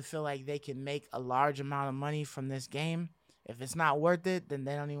Sony doesn't feel like they can make a large amount of money from this game, if it's not worth it, then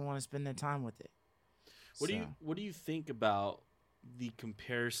they don't even want to spend their time with it. What do you think about the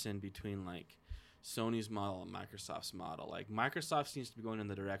comparison between like Sony's model and Microsoft's model? Like Microsoft seems to be going in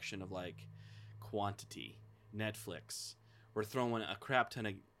the direction of like quantity. Netflix, we're throwing a crap ton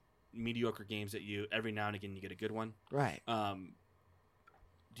of mediocre games at you every now and again. You get a good one, right?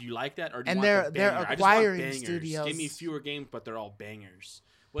 Do you like that, or do and you want they're acquiring studios? Give me fewer games, but they're all bangers.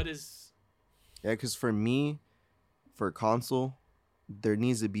 What is? Yeah, because for me, for a console, there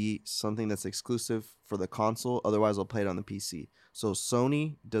needs to be something that's exclusive for the console. Otherwise, I'll play it on the PC. So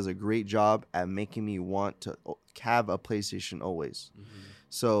Sony does a great job at making me want to have a PlayStation always. Mm-hmm.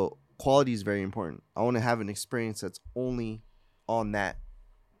 So quality is very important. I want to have an experience that's only on that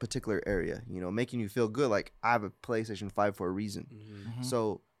particular area, making you feel good. Like I have a PlayStation 5 for a reason. Mm-hmm.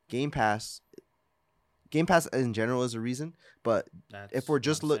 So Game Pass in general is a reason, but if we're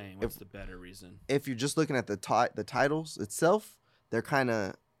just looking, what's the better reason? If you're just looking at the titles itself, they're kind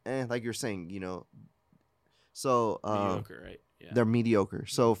of like you're saying, So mediocre, right? Yeah. They're mediocre.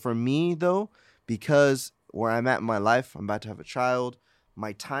 So for me though, because where I'm at in my life, I'm about to have a child.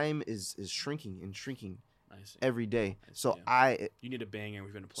 My time is shrinking every day. You need a banger.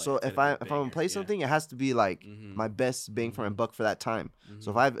 We're gonna play. So if I'm gonna play something, it has to be like my best bang for my buck for that time. Mm-hmm.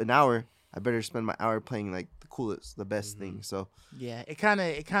 So if I have an hour, I better spend my hour playing like the coolest, the best thing. So yeah, it kind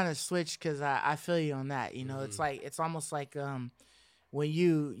of switched because I feel you on that. It's almost like when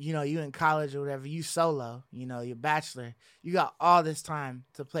you in college or whatever, you solo, you're bachelor, you got all this time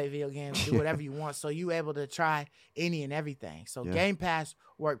to play video games, do whatever you want. So you able to try any and everything. So Game Pass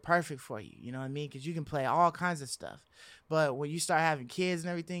worked perfect for you. You know what I mean? Because you can play all kinds of stuff. But when you start having kids and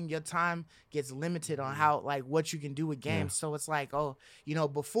everything, your time gets limited on how, like, what you can do with games. So it's like,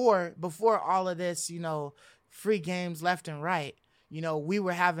 before all of this, free games left and right, we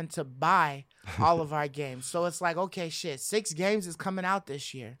were having to buy all of our games. So it's like, okay, shit, 6 games is coming out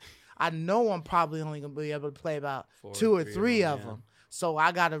this year. I know I'm probably only going to be able to play about 2 or 3 of them. So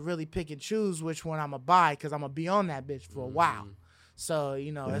I got to really pick and choose which one I'm going to buy because I'm going to be on that bitch for a while. So,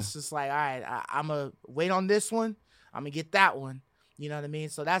 it's just like, all right, I'm going to wait on this one. I'm going to get that one. You know what I mean?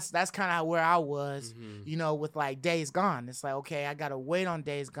 So that's kind of where I was, with like Days Gone. It's like, okay, I got to wait on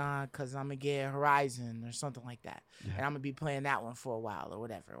Days Gone because I'm going to get Horizon or something like that. Yeah. And I'm going to be playing that one for a while or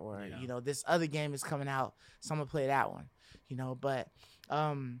whatever. Or, this other game is coming out, so I'm going to play that one, But I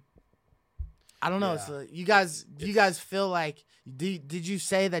don't know. Yeah. So you guys feel like, did you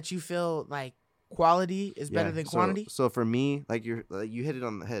say that you feel like quality is better than quantity? So for me, like you hit it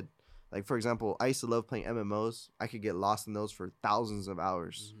on the head. Like, for example, I used to love playing MMOs. I could get lost in those for thousands of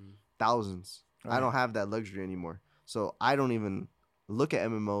hours. Thousands. Right. I don't have that luxury anymore. So I don't even look at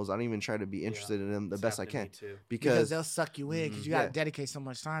MMOs. I don't even try to be interested in them the best I can. Because they'll suck you in because you got to dedicate so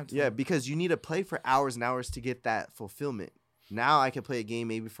much time to them. Because you need to play for hours and hours to get that fulfillment. Now I can play a game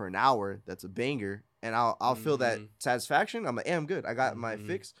maybe for an hour that's a banger, and I'll feel that satisfaction. I'm like, hey, I'm good. I got my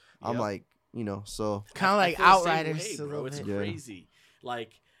fix. I'm like, so. Kind of like Outriders. Bro. It's crazy.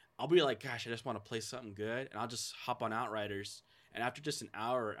 Like, I'll be like, gosh, I just want to play something good, and I'll just hop on Outriders. And after just an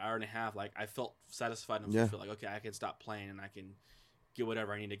hour and a half, like, I felt satisfied and fulfilled. Like, okay, I can stop playing and I can get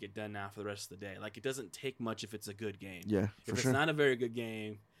whatever I need to get done now for the rest of the day. Like, it doesn't take much if it's a good game. Yeah, if it's not a very good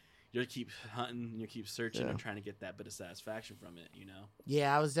game, you keep hunting, you keep searching and trying to get that bit of satisfaction from it,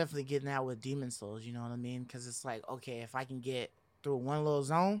 Yeah, I was definitely getting that with Demon Souls, you know what I mean? Because it's like, okay, if I can get through one little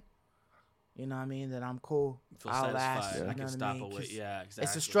zone, you know what I mean, then I'm cool. I'll last. I can stop away. Yeah, exactly.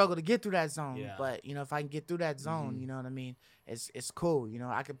 It's a struggle to get through that zone, but if I can get through that zone, you know what I mean, it's cool.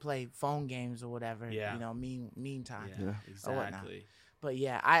 I could play phone games or whatever. Yeah. Meantime. Yeah, exactly. But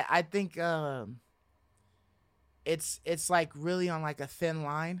yeah, I think it's like really on like a thin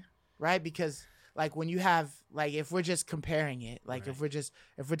line, right? Because like when you have like if we're just comparing it, like if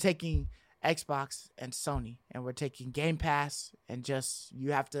we're taking Xbox and Sony and we're taking Game Pass and just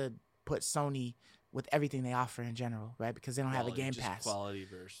you have to put Sony with everything they offer in general, right? Because they don't have a Game Pass. Quality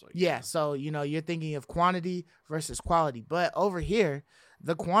versus so you're thinking of quantity versus quality, but over here,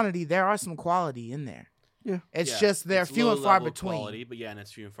 the quantity, there are some quality in there. Yeah, it's just they're few and far between. Quality, but and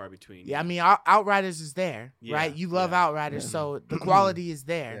it's few and far between. Yeah, I mean, Outriders is there, right? You love Outriders, so the quality is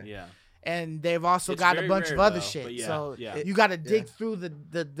there. Yeah. And they've also got a bunch of other shit. So you got to dig through the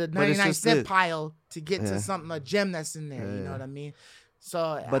 99-cent pile to get to something, a gem that's in there. You know what I mean?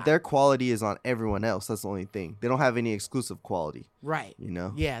 So, but their quality is on everyone else. That's the only thing. They don't have any exclusive quality. Right.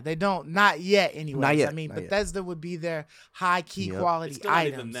 Yeah, they don't. Not yet, anyways. Not yet. I mean, Bethesda would be their high-key quality it's not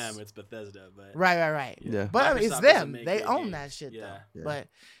items. Even them, it's Bethesda. But Right. Yeah. But I mean, it's them. They own that shit, though. Yeah. But,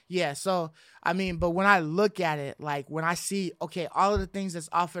 so, I mean, but when I look at it, like, when I see, okay, all of the things that's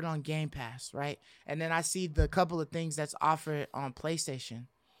offered on Game Pass, right? And then I see the couple of things that's offered on PlayStation,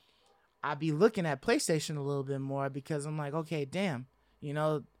 I'd be looking at PlayStation a little bit more because I'm like, okay, damn.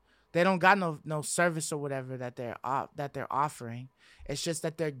 They don't got no service or whatever that they're offering. It's just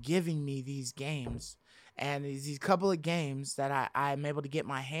that they're giving me these games, and these couple of games that I'm able to get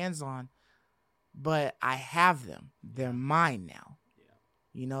my hands on, but I have them. They're mine now. Yeah.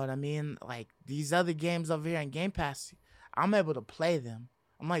 You know what I mean? Like these other games over here on Game Pass, I'm able to play them.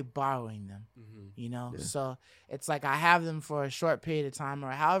 I'm like borrowing them, So it's like I have them for a short period of time or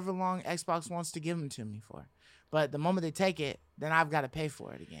however long Xbox wants to give them to me for. But the moment they take it, then I've got to pay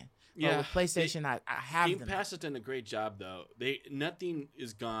for it again. Yeah, with PlayStation, I have them. Game Pass has done a great job though. Nothing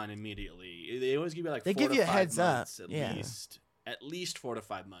is gone immediately. They always give you like they 4 give to you a 5 heads months up. At least 4 to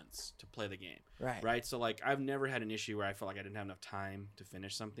 5 months to play the game. Right. So like I've never had an issue where I felt like I didn't have enough time to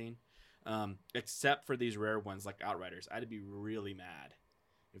finish something, except for these rare ones like Outriders. I'd be really mad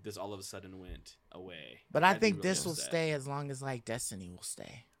if this all of a sudden went away. But I think this will stay as long as like Destiny will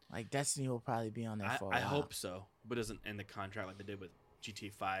stay. Like Destiny will probably be on there for a while. I hope so, but it doesn't end the contract like they did with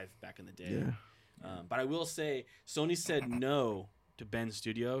GTA 5 back in the day. Yeah. But I will say Sony said no to Ben's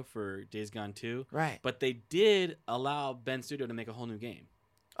studio for Days Gone 2. Right. But they did allow Ben's studio to make a whole new game.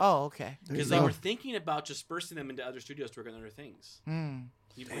 Oh, okay. Because they were thinking about dispersing them into other studios to work on other things.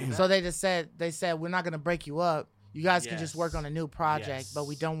 So they said we're not going to break you up. You guys can just work on a new project, but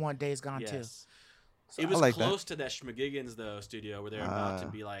we don't want Days Gone 2. So it was close to that Schmigiggins though studio where they're about to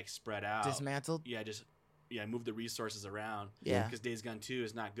be like spread out, dismantled. Move the resources around. Yeah, because Days Gone 2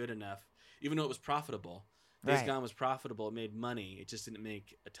 is not good enough, even though it was profitable. Days Gone was profitable. It made money. It just didn't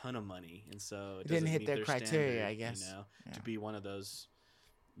make a ton of money, and so it didn't hit their criteria, standard, I guess. To be one of those,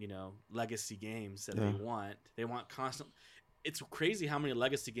 legacy games that they want. They want constant. It's crazy how many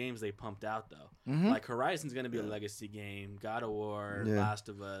legacy games they pumped out, though. Mm-hmm. Like Horizon's going to be a legacy game. God of War, Last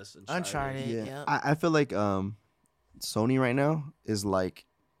of Us, Uncharted. Yeah. I feel like Sony right now is like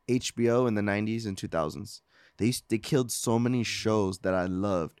HBO in the 90s and 2000s. They killed so many shows that I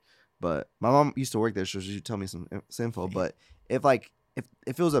loved. But my mom used to work there, so she would tell me some info. But if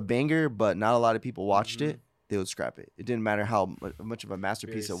it was a banger, but not a lot of people watched it, they would scrap it. It didn't matter how much of a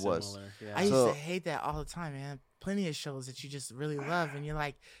masterpiece it was. Yeah. I used to hate that all the time, man. Plenty of shows that you just really love, and you're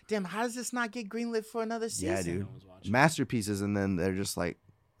like, damn, how does this not get greenlit for another season? Yeah, dude. Masterpieces, and then they're just like,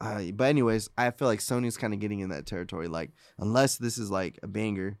 but anyways, I feel like Sony's kind of getting in that territory. Like, unless this is like a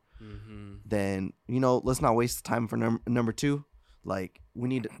banger, then, let's not waste time for number 2. Like, we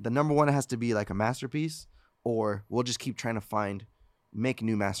need the number 1 has to be like a masterpiece, or we'll just keep trying to find make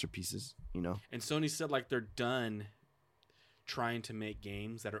new masterpieces. And Sony said like they're done trying to make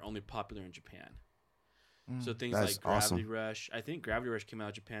games that are only popular in Japan. So things That's like Gravity awesome. Rush. I think Gravity Rush came out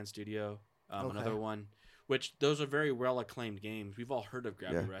of Japan Studio. Okay. Another one, which those are very well acclaimed games. We've all heard of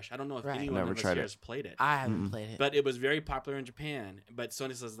Gravity Rush. I don't know if Right. anyone Never of us tried here it. has played it. I haven't played it. But it was very popular in Japan. But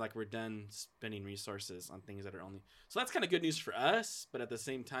Sony says like we're done spending resources on things that are only. So that's kind of good news for us. But at the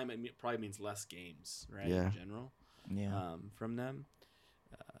same time, it probably means less games, right? Yeah. In general, from them.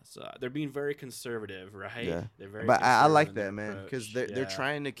 So they're being very conservative, right? Yeah. They're very. But I like conservative that, in their man, because approach. they're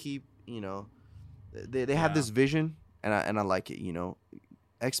trying to keep, they have this vision, and I like it.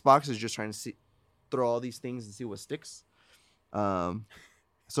 Xbox is just trying to throw all these things and see what sticks.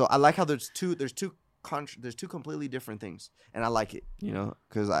 So I like how there's two completely different things, and I like it,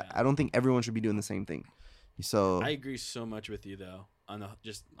 because I don't think everyone should be doing the same thing. So I agree so much with you though on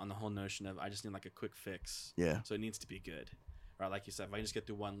the whole notion of I just need like a quick fix. Yeah. So it needs to be good. Or like you said, if I just get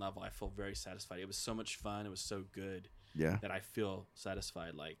through one level, I feel very satisfied. It was so much fun. It was so good. Yeah. That I feel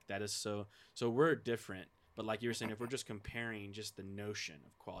satisfied. Like that is so we're different. But like you were saying, if we're just comparing just the notion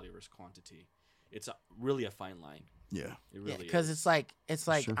of quality versus quantity, it's really a fine line. Yeah. It really because is. it's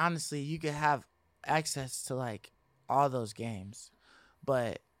like Sure. honestly, you could have access to like all those games,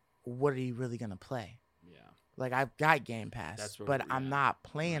 but what are you really gonna play? Yeah. Like I've got Game Pass, That's where but I'm not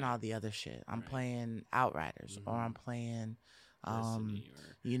playing Right. all the other shit. I'm Right. playing Outriders, or Mhm. I'm playing, Destiny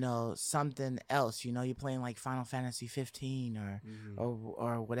something else. You're playing like Final Fantasy 15 or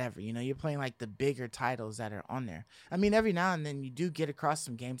whatever. You're playing like the bigger titles that are on there. I mean, every now and then you do get across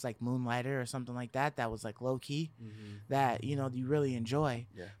some games like Moonlighter or something like that was like low key that you really enjoy.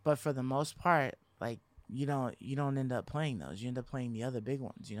 Yeah. But for the most part, like you don't end up playing those. You end up playing the other big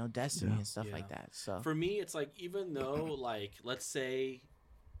ones. Destiny Yeah. and stuff Yeah. like that. So For me, it's like even though like let's say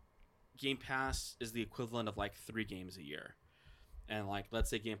Game Pass is the equivalent of like 3 games a year, and like let's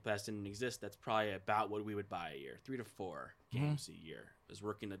say Game Pass didn't exist, that's probably about what we would buy a year, 3 to 4 games a year as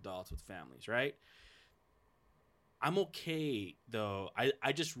working adults with families, right? I'm okay though.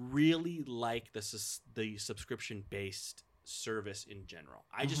 I just really like the subscription based service in general.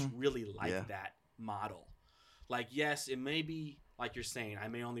 I just really like that model. Like yes, it may be like you're saying, I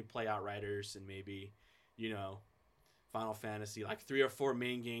may only play Outriders and maybe, Final Fantasy, like 3 or 4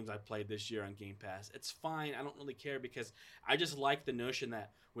 main games I played this year on Game Pass. It's fine. I don't really care because I just like the notion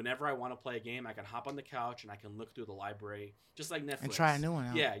that whenever I want to play a game, I can hop on the couch and I can look through the library, just like Netflix. and try a new one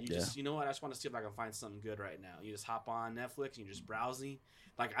out. Yeah, just, you know what? I just want to see if I can find something good right now. You just hop on Netflix and you're just browsing.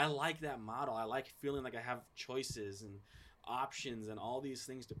 Like, I like that model. I like feeling like I have choices and options and all these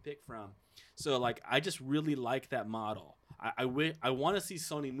things to pick from. So, like, I just really like that model. I want to see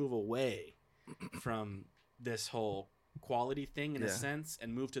Sony move away from this whole quality thing in a sense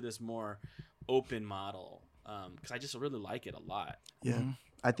and move to this more open model because I just really like it a lot. Yeah.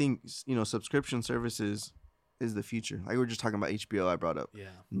 I think, subscription services is the future. Like we were just talking about HBO I brought up. Yeah.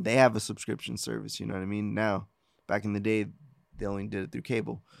 They have a subscription service, you know what I mean? Now, back in the day, they only did it through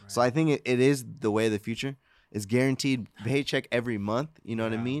cable. Right. So I think it is the way of the future. It's guaranteed paycheck every month, you know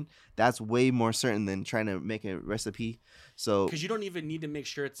what I mean? That's way more certain than trying to make a recipe. So because you don't even need to make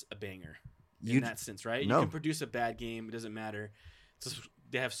sure it's a banger in that sense, right? No. You can produce a bad game. It doesn't matter.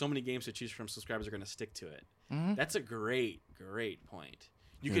 They have so many games to choose from. Subscribers are going to stick to it. That's a great point.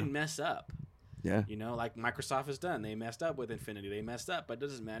 You can mess up. Yeah. Like Microsoft has done. They messed up with Infinity. They messed up, but it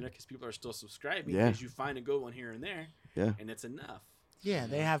doesn't matter because people are still subscribing Yeah. because you find a good one here and there. Yeah. And it's enough. Yeah,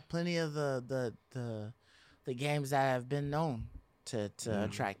 they have plenty of the games that have been known to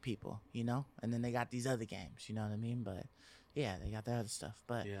attract people, and then they got these other games, you know what I mean? But yeah, they got their other stuff.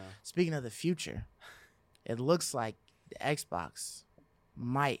 But speaking of the future, it looks like the Xbox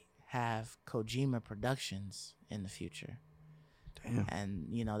might have Kojima Productions in the future. Damn.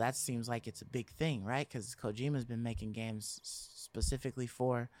 And, that seems like it's a big thing, right? Because Kojima's been making games specifically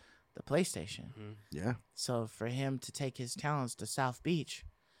for the PlayStation. Yeah. So for him to take his talents to South Beach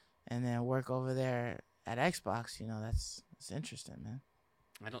and then work over there at Xbox, that's interesting, man.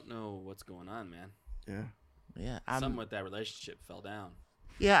 I don't know what's going on, man. Yeah. Yeah. Something with that relationship fell down.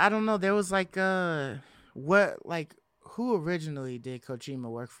 Yeah, I don't know. There was like who originally did Kojima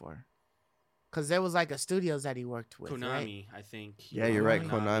work for? Because there was like a studios that he worked with, Konami, right? I think. Yeah, you're right. He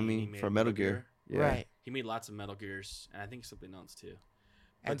Konami made for Metal Gear. Yeah. Right. He made lots of Metal Gears, and I think something else too.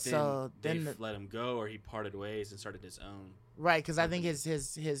 And But so they then let him go, or he parted ways and started his own. right, because I think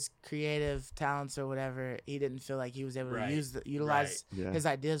his creative talents or whatever, he didn't feel like he was able Right. to utilize Yeah. his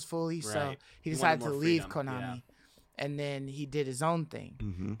ideas fully. So Right. he He decided wanted to more leave freedom, Konami, and then he did his own thing.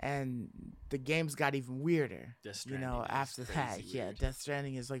 Mm-hmm. And the games got even weirder. Death Stranding is After that, crazy yeah, weird. Death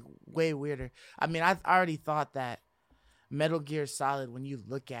Stranding is like way weirder. I mean, I already thought that Metal Gear Solid, when you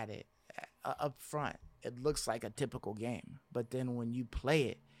look at it up front, it looks like a typical game. But then when you play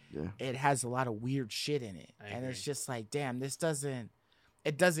it, it has a lot of weird shit in it. And it's just like, damn, this doesn't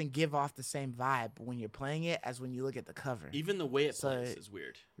give off the same vibe when you're playing it as when you look at the cover. Even the way it plays is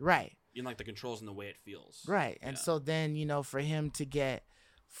weird. Right. Even like the controls and the way it feels. Right. And so then, for him to get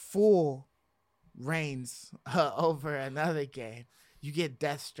full reigns over another game, you get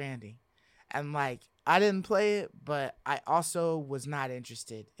Death Stranding. And like, I didn't play it, but I also was not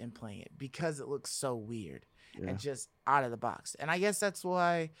interested in playing it because it looks so weird and just out of the box. And I guess that's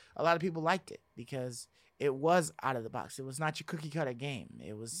why a lot of people liked it, because it was out of the box. It was not your cookie cutter game.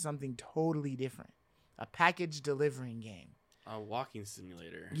 It was something totally different. A package delivering game. A walking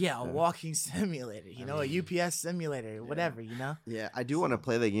simulator. Yeah, a walking simulator. A UPS simulator, whatever, Yeah, I do want to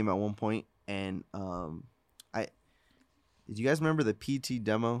play that game at one point. And did you guys remember the PT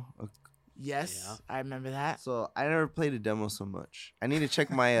demo? Yes, I remember that. So I never played a demo so much. I need to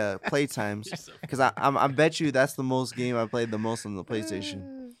check my play times, because I bet you that's the most game I played the most on the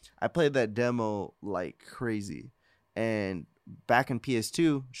PlayStation. I played that demo like crazy. And back in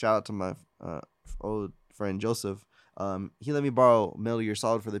PS2, shout out to my old friend Joseph. He let me borrow Metal Gear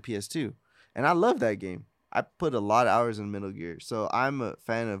Solid for the PS2, and I love that game. I put a lot of hours in Metal Gear, so I'm a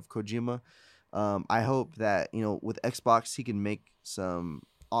fan of Kojima. I hope that with Xbox he can make some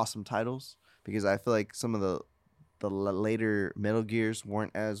awesome titles, because I feel like some of the later Metal Gears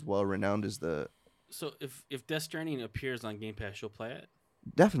weren't as well renowned as the. So if Death Stranding appears on Game Pass, you'll play it?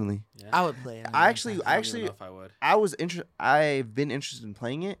 Definitely. Yeah. I would play it. I actually, don't know if I would. I've been interested in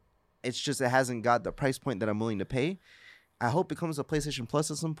playing it. It's just it hasn't got the price point that I'm willing to pay. I hope it comes to PlayStation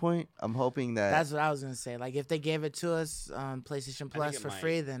Plus at some point. I'm hoping that. That's what I was gonna say. Like, if they gave it to us on PlayStation Plus for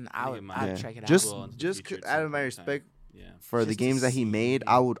free, then I'd check it out. Just out of my respect for the games that he made,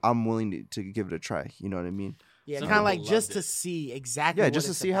 I'm willing to give it a try. You know what I mean? Yeah, kind of like just to see exactly. Yeah, just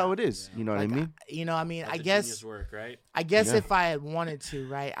to see how it is. You know what I mean? I guess. Work, right? I guess if I had wanted to,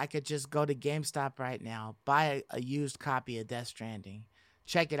 right, I could just go to GameStop right now, buy a used copy of Death Stranding,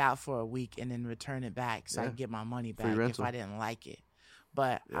 check it out for a week, and then return it back so I can get my money back if I didn't like it.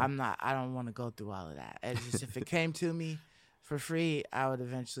 But I don't want to go through all of that. It's just, if it came to me for free, I would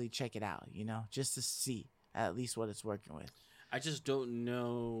eventually check it out, just to see at least what it's working with. I just don't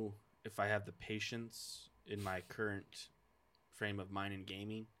know if I have the patience in my current frame of mind in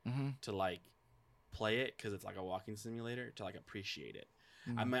gaming to like play it, because it's like a walking simulator, to like appreciate it.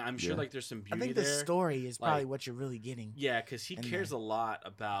 I'm sure like there's some beauty there. I think the story is probably what you're really getting. Yeah, because he cares a lot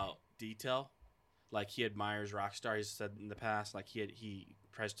about detail. Like, he admires Rockstar. He's said in the past, like he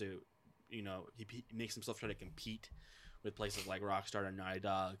tries to, he makes himself try to compete with places like Rockstar and Naughty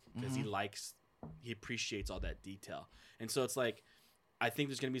Dog, because he appreciates all that detail. And so it's like, I think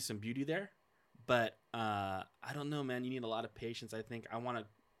there's gonna be some beauty there, but I don't know, man. You need a lot of patience. I think I want a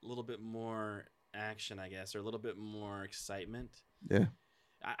little bit more action, I guess, or a little bit more excitement. Yeah.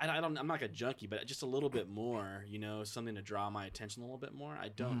 I'm not like a junkie, but just a little bit more, something to draw my attention a little bit more. I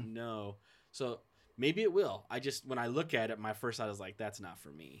don't know. So maybe it will. When I look at it, my first thought is like, that's not for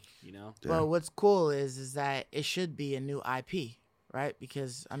me, Yeah. Well, what's cool is that it should be a new IP, right?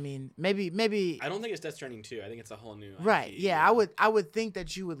 Because maybe I don't think it's Death Stranding 2. I think it's a whole new IP. Right. Yeah, I would think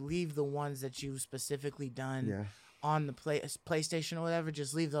that you would leave the ones that you've specifically done on the PlayStation or whatever,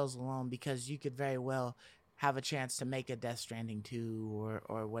 just leave those alone, because you could very well have a chance to make a Death Stranding 2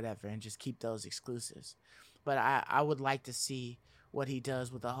 or whatever, and just keep those exclusives. But I would like to see what he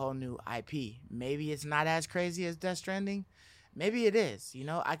does with a whole new IP. Maybe it's not as crazy as Death Stranding. Maybe it is.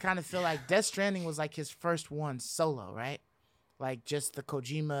 I kind of feel like Death Stranding was like his first one solo, right? Like, just the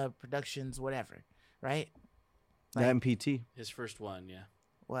Kojima Productions, whatever, right? Like, that PT. His first one, yeah.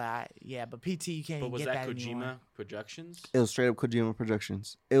 Well, but PT, you can't even get that anymore. But was that Kojima Productions? It was straight up Kojima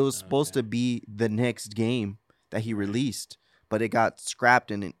Productions. It was supposed to be the next game that he released, but it got scrapped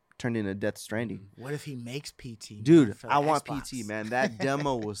and it turned into Death Stranding. What if he makes PT? Dude, I want PT, man. That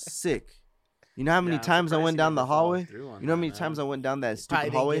demo was sick. You know how many times I went down the hallway? You know how many times I went down that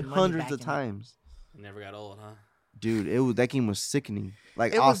stupid hallway? Hundreds of times. Never got old, huh? Dude, that game was sickening.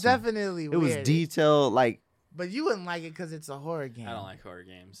 Like, it was definitely weird. It was detailed, like. But you wouldn't like it because it's a horror game. I don't like horror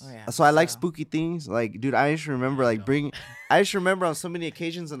games. Oh, yeah. So I like spooky things. Like, dude, I just remember I just remember on so many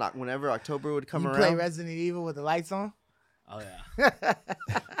occasions, and whenever October would come around. You play Resident Evil with the lights on? Oh yeah.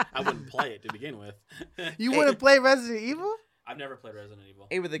 I wouldn't play it to begin with. You wouldn't play Resident Evil? I've never played Resident Evil.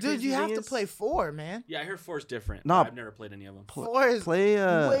 Hey, dude, you have to play 4, man. Yeah, I heard 4 is different. No, I've never played any of them. 4 is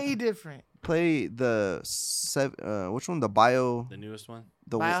way different. Play the which one? The newest one.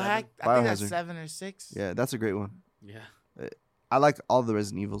 The Biohack. I think that's 7 or 6. Yeah, that's a great one. Yeah. I like all the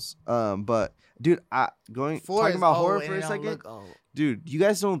Resident Evils. But dude, talking about horror for a second. Dude, you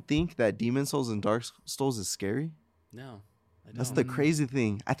guys don't think that Demon Souls and Dark Souls is scary? No. I don't. That's the crazy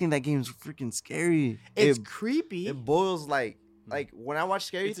thing. I think that game's freaking scary. It's creepy. It boils like when I watch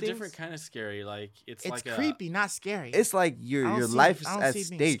scary It's things. a different kind of scary. Like it's like creepy, not scary. It's like your life is at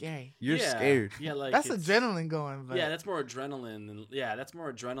stake. Scary. You're scared. Yeah, like that's adrenaline going. But yeah, that's more adrenaline. That's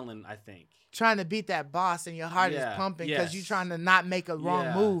more adrenaline. I think trying to beat that boss and your heart is pumping because you're trying to not make a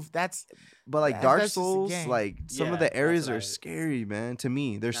wrong move. But like Dark Souls, like some of the areas are scary, man. To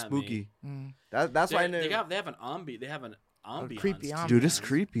me, they're spooky. That's why they have an ambiance. Creepy ambiance. Dude, it's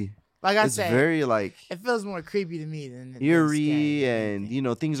creepy. Like I it's said, very like it feels more creepy to me than eerie, and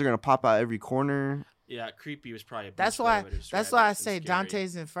things are gonna pop out every corner. Yeah, creepy was probably. That's why I say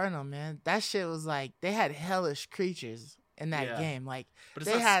Dante's Inferno, man. That shit was like they had hellish creatures in that game. Like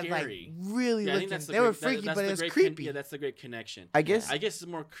they had scary. Like really looking. They were freaky, but it was creepy. Yeah, that's the great connection. I guess it's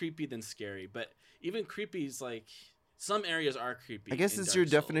more creepy than scary, but even creepy is like some areas are creepy. I guess it's your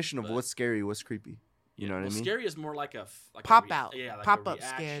definition of what's scary, what's creepy. You know what I mean? Scary is more like a pop out, like pop up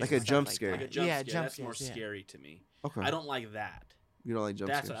scares, like a jump scare. Like a jump scare. That's more scary to me. Okay. I don't like that. You don't like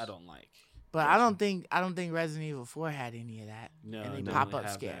jump scares? That's what I don't like. But I don't think Resident Evil 4 had any of that. No, any pop up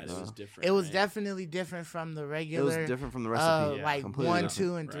scares. It was different. It was definitely different from the regular. It was different from the recipe. Like 1,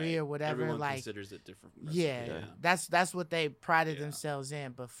 2, and 3 or whatever. Everyone like considers it different. From recipe. That's what they prided themselves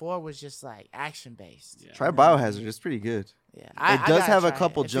in. But 4 was just like action based. Try Biohazard. It's pretty good. Yeah, it does have a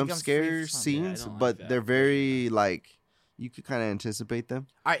couple jump scare scenes, but they're very like you could kind of anticipate them.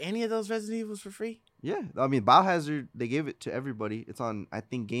 Are any of those Resident Evils for free? Yeah, I mean Biohazard, they gave it to everybody. It's on, I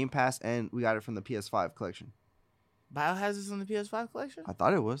think, Game Pass, and we got it from the PS5 collection. Biohazard's on the PS5 collection? I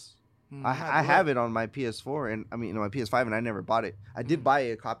thought it was. I have it on my PS4, and I mean on my PS5, and I never bought it. I did buy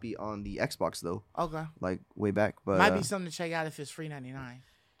a copy on the Xbox though. Okay. Like way back, but might be something to check out if it's free $99.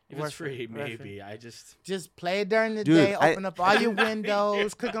 If it's free, maybe. I just play it during the day. Open up all your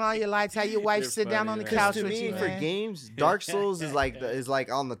windows, cook on all your lights. Have your wife sit down on the couch with you. For games, Dark Souls is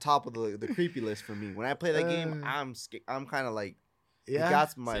like on the top of the creepy list for me. When I play that game, I'm kind of like it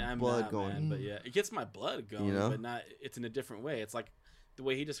got my blood going. Man, but it gets my blood going. But not. It's in a different way. It's like the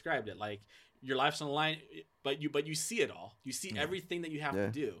way he described it. Like your life's on the line, but you see it all. You see everything that you have to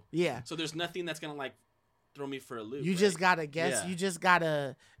do. Yeah. So there's nothing that's gonna like throw me for a loop. You just gotta guess. You just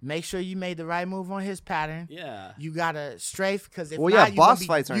gotta make sure you made the right move on his pattern. Yeah. You gotta strafe because if boss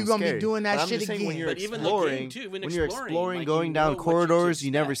fights aren't you're gonna scary. be doing that shit again. When you're exploring, going down corridors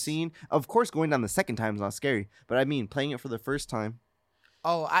you never seen. Of course, going down the second time is not scary, but I mean playing it for the first time.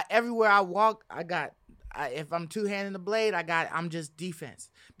 Oh, everywhere I walk, if I'm two-handing the blade, I'm just defense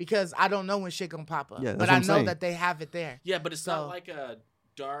because I don't know when shit gonna pop up. Yeah, but I know that they have it there. Yeah, but it's not like a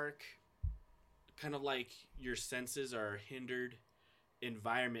dark, kind of like your senses are hindered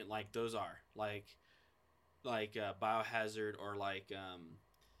environment like those are like Biohazard or like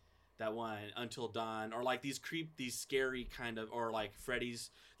that one Until Dawn or like these scary kind of or like Freddy's.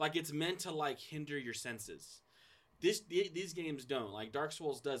 Like it's meant to like hinder your senses. These games don't. Like Dark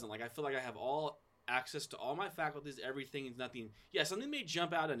Souls doesn't. Like I feel like I have all access to all my faculties, everything is nothing. Yeah, something may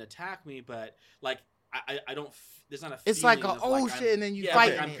jump out and attack me, but like I don't. There's not a. It's like shit, and then you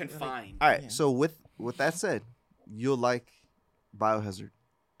fight. I'm confined. All right. So with that said, you'll like Biohazard.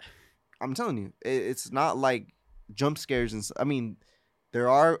 I'm telling you, it's not like jump scares and. I mean, there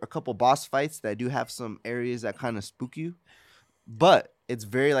are a couple boss fights that do have some areas that kind of spook you, but it's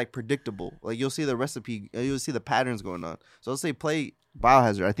very like predictable. Like you'll see the recipe, you'll see the patterns going on. So let's say play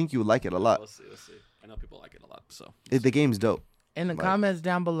Biohazard. I think you would like it a lot. We'll see. I know people like it a lot. So the game's dope. In the comments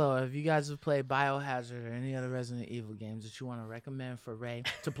down below, if you guys have played Biohazard or any other Resident Evil games that you want to recommend for Ray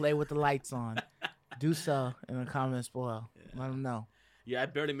to play with the lights on, do so in the comments below. Let him know. Yeah, I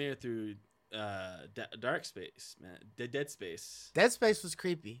barely made it through Dark Space, man. Dead Space. Dead Space was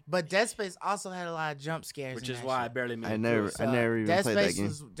creepy, but Dead Space also had a lot of jump scares. Which is why I barely made it. I never even played that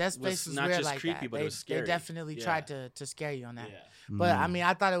game. Dead Space was not weird just like creepy, that. but it was scary. They definitely tried to scare you on that. Yeah. But I mean,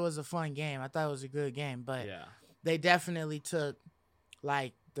 I thought it was a fun game. I thought it was a good game, but they definitely took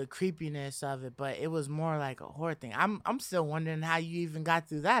like the creepiness of it, but it was more like a horror thing. I'm still wondering how you even got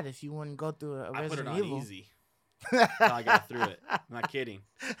through that if you wouldn't go through a Resident Evil. I put it on easy. That's how I got through it. I'm not kidding.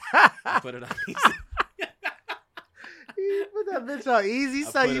 I put it on easy. You put that bitch on easy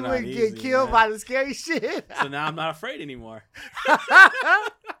so you wouldn't get killed by the scary shit. So now I'm not afraid anymore.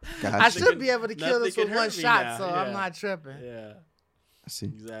 I should be able to kill this with one shot, so I'm not tripping. Yeah. I see.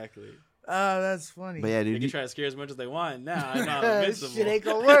 Exactly. Oh, that's funny. But yeah, dude, they can try to scare as much as they want. Now I know I'm invincible. Shit ain't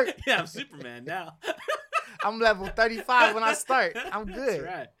gonna work. Yeah, I'm Superman now. I'm level 35 when I start. I'm good.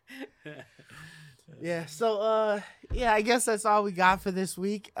 That's right. Yeah. So yeah, I guess that's all we got for this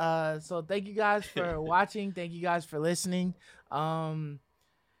week. So thank you guys for watching. Thank you guys for listening.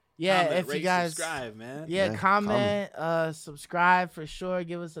 Yeah, Comment, if you rate, guys subscribe, man. Yeah, Yeah, comment, subscribe for sure.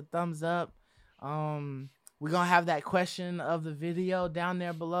 Give us a thumbs up. We're gonna have that question of the video down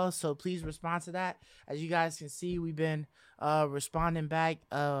there below, so please respond to that. As you guys can see, we've been responding back.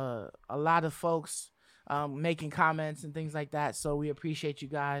 A lot of folks making comments and things like that, so we appreciate you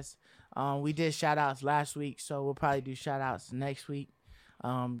guys. We did shout outs last week, so we'll probably do shout outs next week.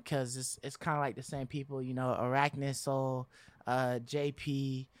 Because it's kind of like the same people, you know, Arachnid Soul,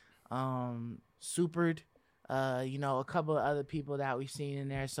 JP, Supered, you know, a couple of other people that we've seen in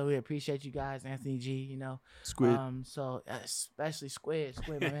there. So we appreciate you guys, Anthony G, you know. Squid. So especially Squid,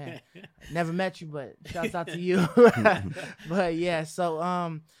 my man. Never met you, but shouts out to you. But yeah,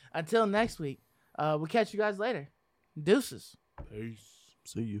 so until next week, we'll catch you guys later. Deuces. Peace.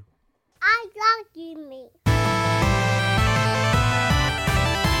 See you. I love you, me.